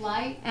light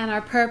and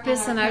our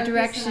purpose and our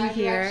direction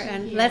here.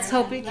 And let's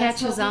hope it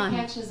catches on.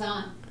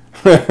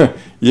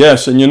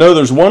 Yes, and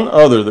there's one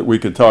other that we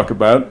could talk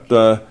about,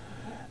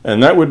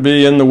 and that would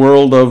be in the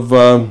world of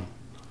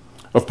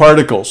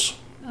particles.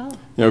 Oh.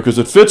 Because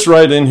it fits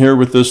right in here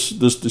with this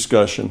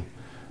discussion.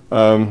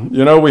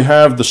 We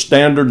have the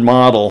standard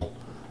model,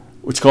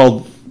 which is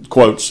called,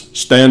 quotes,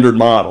 standard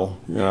model.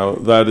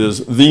 That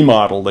is the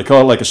model. They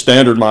call it like a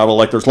standard model,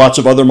 like there's lots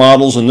of other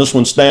models and this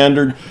one's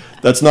standard.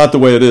 That's not the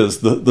way it is.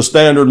 The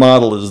standard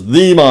model is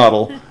the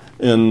model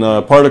in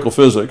particle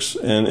physics,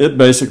 and it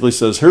basically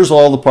says here's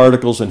all the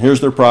particles and here's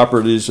their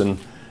properties, and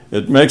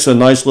it makes a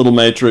nice little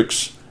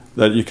matrix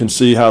that you can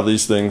see how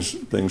these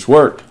things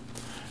work.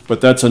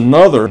 But that's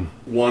another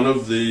one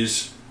of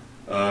these,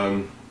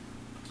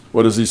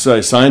 what does he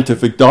say,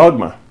 scientific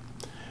dogma.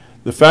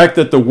 The fact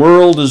that the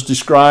world is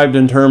described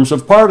in terms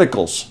of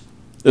particles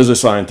is a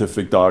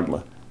scientific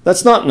dogma.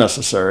 That's not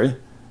necessary.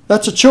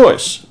 That's a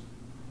choice.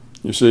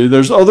 You see,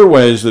 there's other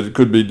ways that it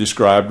could be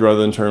described rather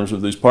than in terms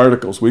of these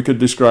particles. We could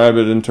describe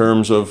it in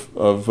terms of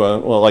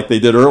well, like they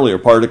did earlier,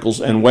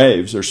 particles and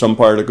waves. There's some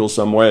particles,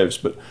 some waves.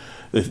 But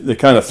they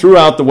kind of threw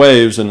out the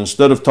waves, and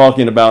instead of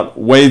talking about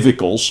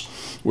wavicles,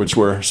 which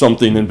were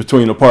something in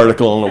between a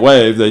particle and a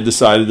wave, they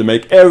decided to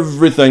make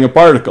everything a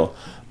particle.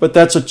 But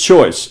that's a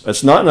choice.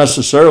 That's not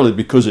necessarily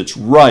because it's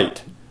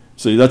right.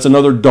 See, that's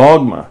another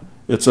dogma.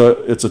 It's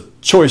a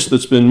choice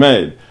that's been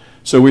made.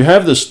 So we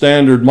have this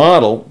standard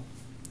model,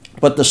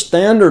 but the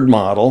standard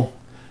model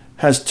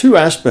has two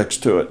aspects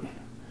to it.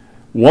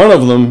 One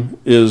of them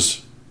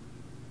is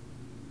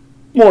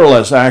more or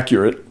less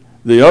accurate.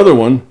 The other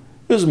one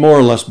is more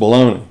or less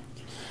baloney.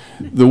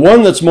 The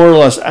one that's more or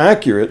less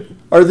accurate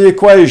are the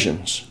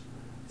equations.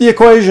 The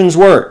equations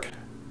work.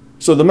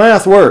 So the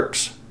math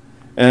works.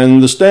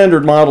 And the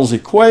standard model's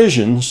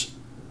equations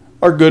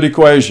are good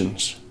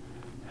equations.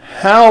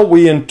 How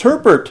we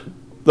interpret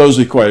those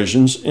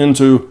equations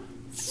into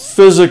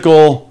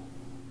physical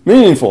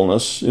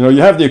meaningfulness,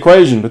 you have the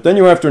equation, but then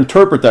you have to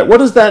interpret that. What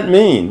does that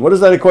mean? What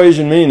does that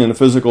equation mean in the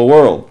physical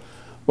world?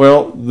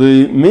 Well,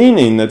 the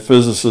meaning that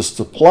physicists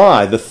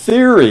apply, the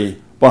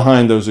theory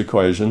behind those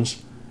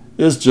equations,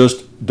 is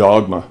just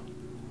dogma.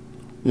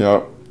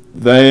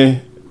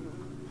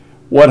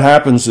 What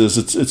happens is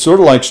it's sort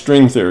of like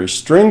string theory.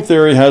 String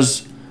theory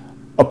has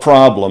a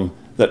problem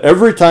that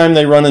every time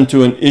they run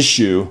into an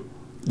issue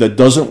that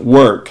doesn't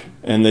work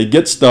and they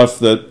get stuff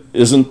that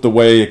isn't the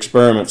way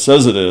experiment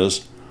says it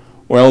is,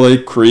 well, they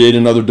create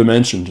another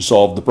dimension to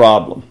solve the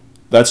problem.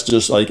 That's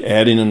just like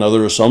adding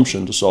another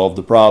assumption to solve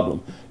the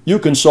problem. You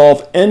can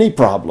solve any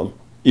problem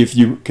if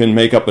you can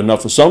make up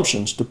enough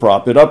assumptions to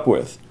prop it up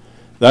with.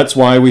 That's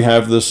why we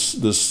have this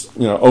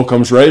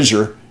Occam's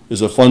razor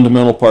is a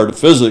fundamental part of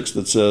physics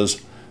that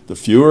says the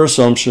fewer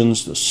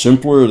assumptions, the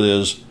simpler it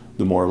is,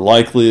 the more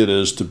likely it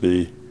is to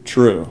be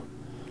true.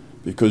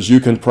 Because you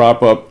can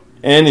prop up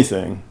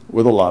anything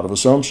with a lot of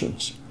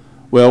assumptions.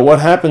 Well, what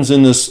happens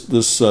in this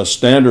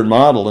standard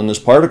model, in this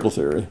particle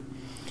theory,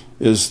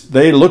 is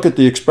they look at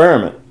the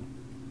experiment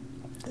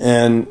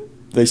and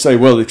they say,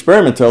 well, the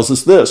experiment tells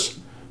us this.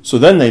 So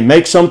then they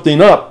make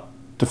something up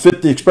to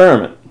fit the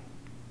experiment.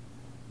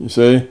 You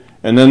see?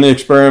 And then the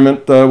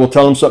experiment will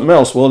tell them something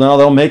else. Well, now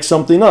they'll make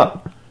something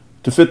up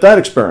to fit that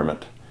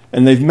experiment.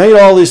 And they've made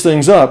all these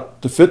things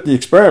up to fit the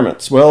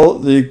experiments. Well,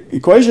 the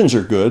equations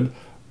are good,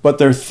 but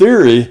their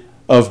theory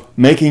of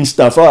making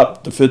stuff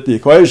up to fit the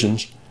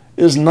equations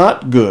is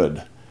not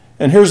good.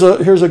 And here's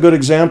a good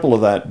example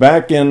of that.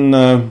 Back in,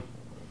 I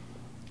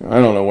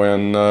don't know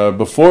when,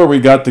 before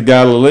we got to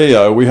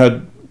Galileo, we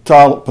had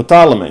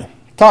Ptolemy,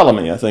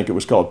 I think it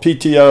was called,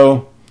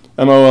 P-T-O-M-O-L-Y,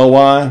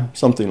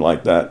 something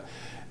like that.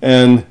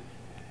 And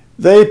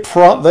they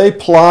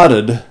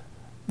plotted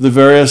the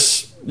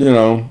various,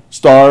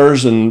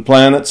 stars and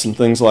planets and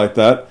things like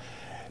that.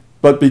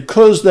 But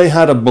because they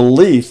had a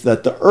belief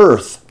that the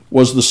Earth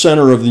was the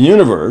center of the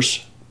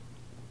universe,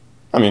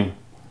 we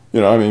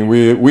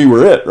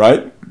were it,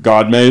 right?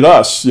 God made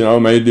us,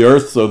 made the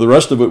Earth, so the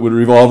rest of it would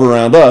revolve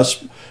around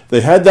us.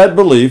 They had that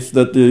belief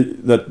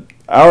that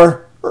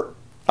our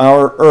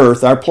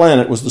Earth, our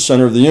planet, was the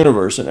center of the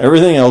universe, and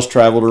everything else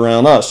traveled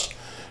around us.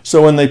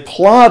 So when they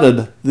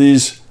plotted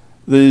these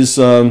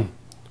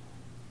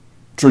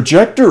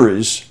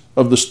trajectories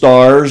of the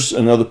stars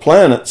and other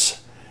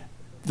planets,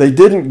 they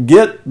didn't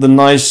get the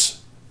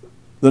nice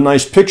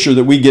picture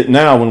that we get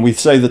now when we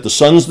say that the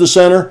sun's the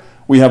center.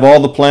 We have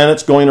all the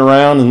planets going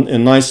around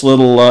in nice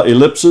little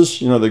ellipses.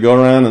 They go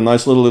around in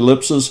nice little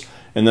ellipses,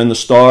 and then the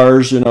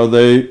stars,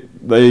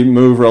 they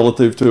move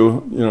relative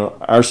to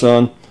our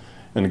sun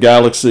and the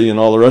galaxy and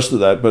all the rest of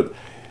that. But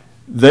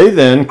they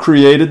then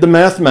created the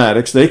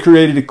mathematics. They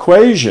created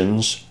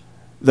equations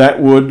that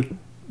would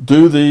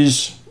do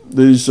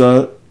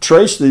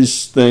trace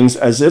these things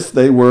as if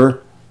the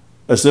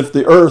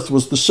Earth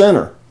was the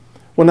center.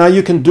 Well, now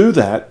you can do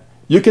that.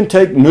 You can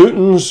take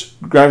Newton's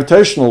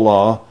gravitational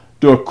law,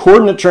 do a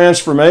coordinate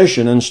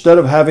transformation. Instead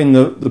of having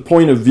the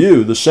point of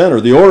view, the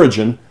center, the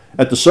origin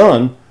at the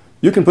sun,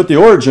 you can put the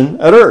origin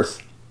at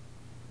Earth.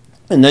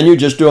 And then you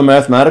just do a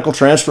mathematical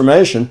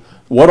transformation.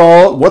 What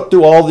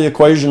do all the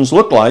equations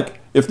look like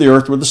if the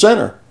Earth were the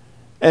center?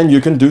 And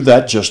you can do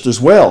that just as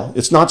well.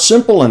 It's not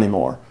simple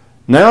anymore.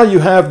 Now you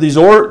have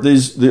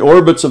the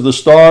orbits of the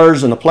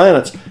stars and the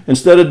planets.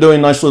 Instead of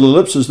doing nice little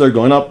ellipses, they're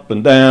going up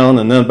and down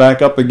and then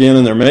back up again,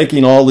 and they're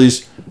making all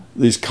these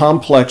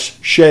complex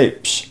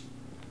shapes.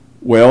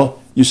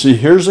 Well, you see,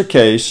 here's a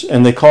case,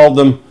 and they called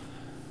them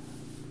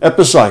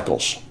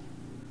epicycles,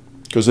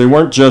 because they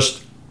weren't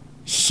just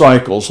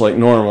cycles like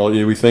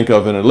normally we think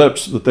of an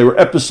ellipse, but they were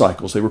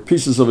epicycles. They were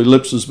pieces of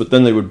ellipses, but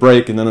then they would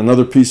break, and then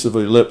another piece of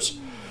ellipse.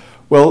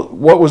 Well,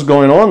 what was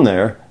going on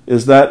there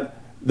is that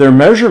their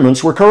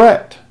measurements were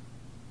correct.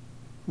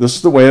 This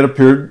is the way it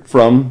appeared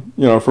from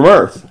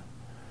Earth.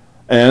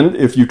 And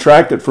if you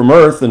tracked it from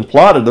Earth and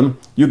plotted them,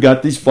 you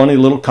got these funny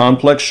little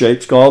complex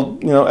shapes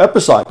called,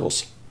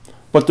 epicycles.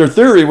 But their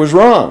theory was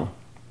wrong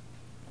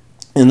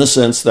in the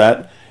sense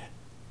that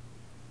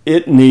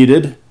it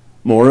needed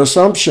more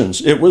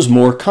assumptions. It was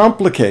more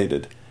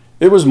complicated.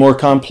 It was more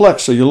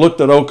complex. So you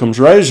looked at Occam's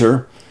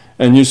razor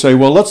and you say,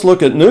 well, let's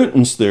look at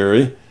Newton's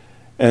theory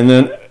and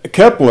then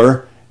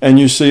Kepler, and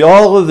you see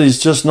all of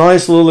these just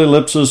nice little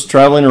ellipses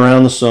traveling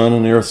around the sun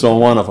and the Earth's on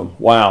one of them.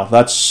 Wow,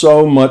 that's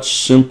so much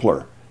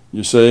simpler,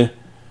 you see?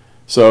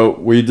 So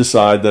we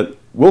decide that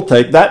we'll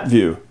take that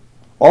view.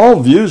 All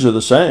views are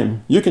the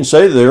same. You can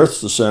say the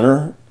Earth's the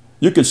center.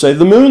 You could say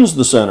the moon's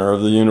the center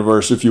of the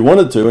universe if you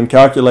wanted to and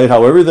calculate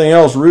how everything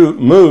else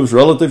moves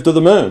relative to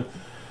the moon.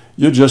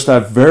 You just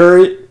have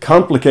very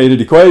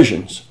complicated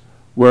equations.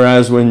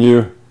 Whereas when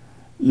you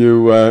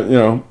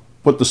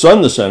put the sun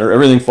in the center,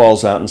 everything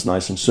falls out and it's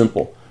nice and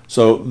simple.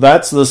 So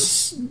that's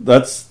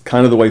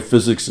kind of the way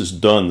physics is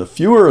done. The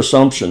fewer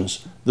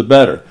assumptions, the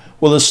better.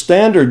 Well, the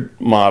standard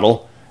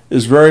model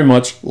is very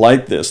much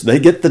like this. They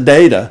get the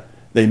data,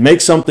 they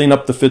make something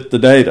up to fit the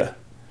data.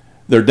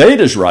 Their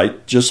data's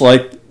right, just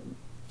like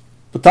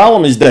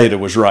Ptolemy's data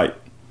was right.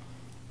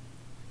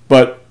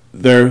 But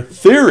their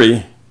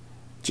theory,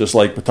 just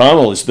like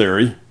Ptolemy's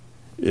theory,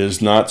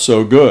 is not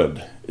so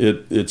good.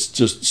 It's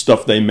just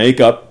stuff they make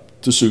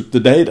up to suit the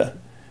data.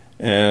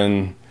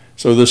 And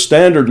so the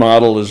standard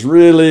model is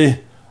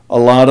really a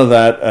lot of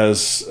that,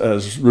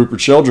 as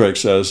Rupert Sheldrake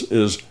says,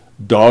 is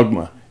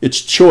dogma.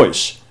 It's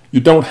choice. You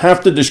don't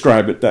have to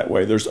describe it that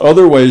way. There's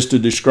other ways to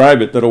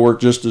describe it that'll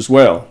work just as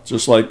well,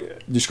 just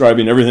like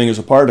describing everything as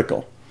a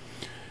particle.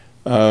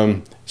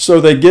 So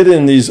they get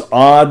in these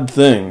odd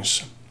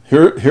things.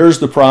 Here's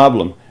the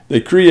problem.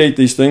 They create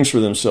these things for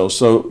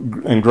themselves.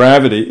 And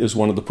gravity is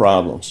one of the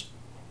problems.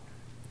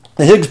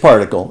 The Higgs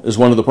particle is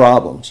one of the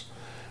problems.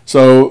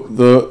 So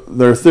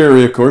their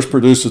theory, of course,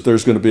 produces that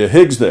there's going to be a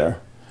Higgs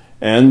there.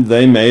 And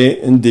they may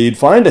indeed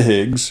find a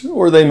Higgs,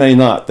 or they may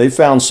not. They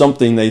found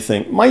something they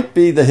think might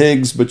be the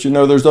Higgs, but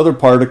there's other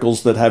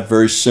particles that have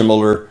very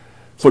similar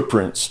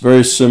footprints,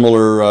 very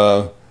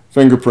similar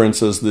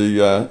fingerprints as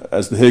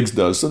the Higgs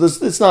does. So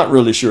it's not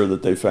really sure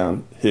that they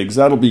found Higgs.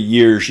 That'll be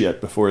years yet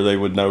before they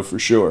would know for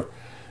sure.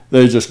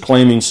 They're just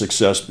claiming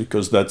success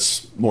because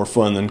that's more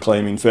fun than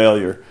claiming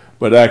failure.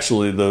 But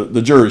actually,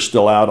 the jury's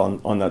still out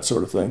on that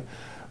sort of thing.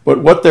 But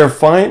what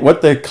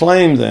they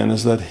claim then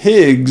is that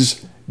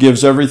Higgs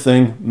gives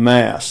everything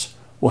mass.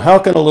 Well, how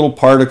can a little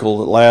particle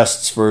that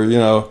lasts for 10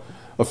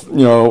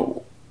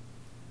 to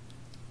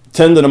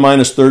the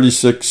minus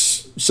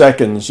 36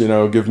 seconds,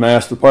 give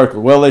mass to the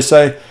particle? Well, they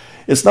say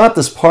it's not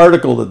this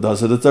particle that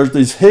does it. There's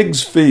this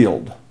Higgs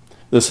field.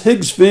 This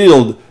Higgs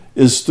field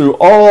is through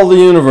all the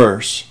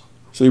universe.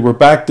 See, we're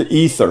back to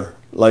ether,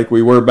 like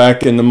we were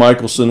back in the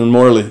Michelson and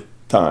Morley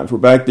times. We're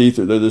back to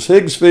ether. There's this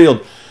Higgs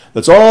field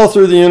that's all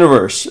through the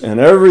universe, and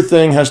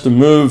everything has to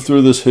move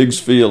through this Higgs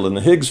field. And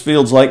the Higgs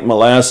field's like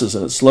molasses,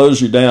 and it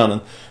slows you down,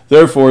 and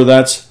therefore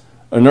that's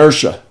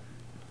inertia.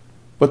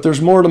 But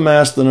there's more to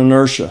mass than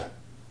inertia.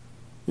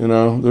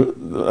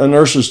 The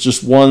inertia is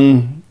just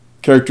one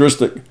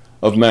characteristic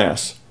of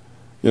mass.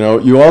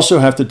 You also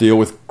have to deal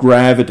with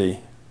gravity.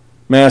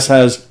 Mass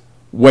has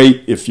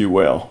weight, if you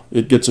will.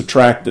 It gets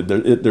attracted.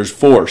 There's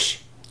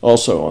force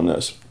also on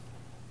this.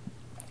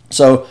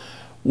 So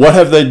what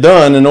have they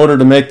done in order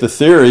to make the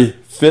theory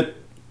fit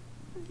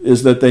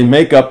is that they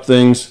make up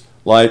things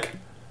like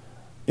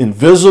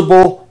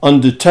invisible,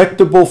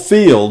 undetectable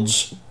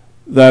fields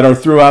that are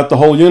throughout the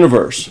whole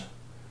universe.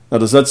 Now,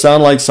 does that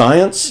sound like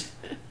science?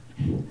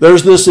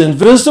 There's this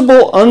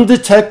invisible,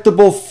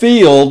 undetectable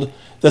field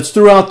that's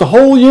throughout the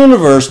whole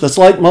universe that's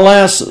like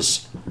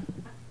molasses.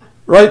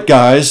 Right,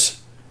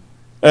 guys?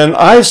 And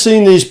I've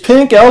seen these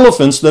pink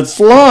elephants that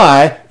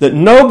fly that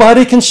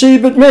nobody can see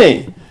but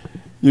me.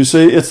 You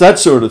see, it's that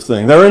sort of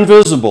thing. They're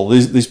invisible.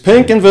 These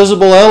pink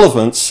invisible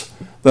elephants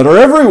that are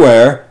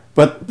everywhere,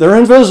 but they're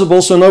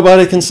invisible so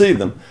nobody can see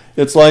them.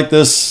 It's like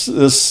this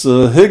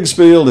Higgs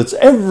field. It's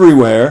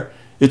everywhere.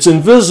 It's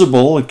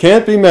invisible. It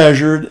can't be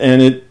measured,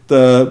 and it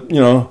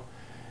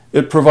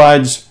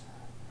provides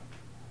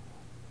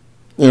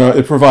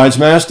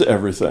mass to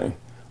everything.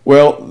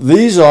 Well,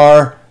 these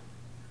are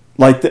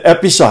like the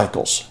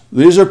epicycles.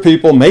 These are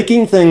people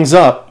making things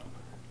up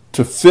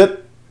to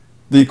fit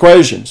the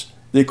equations.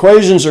 The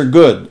equations are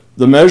good.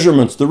 The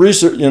measurements, the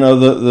research,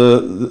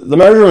 the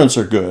measurements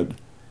are good.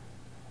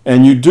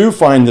 And you do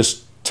find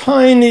this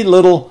tiny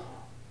little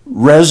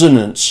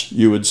resonance,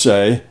 you would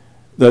say,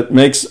 that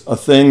makes a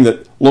thing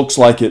that looks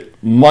like it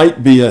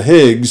might be a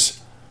Higgs,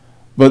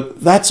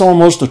 but that's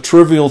almost a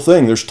trivial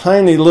thing. There's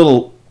tiny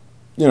little,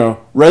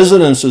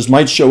 resonances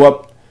might show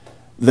up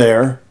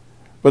there,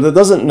 but it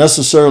doesn't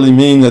necessarily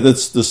mean that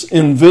it's this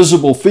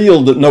invisible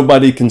field that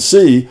nobody can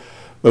see.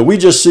 But we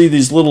just see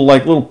these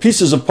little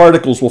pieces of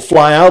particles will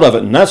fly out of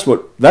it, and that's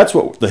what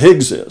the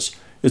Higgs is.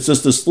 It's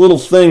just this little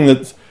thing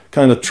that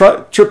kind of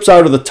trips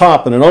out of the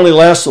top, and it only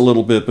lasts a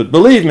little bit. But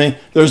believe me,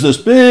 there's this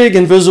big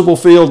invisible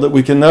field that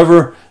we can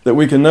never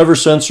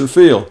sense or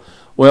feel.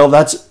 Well,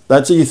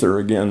 that's ether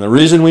again. The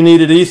reason we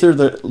needed ether,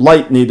 the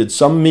light needed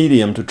some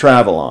medium to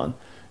travel on.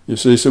 You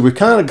see, so we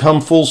kind of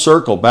come full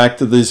circle back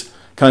to these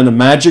kind of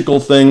magical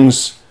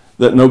things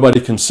that nobody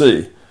can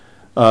see.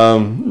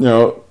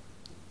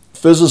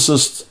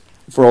 Physicists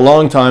for a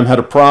long time had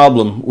a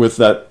problem with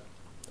that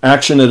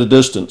action at a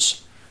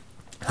distance.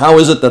 How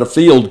is it that a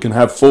field can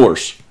have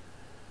force?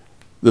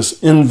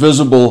 This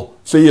invisible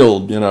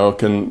field,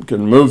 can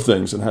move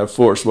things and have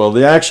force. Well,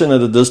 the action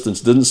at a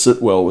distance didn't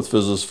sit well with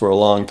physicists for a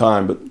long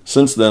time, but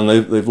since then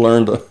they've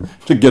learned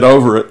to get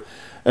over it.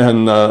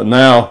 And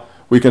now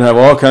we can have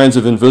all kinds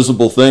of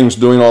invisible things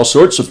doing all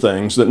sorts of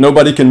things that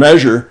nobody can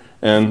measure,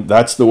 and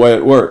that's the way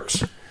it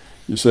works.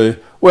 You say,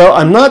 well,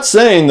 I'm not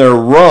saying they're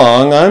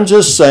wrong. I'm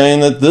just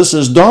saying that this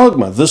is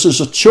dogma. This is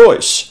a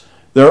choice.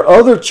 There are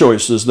other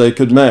choices they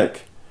could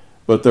make,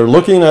 but they're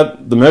looking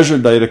at the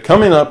measured data,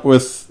 coming up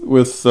with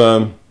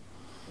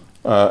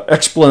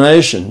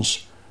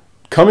explanations,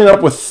 coming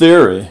up with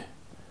theory,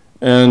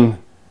 and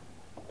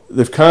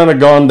they've kind of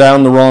gone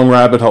down the wrong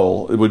rabbit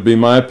hole, it would be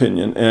my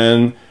opinion.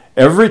 And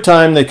every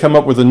time they come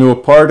up with a new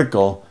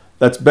particle,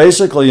 that's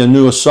basically a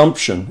new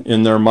assumption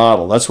in their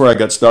model. That's where I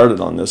got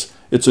started on this.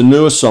 It's a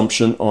new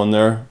assumption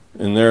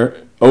in their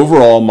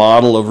overall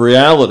model of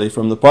reality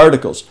from the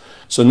particles.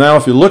 So now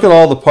if you look at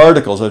all the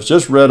particles, I've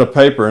just read a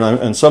paper,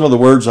 and some of the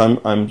words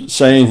I'm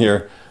saying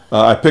here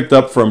I picked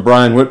up from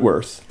Brian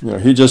Whitworth.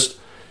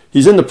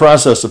 He's in the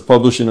process of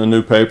publishing a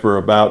new paper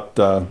about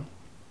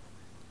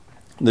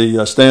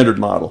the standard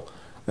model,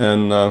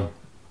 and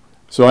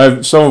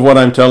so some of what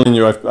I'm telling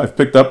you I've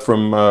picked up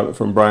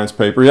from Brian's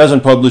paper. He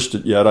hasn't published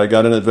it yet. I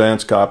got an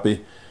advance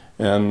copy,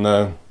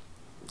 and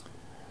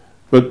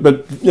but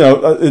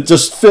it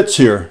just fits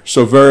here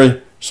so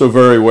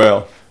very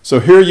well. So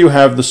here you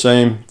have the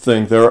same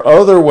thing. There are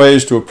other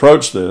ways to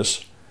approach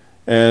this,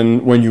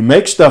 and when you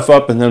make stuff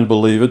up and then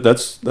believe it,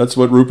 that's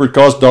what Rupert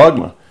calls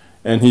dogma,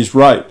 and he's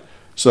right.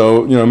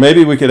 So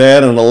maybe we could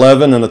add an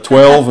 11 and a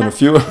 12 and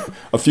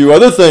a few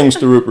other things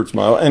to Rupert's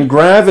model, and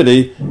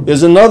gravity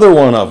is another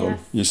one of them.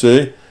 Yes. You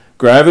see,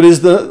 gravity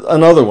is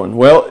another one.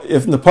 Well,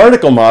 if in the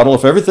particle model,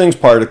 if everything's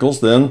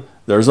particles, then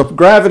there's a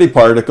gravity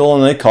particle,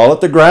 and they call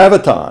it the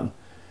graviton.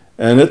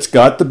 And it's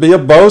got to be a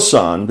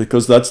boson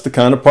because that's the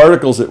kind of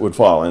particles it would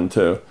fall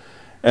into.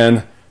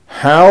 And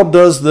how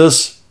does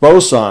this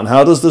boson,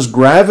 how does this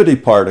gravity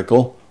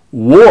particle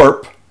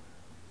warp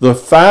the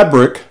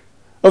fabric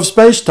of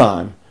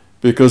space-time?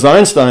 Because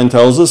Einstein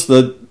tells us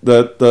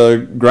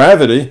that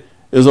gravity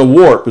is a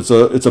warp, it's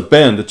a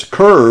bend, it's a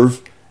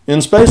curve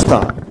in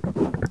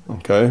space-time.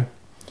 Okay,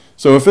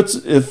 so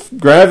if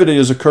gravity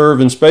is a curve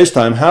in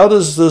space-time, how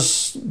does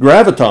this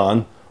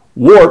graviton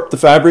warp the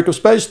fabric of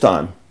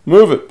space-time?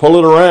 Move it, pull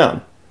it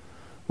around.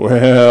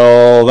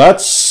 Well,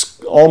 that's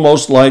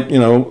almost like,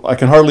 I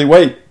can hardly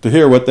wait to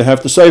hear what they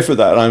have to say for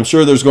that. I'm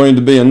sure there's going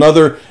to be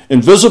another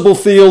invisible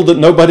field that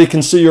nobody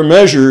can see or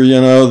measure,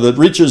 that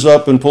reaches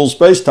up and pulls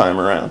space-time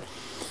around.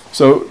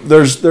 So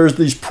there's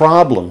these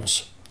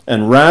problems.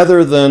 And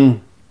rather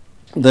than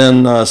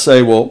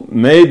say, well,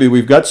 maybe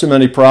we've got so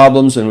many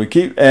problems and we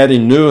keep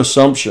adding new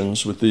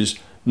assumptions with these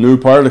new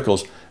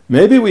particles,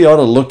 maybe we ought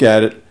to look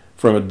at it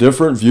from a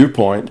different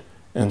viewpoint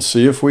and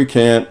see if we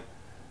can't,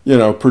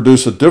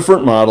 produce a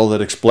different model that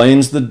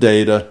explains the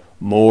data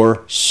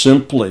more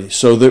simply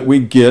so that we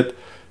get,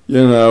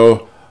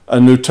 a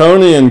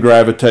Newtonian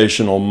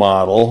gravitational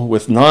model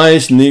with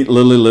nice, neat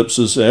little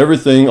ellipses,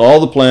 everything,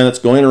 all the planets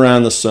going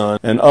around the sun,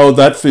 and oh,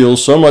 that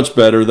feels so much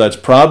better, that's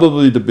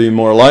probably to be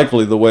more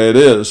likely the way it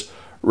is,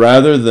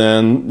 rather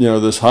than,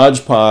 this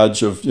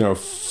hodgepodge of,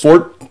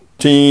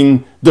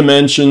 14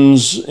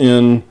 dimensions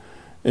in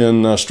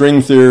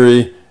string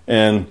theory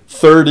and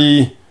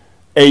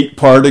 38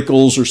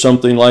 particles or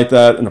something like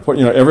that, and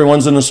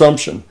everyone's an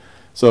assumption.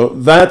 So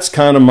that's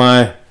kind of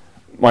my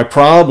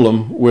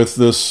problem with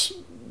this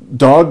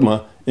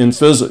dogma in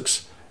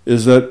physics,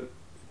 is that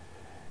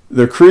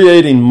they're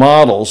creating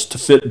models to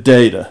fit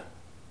data.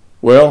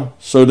 Well,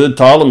 so did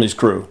Ptolemy's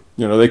crew.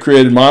 They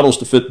created models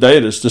to fit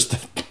data. It's just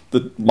that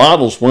the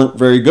models weren't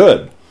very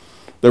good.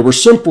 There were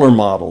simpler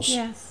models.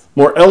 Yes.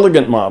 More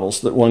elegant models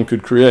that one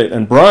could create.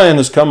 And Brian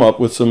has come up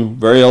with some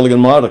very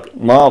elegant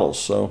models.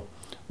 So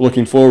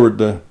looking forward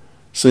to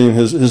seeing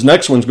his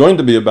next one's going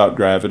to be about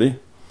gravity.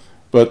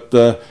 But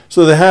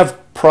so they have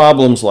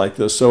problems like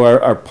this. So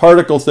our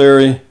particle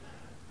theory,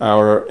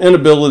 our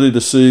inability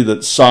to see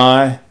that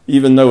psi,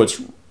 even though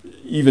it's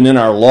even in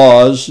our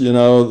laws,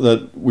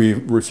 that we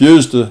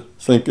refuse to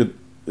think it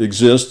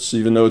exists,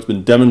 even though it's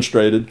been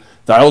demonstrated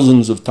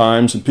thousands of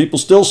times, and people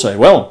still say,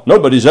 well,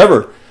 nobody's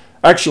ever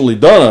actually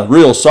done a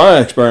real psi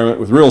experiment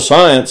with real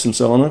science and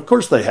so on. Of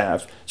course they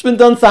have. It's been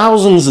done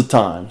thousands of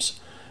times,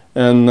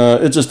 and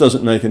it just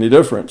doesn't make any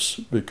difference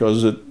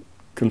because it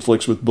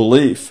conflicts with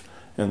belief.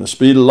 And the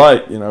speed of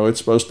light, it's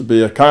supposed to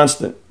be a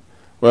constant.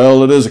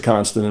 Well, it is a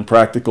constant in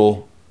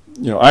practical,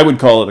 I would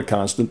call it a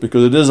constant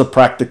because it is a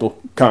practical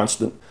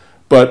constant.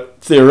 But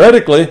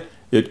theoretically,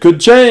 it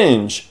could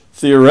change.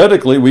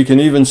 Theoretically, we can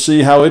even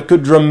see how it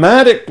could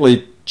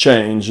dramatically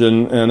change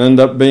and end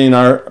up being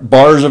our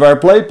bars of our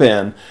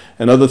playpen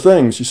and other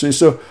things, you see.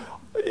 So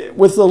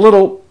with a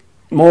little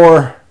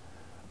more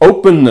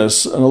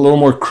openness and a little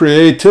more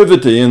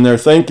creativity in their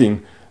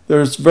thinking,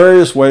 there's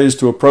various ways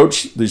to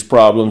approach these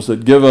problems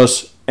that give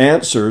us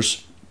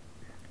answers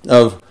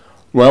of,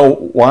 well,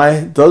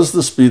 why does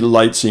the speed of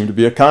light seem to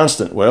be a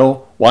constant?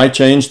 Well, why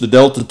change the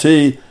delta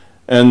t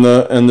and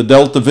the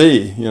delta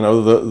v,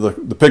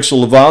 the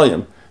pixel of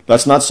volume?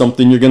 That's not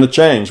something you're going to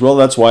change. Well,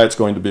 that's why it's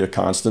going to be a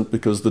constant,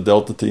 because the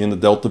delta t and the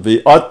delta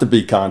v ought to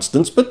be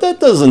constants, but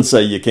that doesn't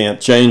say you can't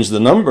change the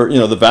number,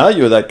 the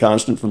value of that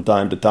constant from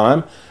time to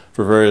time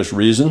for various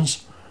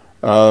reasons.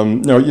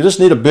 You just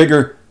need a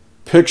bigger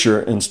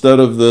picture instead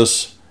of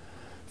this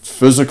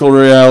physical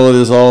reality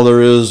is all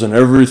there is and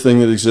everything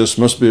that exists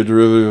must be a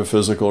derivative of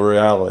physical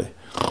reality.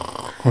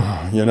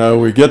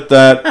 We get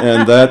that,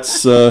 and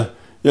that's,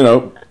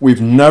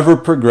 we've never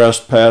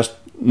progressed past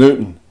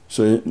Newton.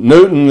 See,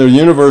 Newton, the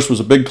universe was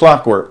a big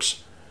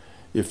clockworks.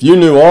 If you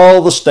knew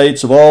all the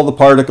states of all the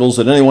particles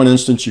at any one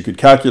instance, you could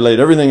calculate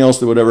everything else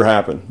that would ever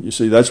happen. You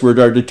see, that's where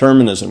our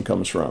determinism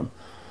comes from.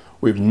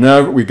 We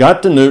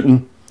got to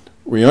Newton,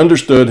 we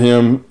understood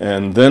him,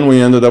 and then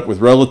we ended up with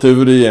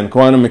relativity and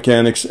quantum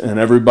mechanics, and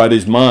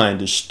everybody's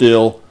mind is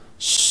still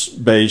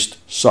based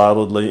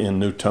solidly in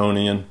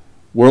Newtonian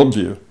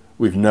worldview.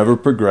 We've never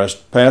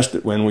progressed past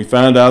it. When we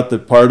found out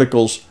that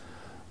particles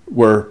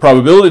were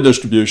probability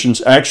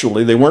distributions,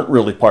 actually they weren't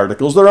really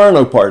particles. There are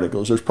no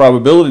particles. There's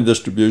probability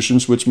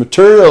distributions which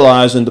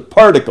materialize into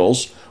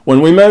particles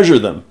when we measure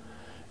them.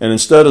 And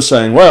instead of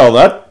saying, well,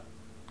 that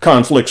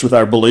conflicts with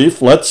our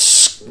belief,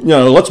 let's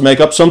make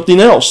up something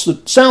else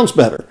that sounds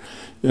better.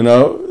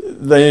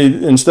 They,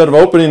 instead of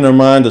opening their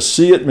mind to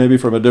see it maybe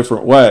from a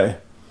different way,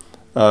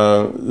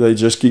 they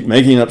just keep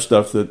making up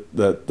stuff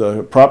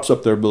that props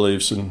up their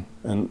beliefs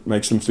and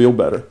makes them feel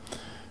better.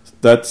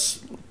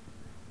 That's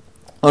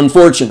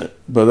unfortunate,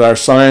 but our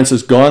science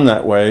has gone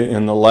that way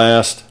in the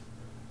last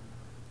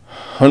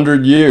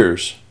 100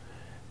 years.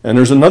 And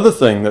there's another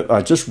thing that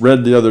I just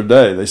read the other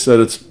day. They said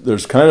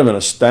there's kind of an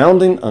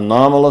astounding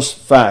anomalous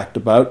fact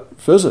about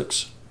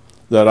physics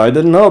that I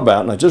didn't know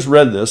about. And I just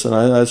read this,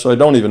 and so I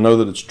don't even know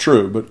that it's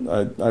true,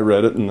 but I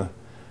read it.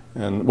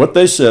 And what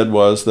they said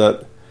was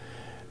that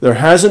there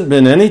hasn't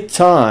been any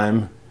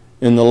time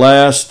in the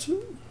last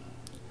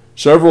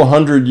several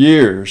hundred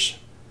years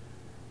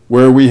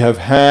where we have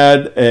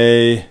had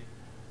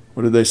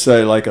what did they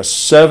say, like a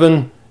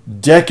 7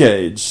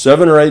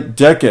 or 8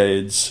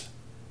 decades,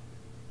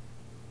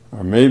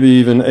 or maybe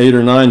even 8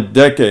 or 9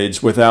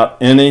 decades without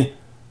any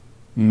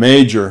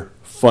major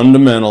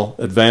fundamental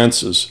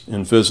advances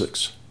in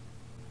physics.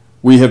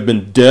 We have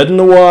been dead in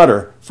the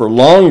water for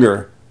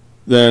longer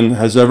than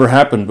has ever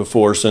happened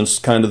before since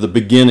kind of the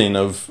beginning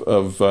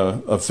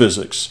of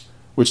physics,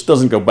 which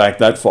doesn't go back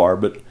that far.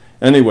 But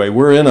anyway,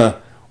 we're in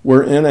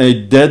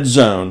a dead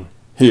zone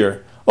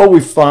here. Oh, we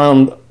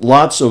found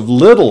lots of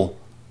little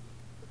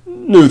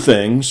new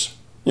things,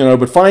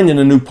 but finding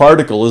a new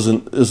particle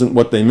isn't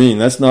what they mean.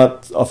 That's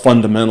not a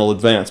fundamental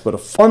advance, but a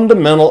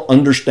fundamental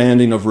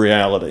understanding of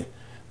reality,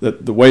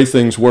 that the way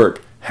things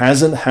work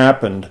hasn't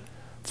happened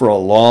for a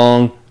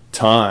long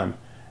time.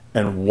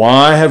 And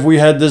why have we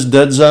had this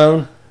dead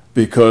zone?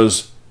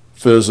 Because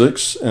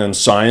physics and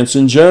science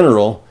in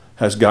general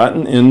has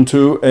gotten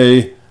into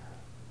a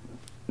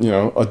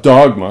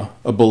dogma,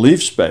 a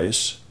belief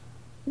space,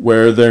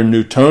 where their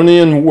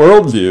Newtonian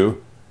worldview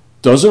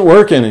doesn't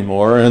work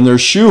anymore, and they're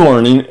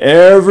shoehorning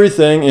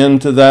everything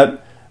into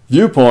that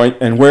viewpoint,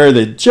 and where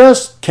they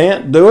just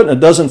can't do it and it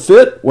doesn't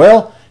fit,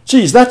 well,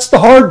 geez, that's the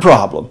hard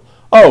problem.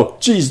 Oh,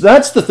 geez,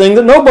 that's the thing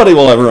that nobody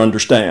will ever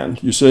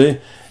understand, you see,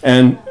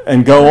 and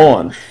go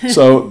on.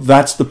 So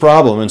that's the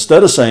problem.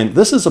 Instead of saying,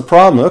 this is a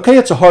problem, okay,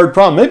 it's a hard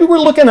problem, maybe we're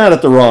looking at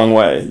it the wrong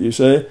way, you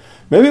see.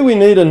 Maybe we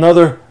need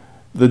another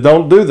that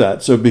don't do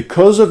that. So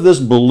because of this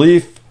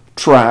belief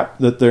trap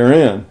that they're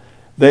in,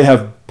 they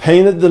have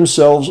painted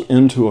themselves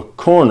into a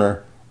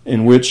corner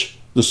in which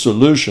the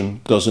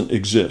solution doesn't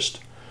exist.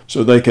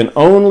 So they can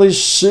only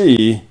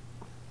see,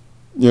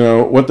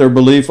 what their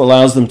belief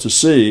allows them to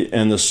see,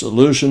 and the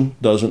solution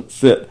doesn't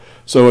fit.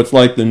 So it's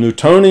like the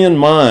Newtonian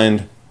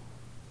mind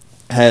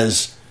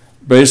has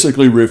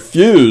basically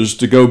refused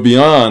to go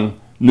beyond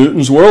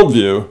Newton's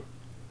worldview,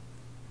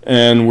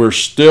 and we're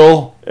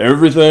still,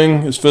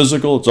 everything is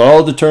physical, it's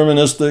all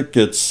deterministic,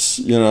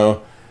 it's,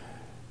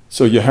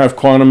 so you have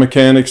quantum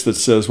mechanics that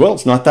says, well,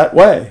 it's not that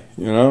way,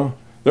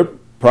 They're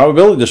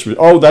probability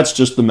distributions. Oh, that's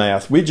just the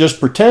math. We just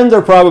pretend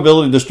they're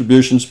probability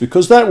distributions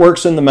because that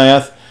works in the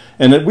math,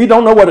 and we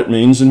don't know what it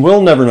means, and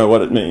we'll never know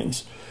what it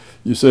means.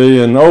 You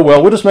see, and oh,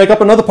 well, we'll just make up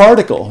another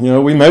particle.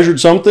 We measured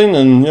something,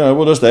 and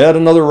we'll just add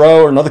another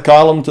row or another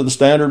column to the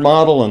standard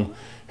model, and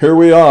here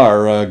we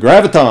are.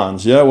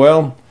 Gravitons, yeah,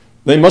 well,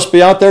 they must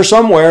be out there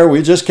somewhere.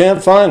 We just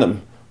can't find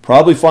them.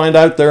 Probably find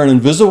out they're an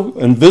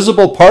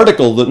invisible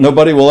particle that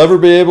nobody will ever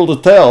be able to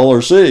tell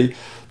or see,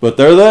 but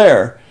they're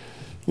there.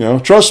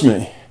 Trust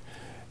me.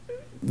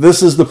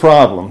 This is the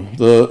problem.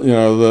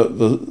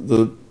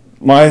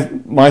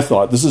 My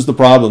thought. This is the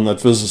problem that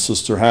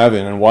physicists are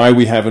having, and why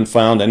we haven't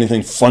found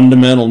anything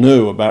fundamental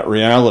new about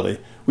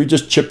reality. We're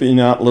just chipping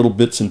out little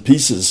bits and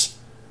pieces,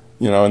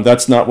 and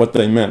that's not what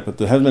they meant. But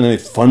there haven't been any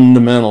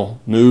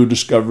fundamental new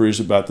discoveries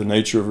about the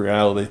nature of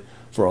reality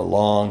for a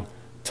long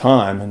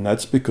time, and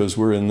that's because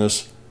we're in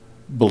this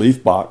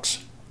belief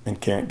box and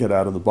can't get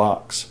out of the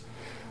box.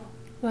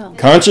 Well,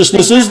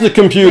 consciousness is the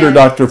computer,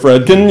 Dr.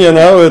 Fredkin. You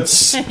know,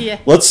 it's yeah.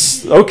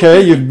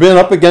 Okay, you've been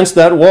up against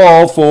that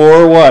wall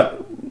for what?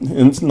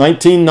 In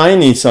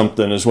 1990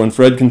 something is when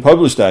Fredkin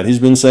published that. He's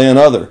been saying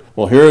other.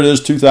 Well, here it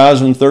is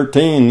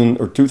 2013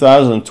 or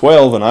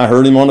 2012, and I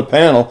heard him on a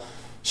panel.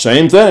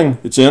 Same thing.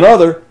 It's in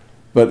other,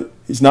 but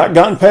he's not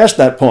gotten past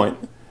that point.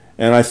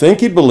 And I think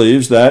he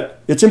believes that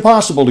it's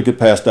impossible to get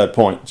past that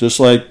point.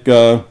 Just like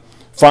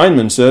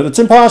Feynman said, it's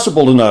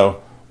impossible to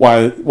know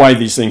why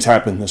these things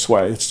happen this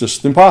way. It's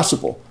just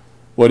impossible.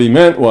 What he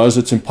meant was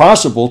it's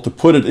impossible to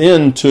put it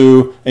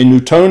into a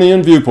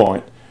Newtonian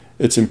viewpoint.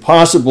 It's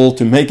impossible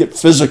to make it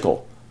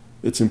physical.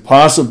 It's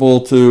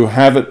impossible to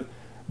have it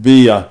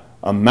be a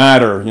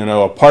matter, you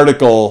know, a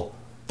particle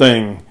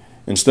thing,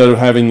 instead of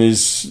having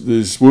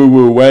these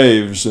woo-woo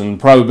waves and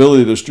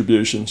probability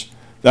distributions.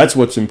 That's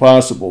what's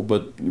impossible,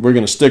 but we're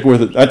going to stick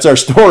with it. That's our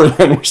story,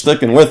 and we're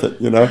sticking with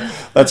it, you know.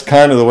 That's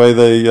kind of the way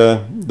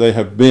they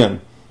have been.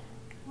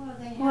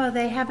 Well,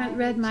 they haven't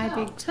read My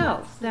Big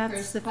Toe.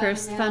 That's the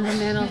first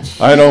fundamental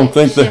I don't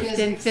think shift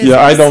in physics. Yeah,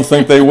 I don't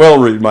think they will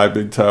read My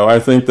Big Toe. I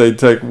think they'd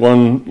take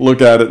one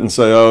look at it and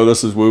say, oh,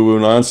 this is woo-woo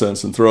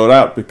nonsense, and throw it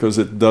out because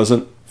it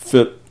doesn't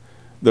fit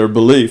their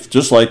belief.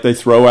 Just like they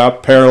throw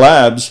out Pear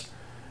Labs,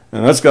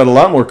 and that's got a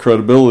lot more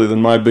credibility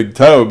than My Big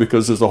Toe,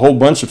 because there's a whole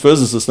bunch of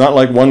physicists, not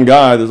like one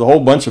guy, there's a whole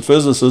bunch of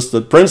physicists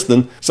at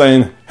Princeton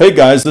saying, hey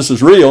guys, this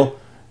is real.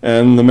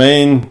 And the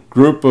main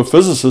group of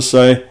physicists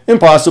say,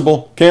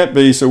 impossible, can't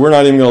be, so we're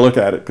not even going to look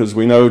at it because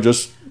we know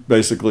just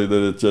basically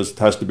that it just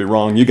has to be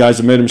wrong. You guys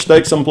have made a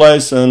mistake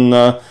someplace, and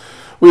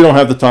we don't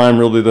have the time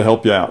really to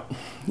help you out.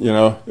 You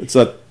know, it's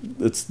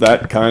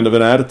that kind of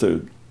an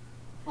attitude.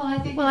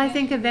 Well, I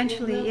think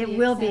eventually it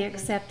will be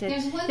accepted.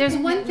 There's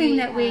one thing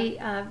that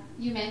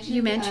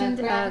you mentioned,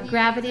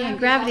 gravity, and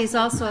gravity is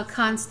also a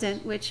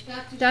constant, which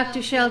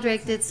Dr.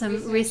 Sheldrake did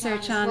some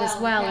research on as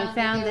well, and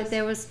found that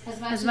there was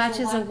as much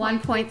as a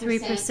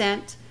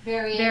 1.3%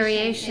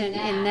 variation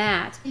in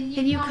that.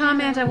 Can you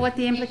comment on what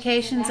the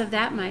implications of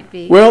that might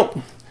be?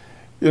 Well,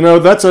 you know,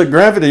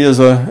 gravity is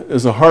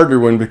a harder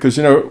one, because,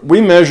 you know, we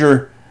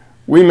measure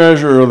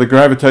the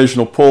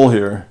gravitational pull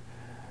here.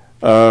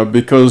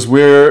 Because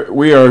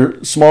we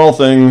are small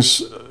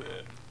things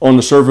on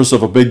the surface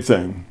of a big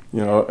thing,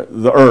 you know,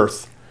 the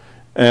Earth.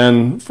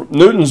 And from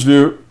Newton's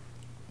view,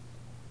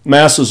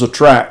 masses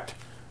attract.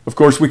 Of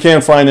course, we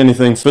can't find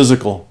anything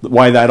physical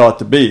why that ought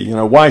to be. You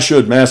know, why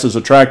should masses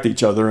attract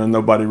each other? And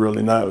nobody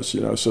really knows.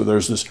 You know, so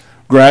there's this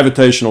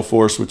gravitational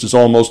force, which is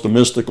almost a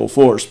mystical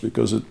force,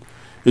 because it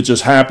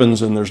just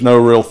happens, and there's no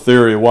real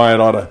theory of why it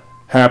ought to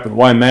happen,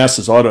 why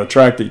masses ought to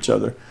attract each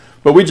other.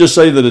 But we just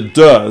say that it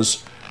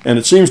does. And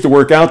it seems to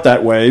work out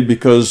that way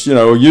because, you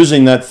know,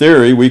 using that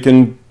theory, we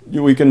can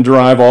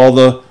derive all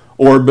the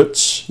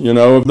orbits, you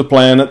know, of the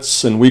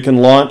planets, and we can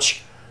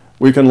launch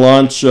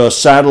satellites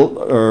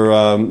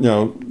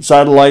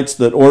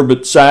that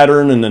orbit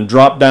Saturn and then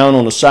drop down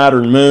on a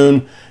Saturn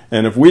moon.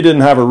 And if we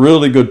didn't have a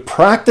really good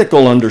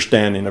practical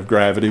understanding of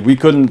gravity, we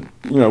couldn't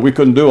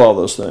do all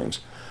those things.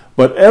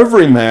 But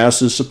every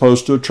mass is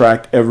supposed to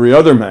attract every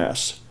other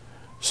mass.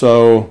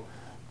 So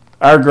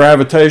our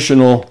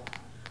gravitational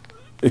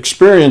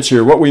experience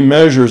here, what we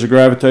measure as a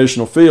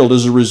gravitational field,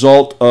 is a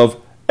result of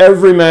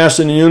every mass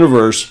in the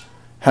universe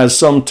has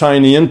some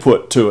tiny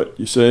input to it,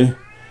 you see.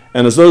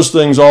 And as those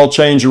things all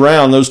change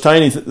around, those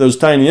tiny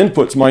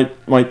inputs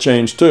might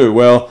change too.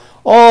 Well,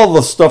 all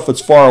the stuff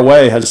that's far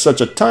away has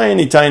such a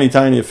tiny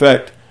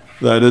effect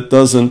that it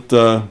doesn't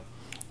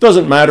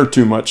matter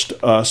too much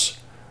to us.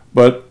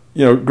 But,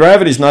 you know,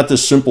 gravity's not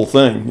this simple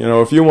thing. You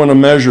know, if you want to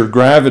measure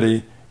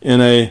gravity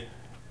in a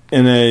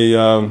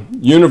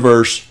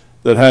universe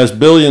that has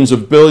billions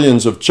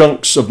of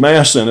chunks of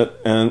mass in it,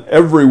 and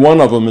every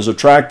one of them is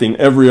attracting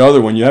every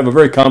other one, you have a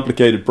very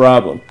complicated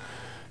problem.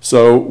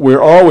 So we're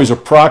always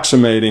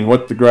approximating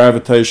what the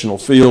gravitational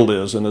field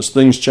is, and as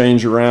things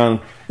change around,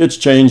 it's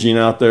changing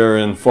out there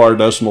in far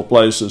decimal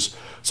places.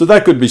 So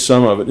that could be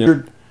some of it.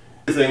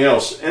 Everything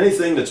else,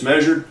 anything that's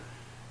measured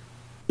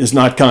is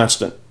not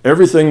constant.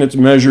 Everything that's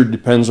measured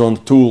depends on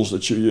the tools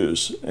that you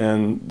use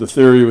and the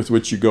theory with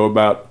which you go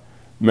about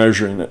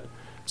measuring it.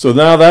 So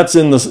now that's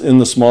in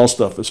the small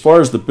stuff. As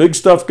far as the big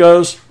stuff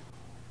goes,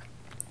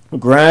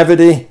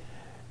 gravity,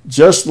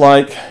 just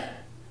like,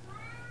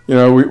 you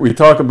know, we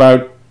talk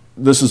about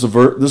this is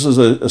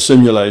a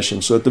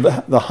simulation. So at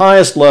the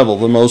highest level,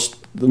 the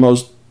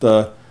most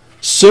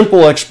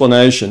simple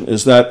explanation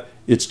is that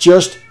it's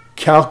just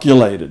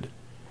calculated.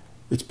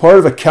 It's part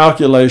of a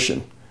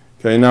calculation.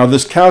 Okay, now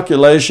this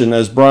calculation,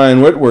 as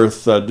Brian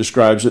Whitworth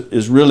describes it,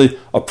 is really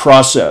a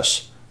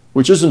process,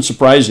 which isn't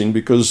surprising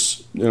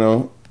because, you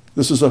know,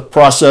 this is a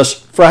process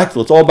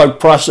fractal. It's all about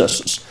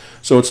processes.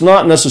 So it's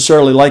not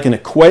necessarily like an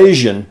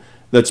equation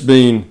that's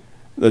being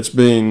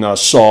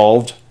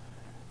solved,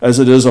 as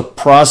it is a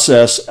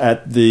process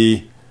at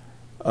the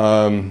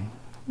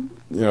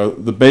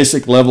the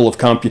basic level of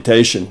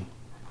computation.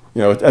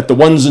 you know, at the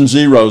ones and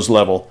zeros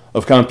level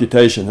of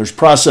computation. There's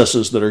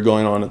processes that are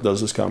going on that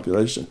does this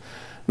computation.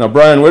 Now,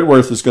 Brian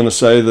Whitworth is going to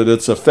say that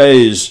it's a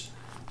phase.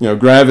 You know,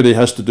 gravity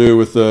has to do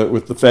with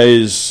the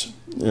phase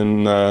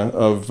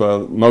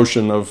of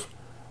motion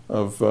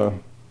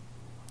of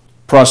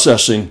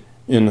processing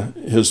in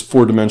his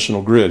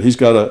four-dimensional grid. He's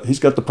got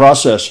the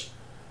process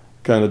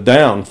kind of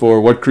down for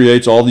what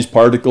creates all these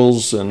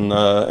particles,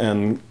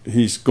 and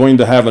he's going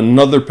to have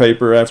another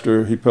paper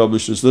after he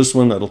publishes this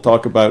one that'll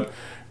talk about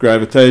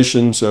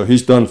gravitation. So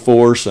he's done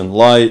force and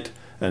light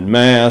and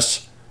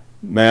mass.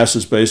 Mass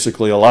is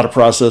basically a lot of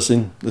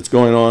processing that's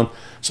going on.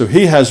 So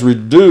he has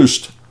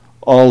reduced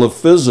all of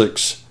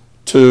physics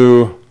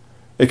to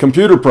a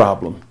computer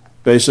problem,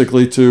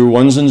 basically to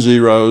ones and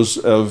zeros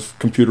of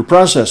computer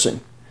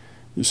processing,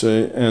 you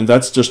see, and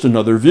that's just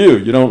another view.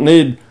 You don't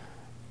need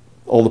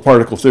all the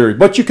particle theory,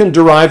 but you can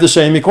derive the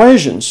same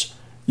equations.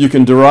 You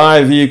can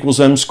derive E equals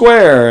m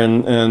square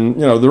and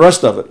you know, the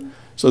rest of it.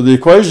 So the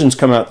equations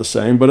come out the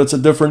same, but it's a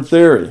different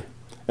theory,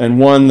 and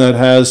one that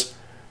has,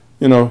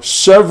 you know,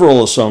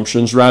 several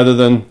assumptions rather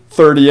than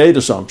 38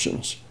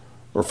 assumptions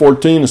or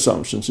 14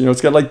 assumptions. You know,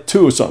 it's got like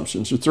 2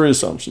 assumptions or 3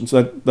 assumptions,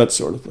 that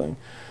sort of thing.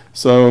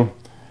 So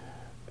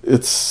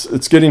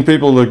it's getting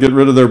people to get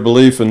rid of their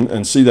belief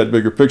and see that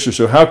bigger picture.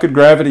 So how could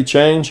gravity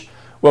change?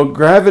 Well,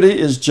 gravity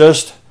is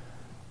just,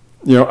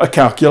 you know, a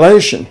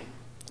calculation.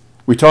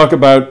 We talk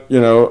about, you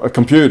know, a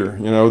computer.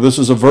 You know, this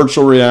is a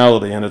virtual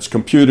reality and it's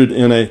computed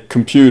in a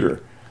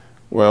computer.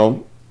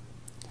 Well,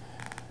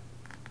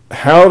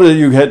 how do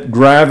you get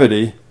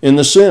gravity in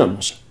The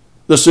Sims?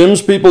 The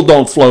Sims people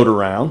don't float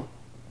around.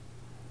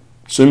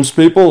 Sims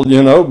people,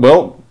 you know,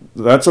 well,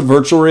 that's a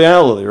virtual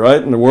reality,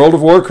 right? In the World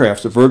of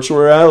Warcraft, a virtual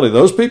reality.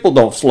 Those people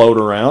don't float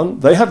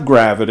around. They have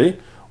gravity.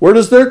 Where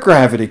does their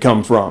gravity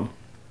come from?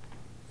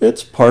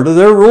 It's part of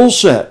their rule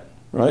set,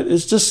 right?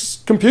 It's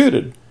just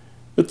computed.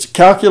 It's a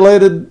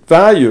calculated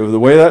value of the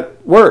way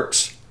that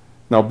works.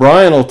 Now,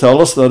 Brian will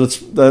tell us that it's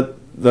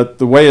that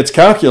the way it's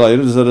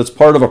calculated is that it's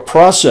part of a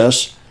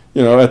process,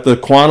 you know, at the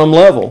quantum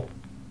level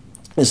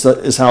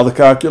is how the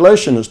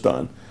calculation is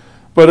done.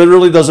 But it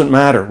really doesn't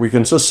matter. We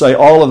can just say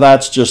all of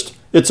that's just,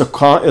 it's a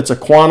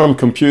quantum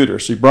computer.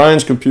 See,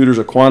 Brian's computer is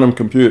a quantum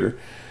computer.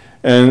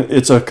 And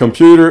it's a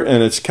computer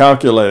and it's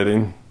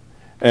calculating,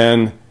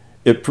 and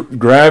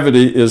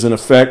gravity is an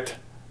effect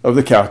of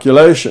the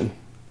calculation.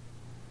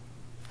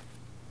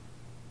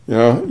 You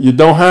know, you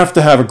don't have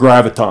to have a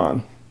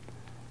graviton.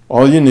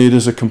 All you need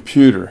is a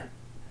computer.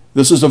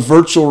 This is a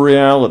virtual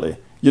reality.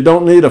 You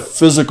don't need a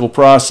physical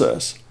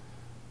process.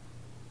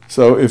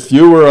 So if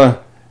you were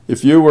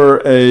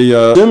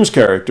a Sims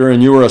character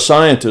and you were a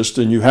scientist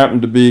and you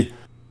happened to be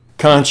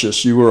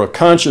conscious, you were a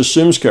conscious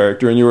Sims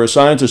character and you were a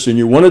scientist and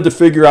you wanted to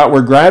figure out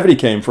where gravity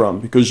came from,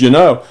 because you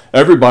know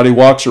everybody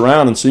walks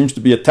around and seems to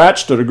be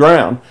attached to the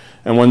ground,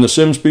 and when the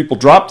Sims people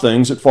drop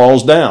things, it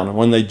falls down, and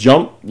when they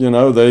jump, you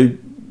know, they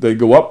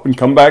go up and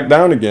come back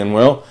down again.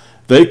 Well,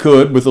 they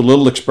could, with a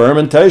little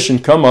experimentation,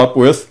 come up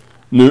with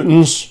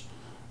Newton's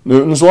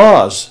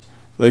laws.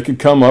 They could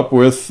come up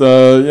with, you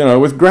know,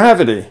 with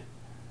gravity.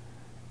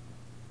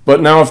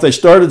 But now if they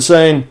started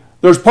saying,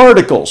 there's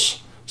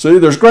particles, see,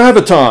 there's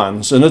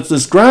gravitons, and it's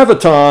this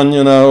graviton,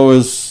 you know,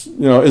 is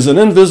an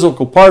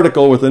invisible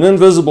particle with an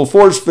invisible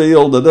force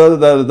field,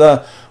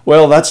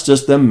 well, that's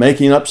just them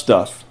making up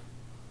stuff.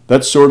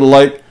 That's sort of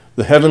like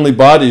the heavenly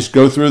bodies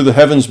go through the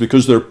heavens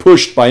because they're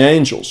pushed by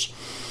angels.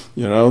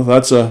 You know,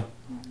 that's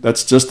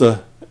just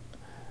an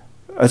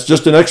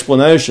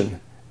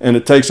explanation, and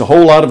it takes a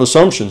whole lot of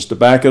assumptions to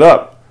back it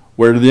up.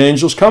 Where do the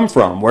angels come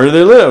from? Where do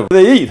they live? What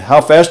do they eat?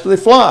 How fast do they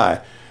fly?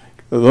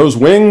 Those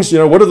wings, you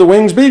know, what are the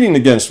wings beating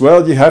against?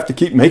 Well, you have to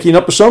keep making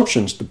up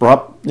assumptions to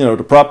prop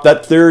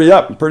that theory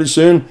up. And pretty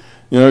soon,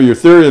 you know, your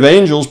theory of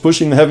angels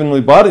pushing the heavenly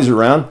bodies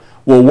around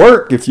will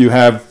work if you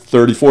have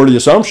 30, 40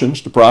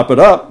 assumptions to prop it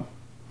up.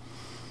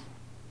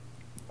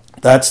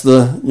 That's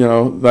a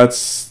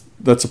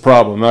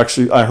problem.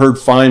 Actually, I heard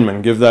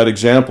Feynman give that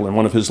example in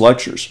one of his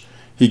lectures.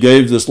 He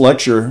gave this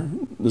lecture.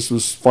 This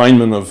was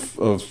Feynman of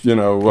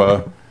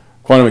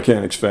quantum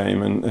mechanics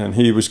fame, and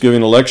he was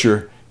giving a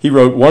lecture. He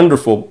wrote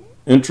wonderful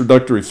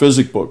introductory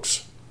physics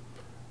books.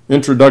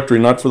 Introductory,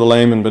 not for the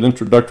layman, but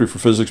introductory for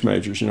physics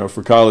majors, you know,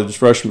 for college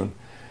freshmen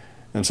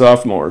and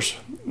sophomores.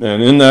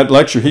 And in that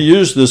lecture, he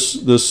used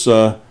this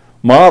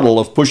model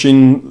of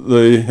pushing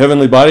the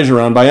heavenly bodies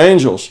around by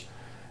angels.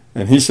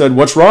 And he said,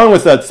 what's wrong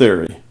with that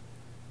theory?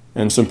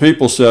 And some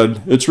people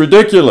said, it's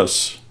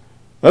ridiculous.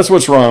 That's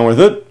what's wrong with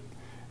it.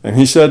 And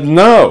he said,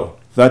 no,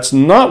 that's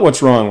not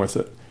what's wrong with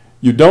it.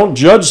 You don't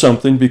judge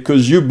something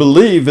because you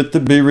believe it to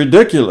be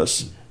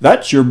ridiculous.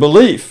 That's your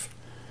belief.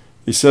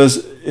 He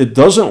says, it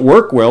doesn't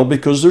work well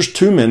because there's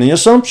too many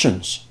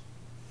assumptions.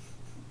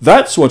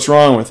 That's what's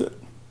wrong with it,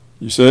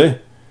 you see?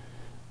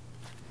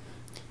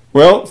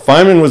 Well,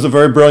 Feynman was a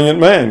very brilliant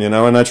man, you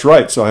know, and that's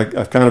right. So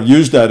I've kind of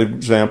used that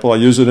example. I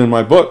use it in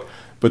my book.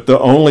 But the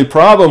only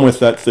problem with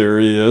that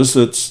theory is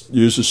it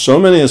uses so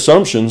many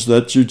assumptions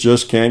that you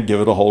just can't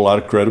give it a whole lot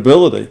of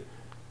credibility.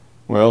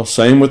 Well,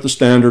 same with the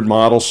Standard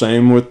Model,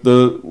 same with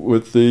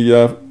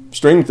the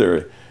string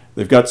theory.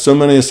 They've got so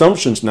many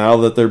assumptions now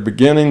that they're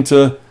beginning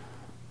to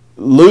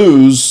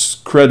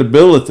lose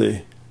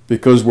credibility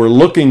because we're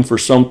looking for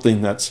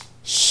something that's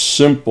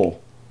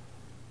simple.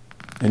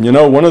 And you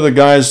know, one of the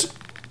guys,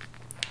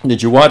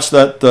 did you watch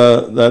that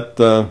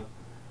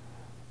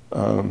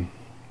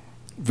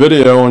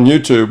video on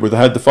YouTube where they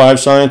had the 5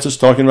 scientists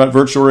talking about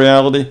virtual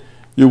reality?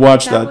 You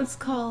watched that. That was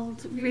called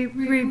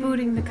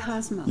Rebooting the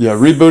Cosmos. Yeah,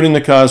 Rebooting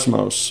the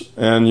Cosmos.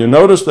 And you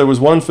notice there was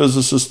one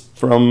physicist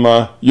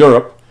from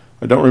Europe.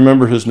 I don't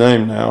remember his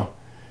name now.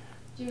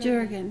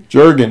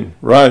 Jürgen,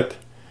 right.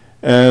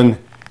 And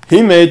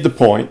he made the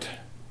point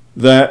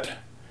that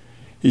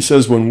he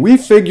says, when we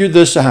figure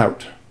this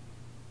out,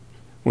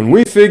 when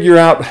we figure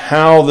out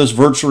how this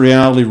virtual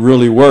reality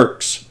really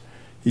works,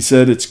 he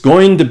said, it's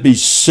going to be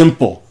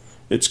simple.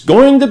 It's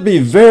going to be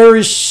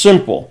very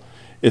simple.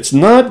 It's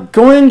not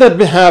going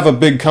to have a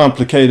big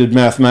complicated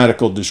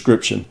mathematical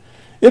description.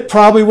 It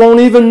probably won't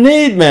even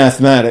need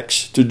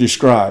mathematics to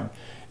describe.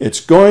 It's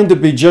going to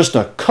be just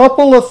a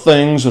couple of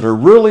things that are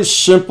really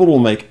simple, will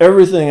make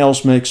everything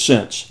else make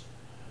sense.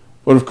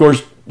 But of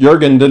course,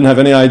 Jürgen didn't have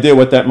any idea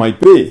what that might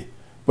be.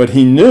 But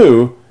he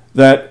knew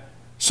that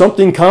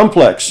something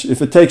complex,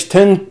 if it takes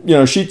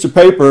 10 sheets of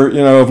paper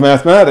of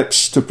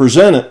mathematics to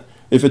present it,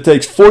 if it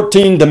takes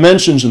 14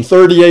 dimensions and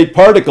 38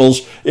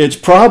 particles, it's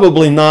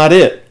probably not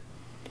it.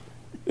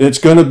 It's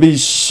going to be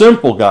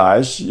simple,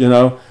 guys,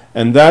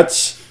 and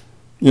that's,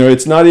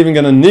 it's not even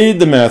going to need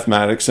the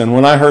mathematics. And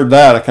when I heard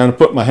that, I kind of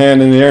put my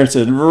hand in the air and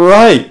said,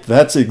 right,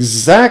 that's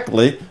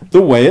exactly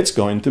the way it's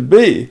going to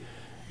be.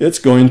 It's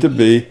going to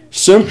be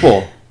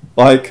simple.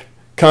 Like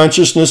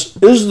consciousness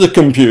is the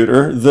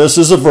computer. This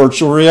is a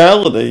virtual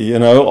reality.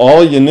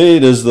 All you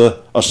need is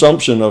the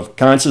assumption of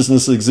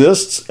consciousness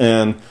exists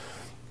and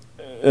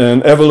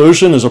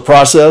evolution is a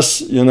process,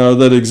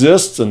 that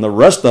exists, and the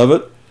rest of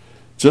it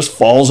just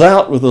falls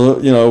out with a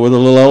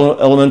little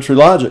elementary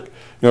logic.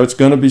 It's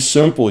going to be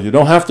simple. You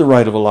don't have to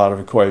write a lot of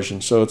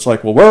equations. So it's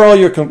like, well, where are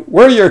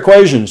your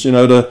equations,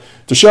 to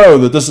show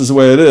that this is the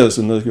way it is,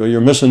 and you're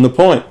missing the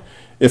point.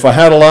 If I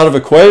had a lot of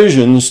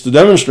equations to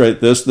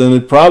demonstrate this, then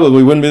it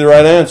probably wouldn't be the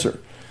right answer.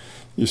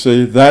 You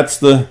see, that's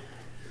the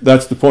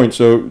point.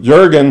 So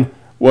Jürgen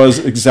was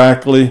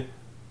exactly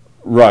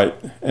right,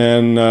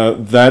 and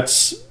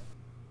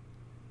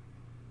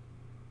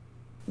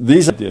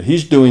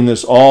he's doing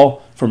this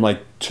all from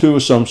like 2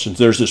 assumptions.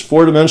 There's this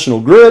 4-dimensional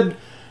grid,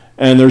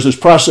 and there's this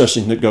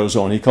processing that goes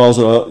on. He calls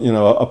it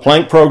a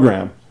Planck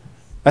program.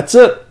 That's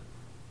it.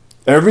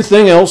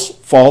 Everything else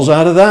falls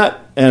out of that.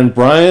 And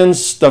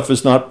Brian's stuff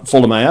is not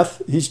full of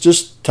math. He's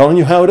just telling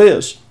you how it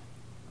is.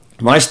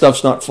 My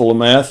stuff's not full of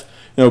math.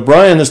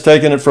 Brian has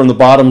taken it from the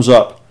bottoms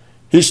up.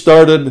 He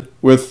started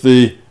with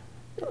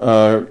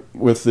how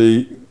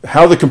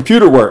the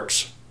computer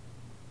works.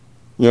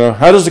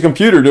 How does the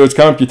computer do its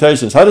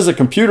computations? How does the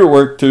computer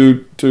work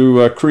to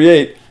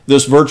create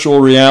this virtual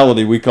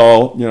reality we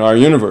call our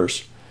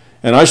universe?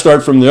 And I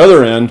start from the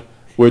other end,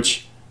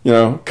 which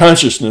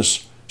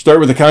consciousness. Start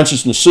with the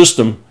consciousness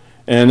system,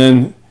 and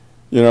then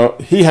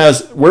he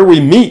has where we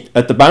meet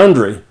at the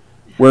boundary,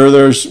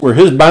 where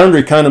his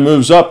boundary kind of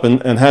moves up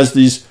and has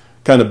these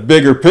kind of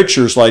bigger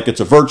pictures, like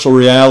it's a virtual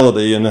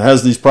reality and it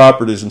has these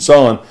properties and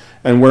so on,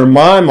 and where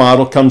my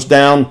model comes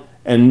down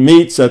and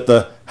meets at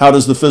the how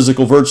does the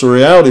physical virtual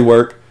reality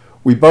work.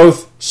 We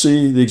both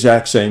see the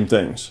exact same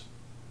things.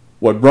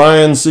 What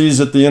Brian sees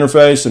at the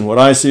interface and what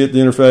I see at the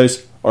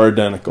interface are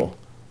identical.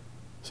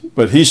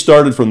 But he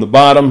started from the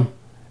bottom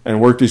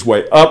and worked his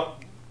way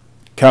up,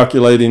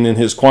 calculating in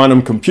his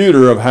quantum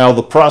computer of how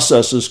the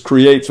processes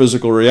create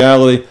physical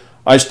reality.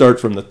 I start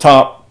from the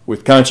top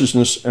with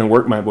consciousness and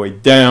work my way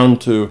down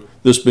to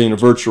this being a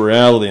virtual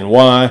reality and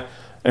why,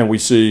 and we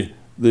see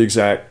the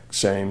exact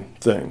same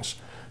things.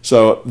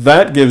 So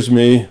that gives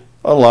me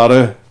a lot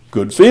of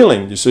good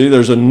feeling. You see,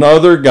 there's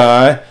another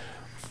guy,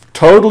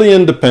 totally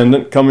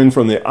independent, coming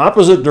from the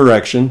opposite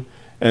direction,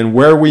 and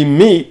where we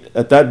meet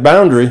at that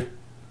boundary,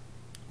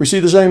 we see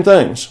the same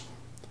things.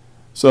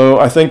 So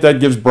I think that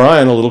gives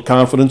Brian a little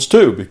confidence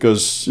too,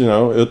 because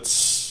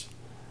it's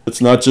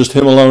not just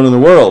him alone in the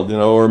world,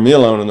 or me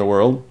alone in the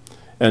world.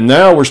 And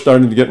now we're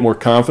starting to get more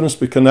confidence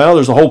because now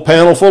there's a whole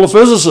panel full of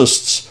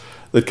physicists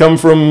that come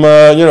from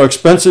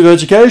expensive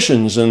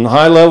educations and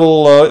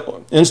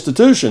high-level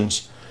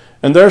institutions,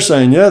 and they're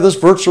saying, yeah, this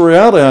virtual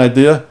reality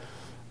idea,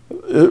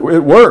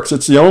 it works.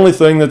 It's the only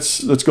thing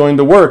that's going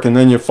to work. And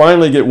then you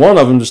finally get one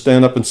of them to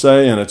stand up and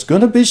say, and it's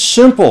going to be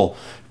simple.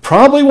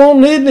 Probably won't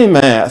need any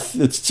math.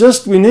 It's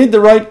just we need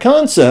the right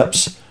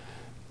concepts,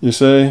 you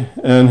see.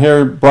 And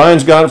here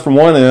Brian's got it from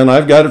one end,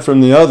 I've got it from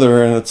the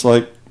other, and it's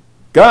like,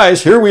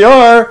 guys, here we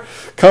are.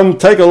 Come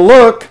take a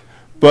look.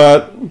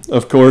 But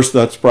of course,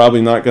 that's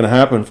probably not going to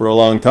happen for a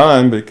long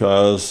time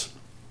because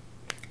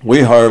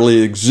we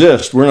hardly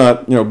exist. We're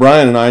not,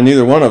 Brian and I,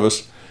 neither one of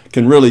us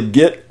can really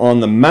get on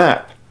the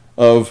map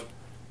of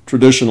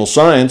traditional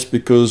science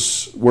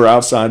because we're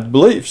outside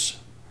beliefs.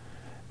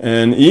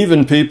 And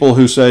even people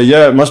who say,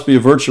 yeah, it must be a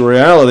virtual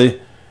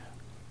reality,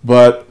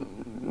 but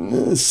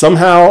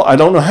somehow, I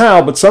don't know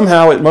how, but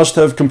somehow it must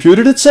have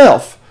computed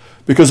itself,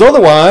 because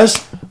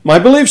otherwise my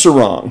beliefs are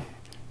wrong.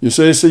 You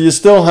see, so you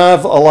still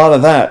have a lot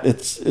of that.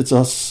 It's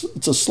a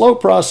slow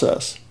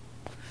process.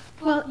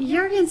 Well,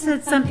 Jürgen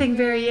said something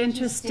very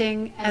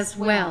interesting as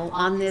well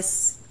on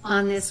this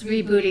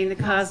rebooting the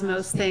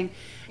cosmos thing.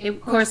 It,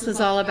 of course,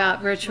 was all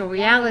about virtual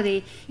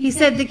reality. He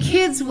said the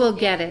kids will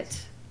get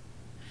it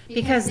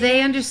because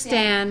they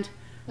understand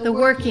the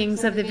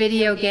workings of the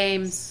video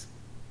games.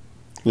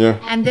 Yeah.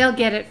 And they'll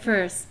get it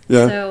first.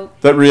 Yeah. So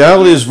that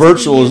reality is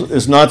virtual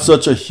is not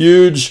such a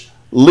huge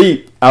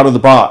leap out of the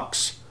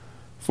box.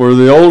 For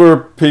the older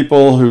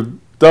people who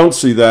don't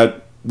see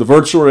that, the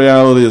virtual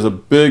reality is a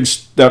big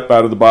step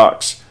out of the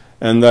box.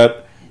 And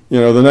that,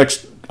 the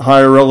next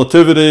higher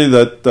relativity,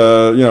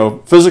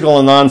 that, physical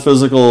and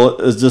non-physical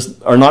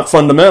are not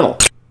fundamental.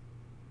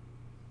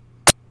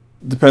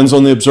 Depends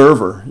on the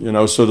observer,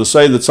 So to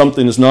say that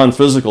something is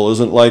non-physical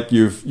isn't like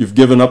you've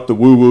given up the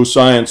woo-woo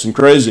science and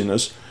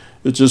craziness.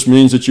 It just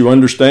means that you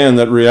understand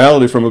that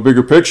reality from a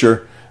bigger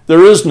picture.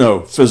 There is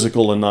no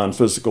physical and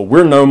non-physical.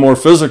 We're no more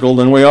physical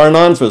than we are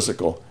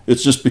non-physical.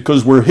 It's just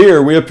because we're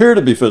here, we appear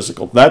to be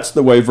physical. That's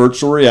the way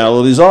virtual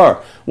realities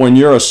are. When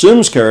you're a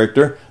Sims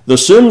character, the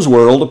Sims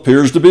world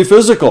appears to be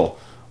physical.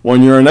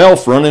 When you're an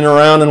elf running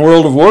around in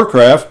World of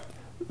Warcraft,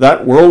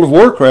 that World of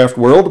Warcraft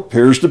world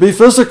appears to be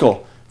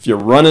physical. If you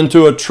run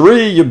into a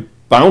tree, you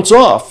bounce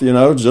off,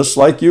 just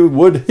like you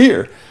would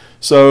here.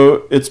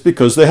 So it's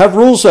because they have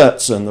rule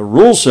sets, and the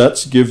rule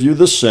sets give you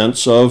the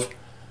sense of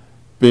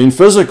being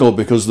physical,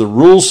 because the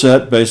rule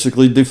set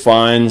basically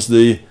defines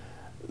the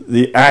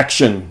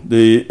action,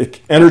 the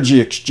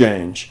energy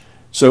exchange.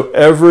 So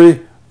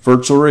every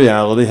virtual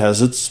reality has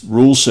its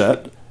rule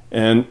set,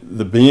 and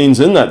the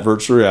beings in that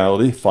virtual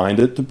reality find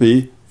it to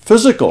be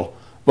physical.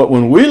 But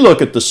when we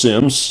look at the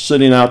Sims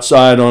sitting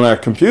outside on our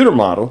computer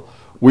model,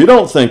 we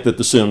don't think that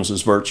the Sims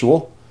is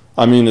virtual.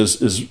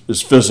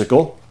 Is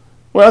physical.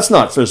 Well, that's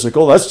not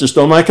physical. That's just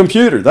on my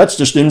computer. That's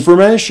just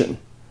information.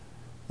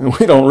 And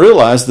we don't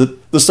realize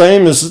that the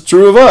same is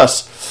true of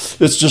us.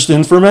 It's just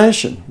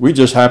information. We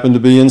just happen to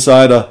be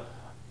inside a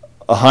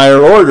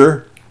higher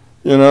order,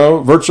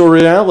 virtual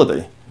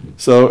reality.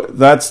 So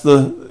that's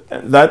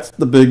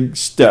the big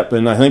step.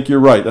 And I think you're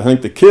right. I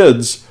think the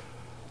kids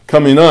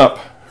coming up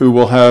who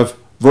will have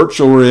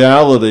virtual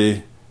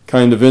reality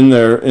kind of in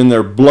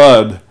their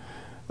blood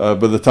by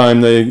the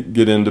time they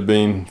get into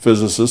being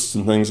physicists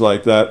and things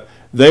like that,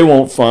 they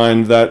won't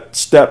find that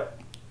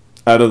step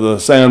out of the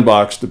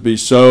sandbox to be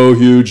so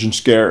huge and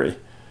scary.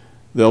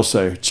 They'll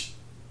say,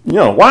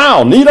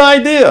 wow, neat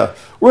idea.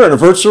 We're in a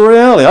virtual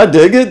reality. I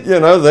dig it.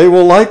 They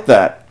will like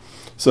that.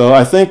 So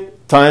I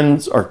think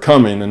times are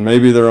coming, and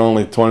maybe they're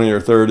only 20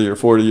 or 30 or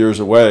 40 years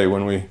away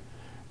when we,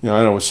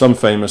 I know some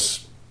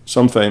famous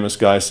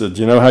guy said,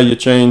 how you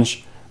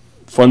change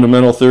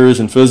fundamental theories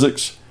in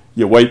physics?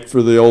 You wait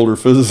for the older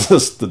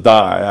physicists to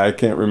die. I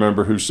can't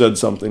remember who said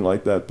something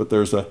like that, but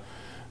there's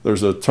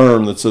a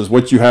term that says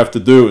what you have to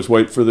do is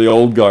wait for the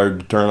old guard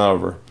to turn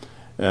over.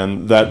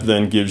 And that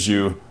then gives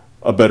you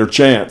a better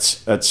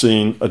chance at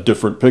seeing a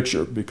different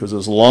picture, because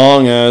as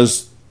long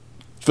as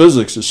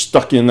physics is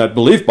stuck in that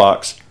belief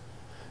box,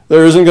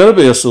 there isn't going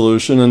to be a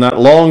solution, and that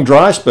long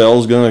dry spell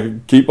is going to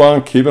keep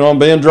on keeping on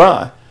being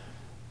dry.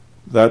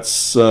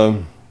 That's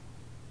kind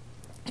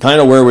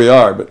of where we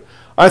are. But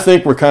I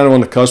think we're kind of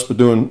on the cusp of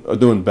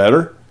doing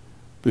better,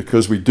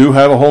 because we do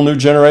have a whole new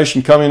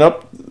generation coming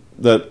up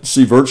that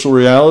see virtual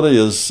reality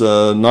is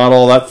not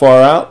all that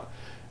far out.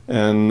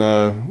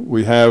 And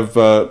we have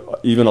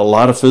even a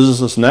lot of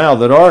physicists now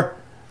that are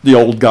the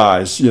old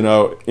guys,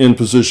 in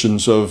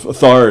positions of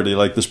authority,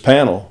 like this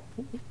panel.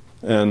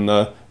 And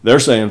they're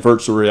saying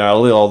virtual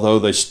reality, although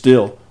they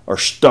still are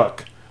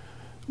stuck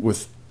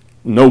with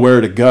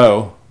nowhere to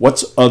go.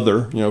 What's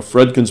other?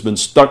 Fredkin's been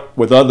stuck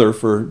with other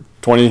for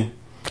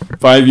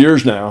 25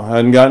 years now.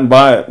 Hadn't gotten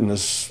by it. And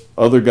this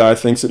other guy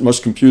thinks it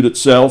must compute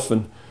itself.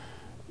 And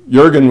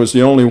Jürgen was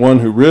the only one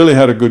who really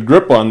had a good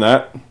grip on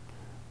that.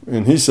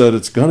 And he said,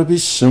 it's going to be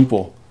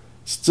simple.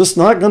 It's just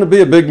not going to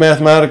be a big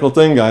mathematical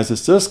thing, guys.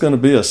 It's just going to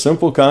be a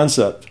simple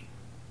concept.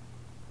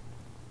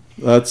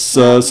 That's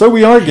so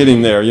we are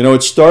getting there.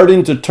 It's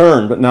starting to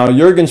turn. But now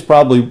Jürgen's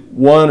probably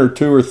 1 or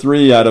 2 or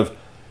 3 out of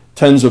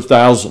tens of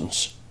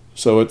thousands.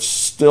 So it's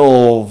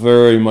still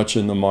very much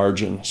in the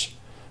margins.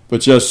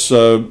 But yes,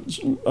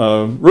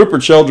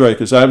 Rupert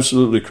Sheldrake is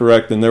absolutely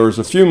correct. And there was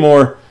a few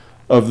more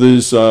of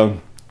these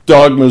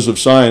dogmas of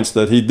science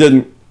that he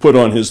didn't put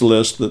on his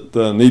list that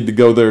need to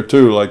go there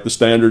too, like the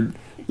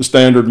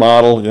standard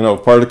model,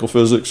 particle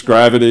physics,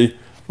 gravity.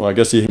 Well, I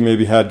guess he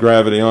maybe had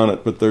gravity on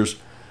it, but there's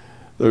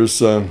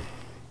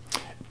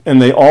and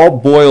they all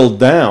boil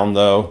down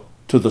though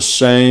to the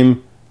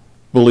same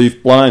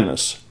belief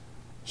blindness.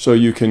 So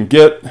you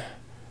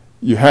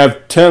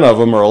have 10 of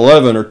them or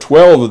 11 or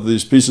 12 of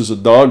these pieces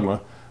of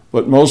dogma,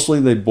 but mostly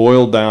they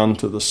boil down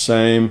to the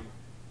same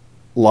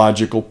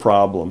logical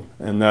problem,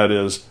 and that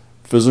is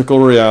physical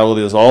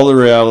reality is all the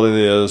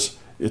reality is.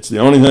 It's the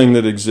only thing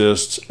that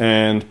exists,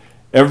 and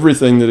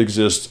everything that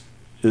exists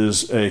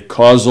is a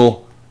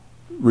causal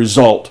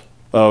result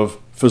of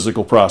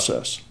physical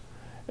process.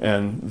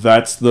 And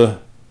that's the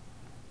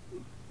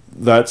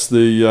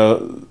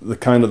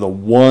kind of the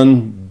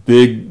one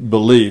big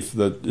belief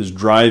that is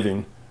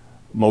driving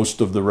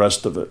most of the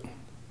rest of it.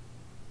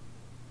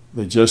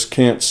 They just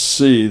can't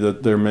see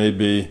that there may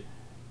be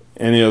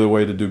any other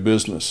way to do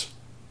business.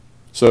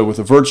 So with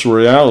a virtual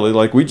reality,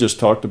 like we just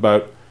talked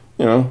about,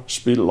 you know,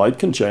 speed of light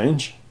can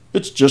change.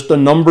 It's just a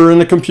number in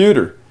the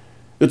computer.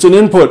 It's an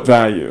input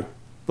value.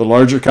 The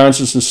larger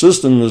consciousness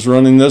system is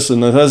running this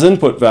and it has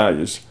input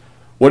values.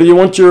 What do you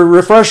want your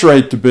refresh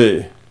rate to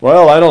be?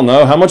 Well, I don't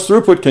know. How much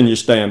throughput can you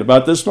stand?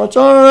 About this much?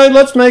 All right,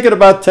 let's make it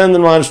about 10 to the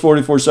minus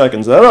 44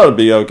 seconds. That ought to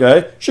be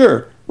okay.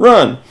 Sure,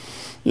 run.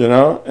 You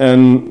know,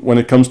 and when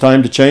it comes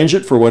time to change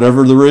it for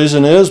whatever the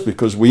reason is,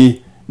 because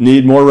we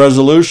need more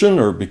resolution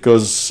or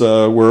because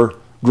we're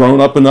grown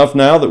up enough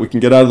now that we can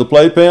get out of the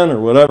playpen or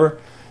whatever,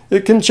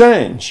 it can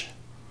change.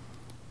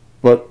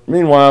 But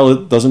meanwhile,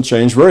 it doesn't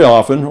change very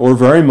often or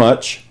very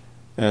much.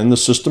 And the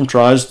system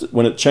tries,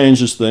 when it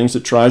changes things,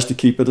 it tries to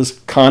keep it as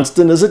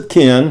constant as it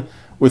can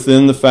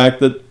within the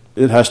fact that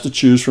it has to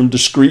choose from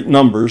discrete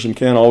numbers and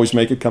can't always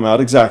make it come out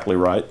exactly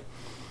right.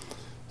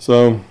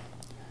 So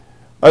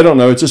I don't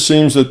know, it just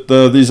seems that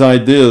these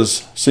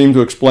ideas seem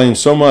to explain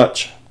so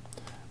much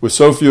with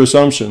so few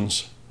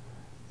assumptions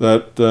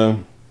that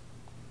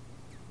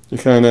you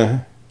kind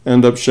of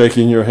end up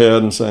shaking your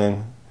head and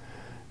saying,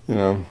 you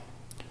know,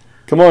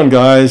 come on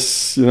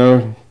guys, you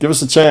know, give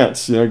us a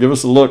chance, you know, give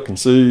us a look and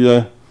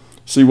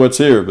see what's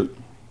here. But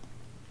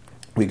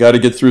we got to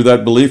get through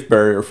that belief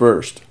barrier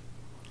first.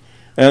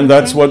 And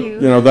that's what, you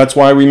know, that's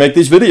why we make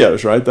these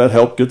videos, right? That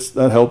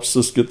helps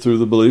us get through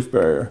the belief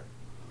barrier.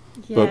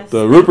 Yes.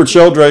 But Rupert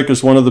Sheldrake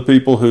is one of the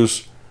people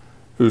who's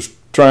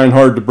trying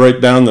hard to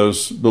break down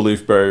those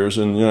belief barriers,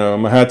 and you know,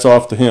 my hat's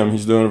off to him.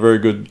 He's doing a very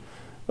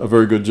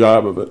good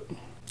job of it.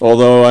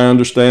 Although I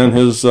understand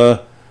his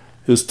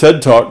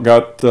TED Talk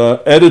got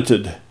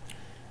edited,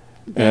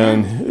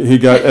 and he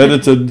got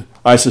edited,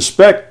 I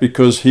suspect,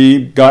 because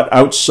he got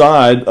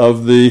outside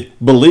of the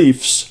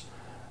beliefs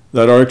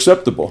that are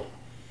acceptable.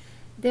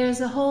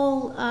 There's a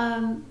whole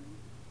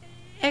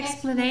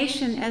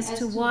explanation as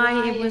to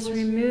why it was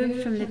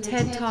removed from the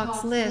TED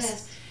Talks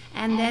list,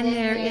 and then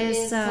there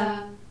is,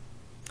 I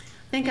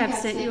think I've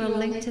sent you a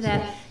link to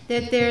that,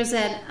 that there's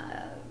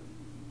a,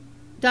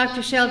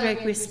 Dr.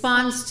 Sheldrake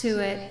responds to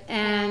it,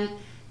 and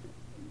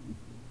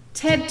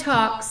TED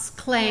Talks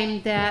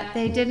claimed that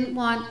they didn't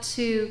want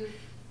to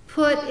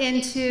put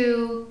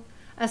into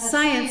a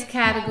science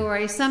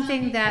category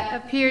something that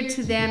appeared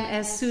to them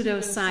as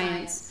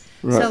pseudoscience.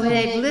 Right. So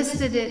they've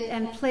listed it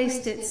and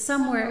placed it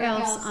somewhere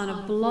else on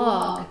a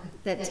blog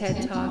that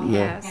TED Talk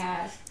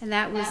has, and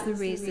that was the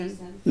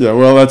reason. Yeah,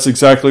 well, that's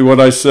exactly what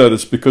I said.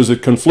 It's because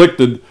it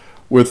conflicted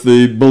with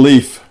the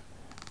belief.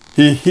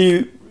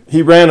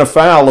 He ran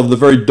afoul of the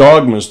very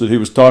dogmas that he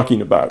was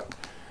talking about.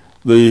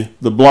 The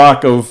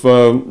block of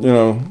you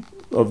know,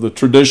 of the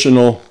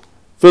traditional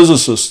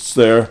physicists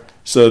there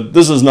said,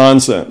 this is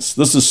nonsense,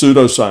 this is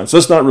pseudoscience,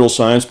 that's not real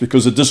science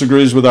because it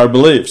disagrees with our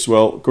beliefs.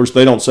 Well, of course,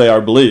 they don't say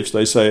our beliefs,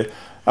 they say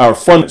our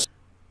fundamental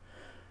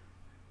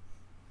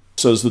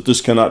says that this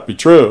cannot be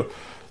true,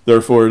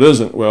 therefore it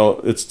isn't. Well,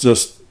 it's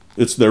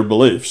their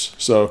beliefs.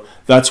 So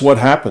that's what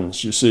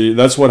happens, you see.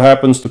 That's what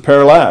happens to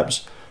Pear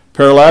Labs.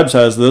 Pear Labs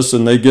has this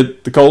and they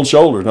get the cold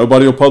shoulder.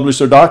 Nobody will publish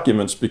their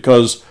documents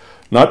because,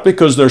 not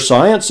because their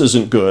science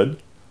isn't good,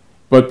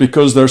 but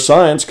because their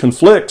science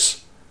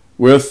conflicts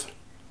with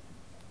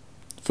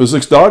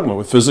physics dogma,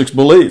 with physics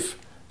belief.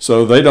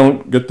 So they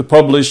don't get to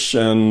publish,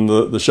 and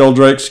the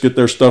Sheldrakes get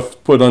their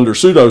stuff put under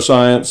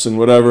pseudoscience and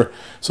whatever.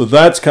 So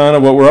that's kind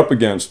of what we're up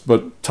against.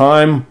 But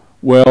time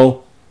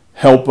will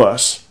help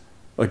us.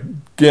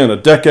 Again, a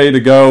decade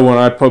ago when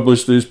I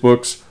published these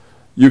books,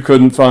 you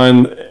couldn't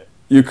find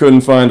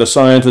a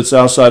scientist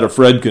outside of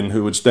Fredkin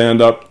who would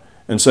stand up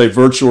and say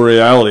virtual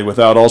reality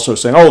without also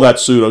saying, oh,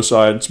 that's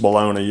pseudoscience,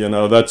 baloney, you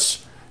know,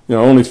 that's, you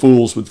know, only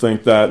fools would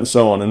think that, and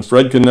so on. And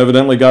Fredkin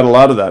evidently got a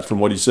lot of that from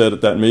what he said at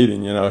that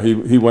meeting. You know,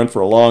 he went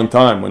for a long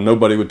time when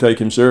nobody would take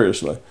him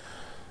seriously.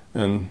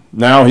 And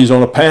now he's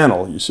on a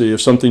panel, you see,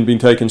 of something being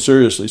taken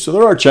seriously. So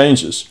there are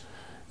changes.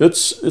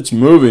 It's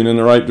moving in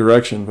the right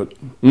direction, but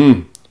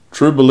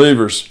true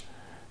believers,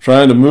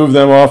 trying to move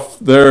them off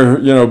their,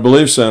 you know,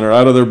 belief center,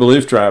 out of their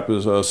belief trap,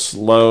 is a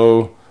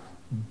slow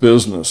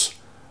business.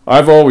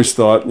 I've always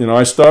thought, you know,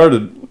 I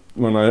started,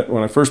 when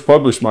I first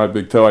published My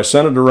Big Toe, I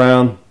sent it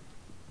around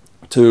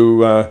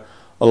to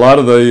a lot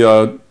of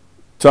the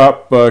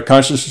top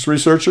consciousness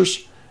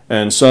researchers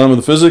and some of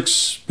the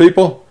physics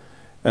people,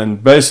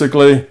 and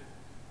basically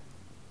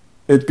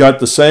it got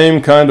the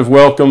same kind of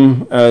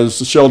welcome as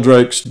the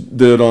Sheldrakes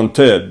did on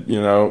TED.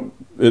 You know,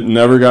 it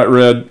never got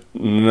read,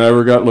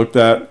 never got looked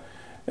at,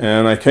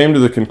 and I came to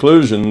the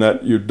conclusion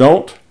that you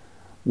don't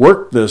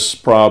work this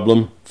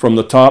problem from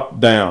the top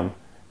down.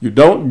 You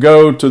don't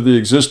go to the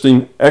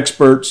existing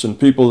experts and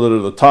people that are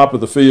the top of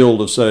the field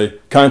of, say,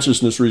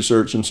 consciousness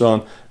research and so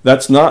on.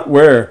 That's not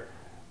where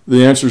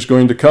the answer is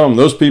going to come.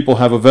 Those people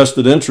have a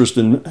vested interest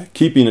in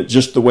keeping it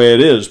just the way it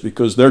is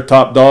because they're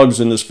top dogs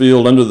in this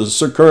field under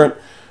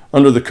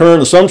the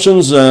current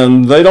assumptions,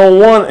 and they don't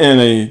want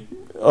any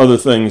other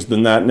things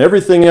than that. And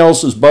everything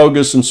else is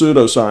bogus and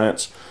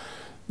pseudoscience.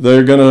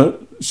 They're going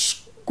to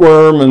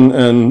squirm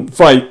and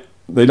fight.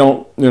 They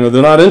don't, they're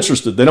not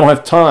interested. They don't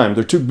have time.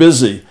 They're too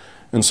busy,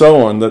 and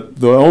so on.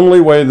 That the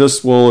only way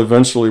this will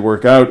eventually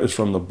work out is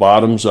from the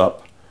bottoms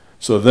up.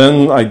 So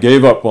then I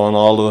gave up on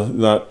all of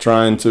that,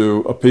 trying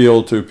to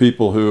appeal to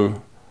people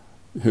who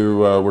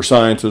were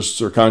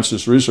scientists or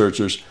conscious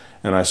researchers,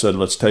 and I said,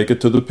 let's take it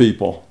to the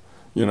people.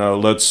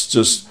 Let's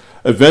just,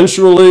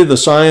 eventually the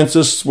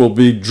scientists will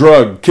be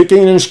drugged,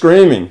 kicking and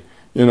screaming,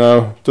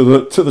 to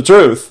the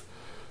truth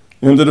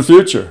into the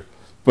future.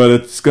 But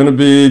it's going to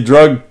be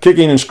drugged,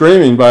 kicking and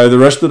screaming by the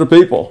rest of the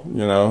people.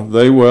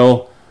 They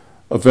will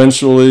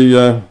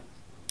eventually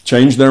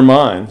change their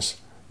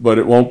minds, but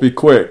it won't be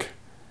quick.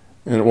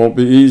 And it won't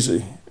be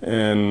easy.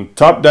 And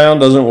top down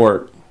doesn't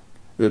work.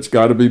 It's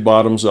got to be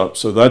bottoms up.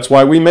 So that's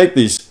why we make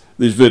these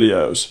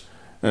videos.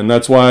 And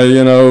that's why,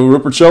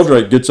 Rupert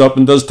Sheldrake gets up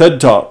and does TED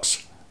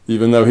Talks,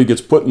 even though he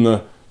gets put in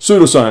the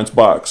pseudoscience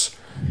box.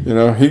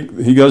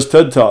 He does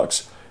TED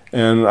Talks.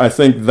 And I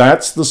think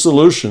that's the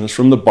solution, is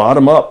from the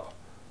bottom up.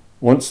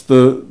 Once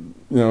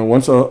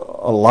once a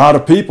lot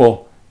of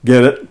people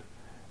get it,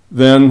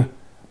 then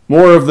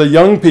more of the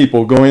young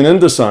people going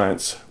into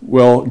science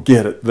will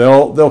get it.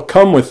 They'll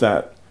come with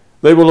that.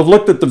 They will have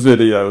looked at the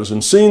videos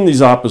and seen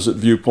these opposite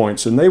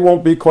viewpoints, and they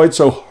won't be quite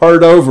so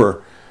hard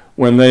over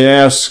when they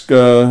ask,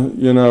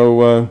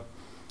 Feynman,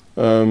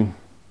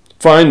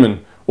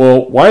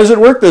 well, why does it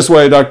work this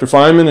way, Dr.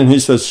 Feynman? And he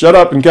says, shut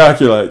up and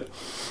calculate.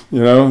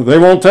 They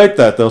won't take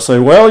that. They'll say,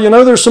 well,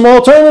 there's some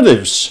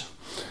alternatives.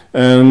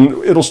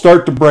 And it'll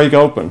start to break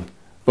open.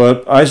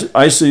 But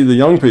I see the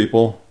young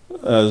people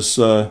as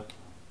the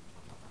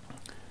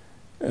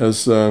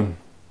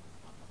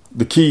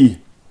key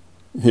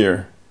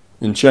here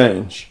in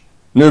change.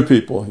 New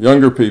people,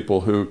 younger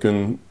people who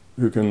can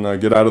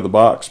get out of the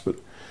box. But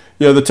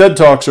yeah, the TED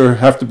Talks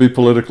have to be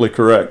politically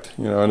correct.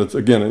 And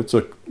it's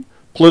a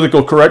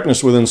political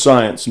correctness within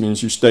science. It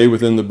means you stay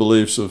within the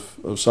beliefs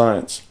of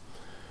science.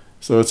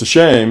 So it's a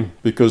shame,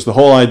 because the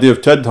whole idea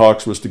of TED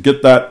Talks was to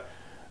get that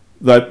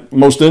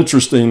most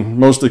interesting,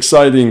 most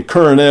exciting,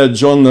 current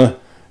edge on the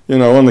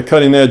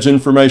cutting edge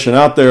information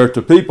out there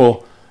to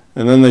people.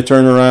 And then they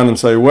turn around and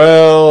say,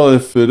 well,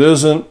 if it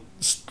doesn't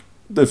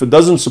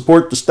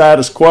support the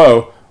status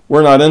quo,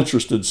 we're not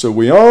interested. So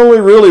we only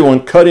really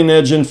want cutting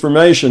edge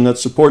information that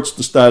supports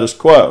the status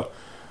quo,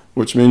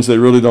 which means they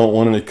really don't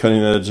want any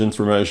cutting edge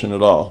information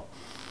at all.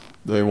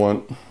 They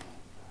want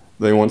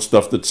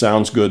stuff that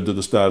sounds good to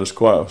the status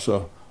quo.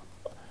 So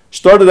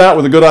started out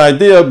with a good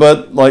idea,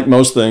 but like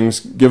most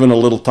things, given a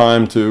little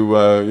time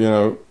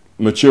to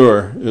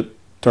mature, it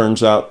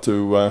turns out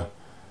to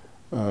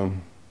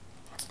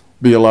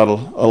be a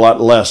lot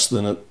less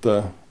than it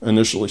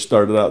initially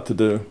started out to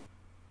do.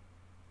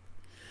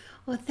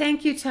 Well,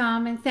 thank you,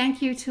 Tom, and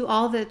thank you to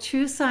all the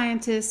true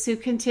scientists who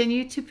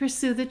continue to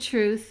pursue the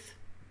truth,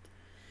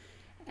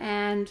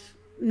 and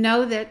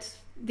know that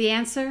the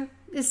answer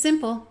is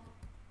simple.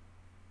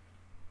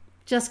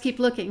 Just keep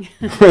looking.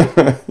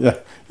 Yeah,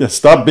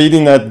 stop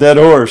beating that dead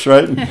horse,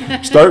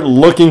 right? Start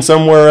looking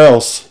somewhere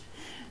else.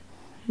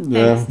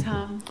 Thanks,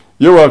 Tom.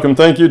 You're welcome.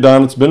 Thank you,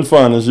 Don. It's been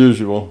fun, as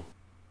usual.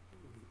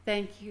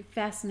 Thank you.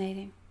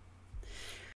 Fascinating.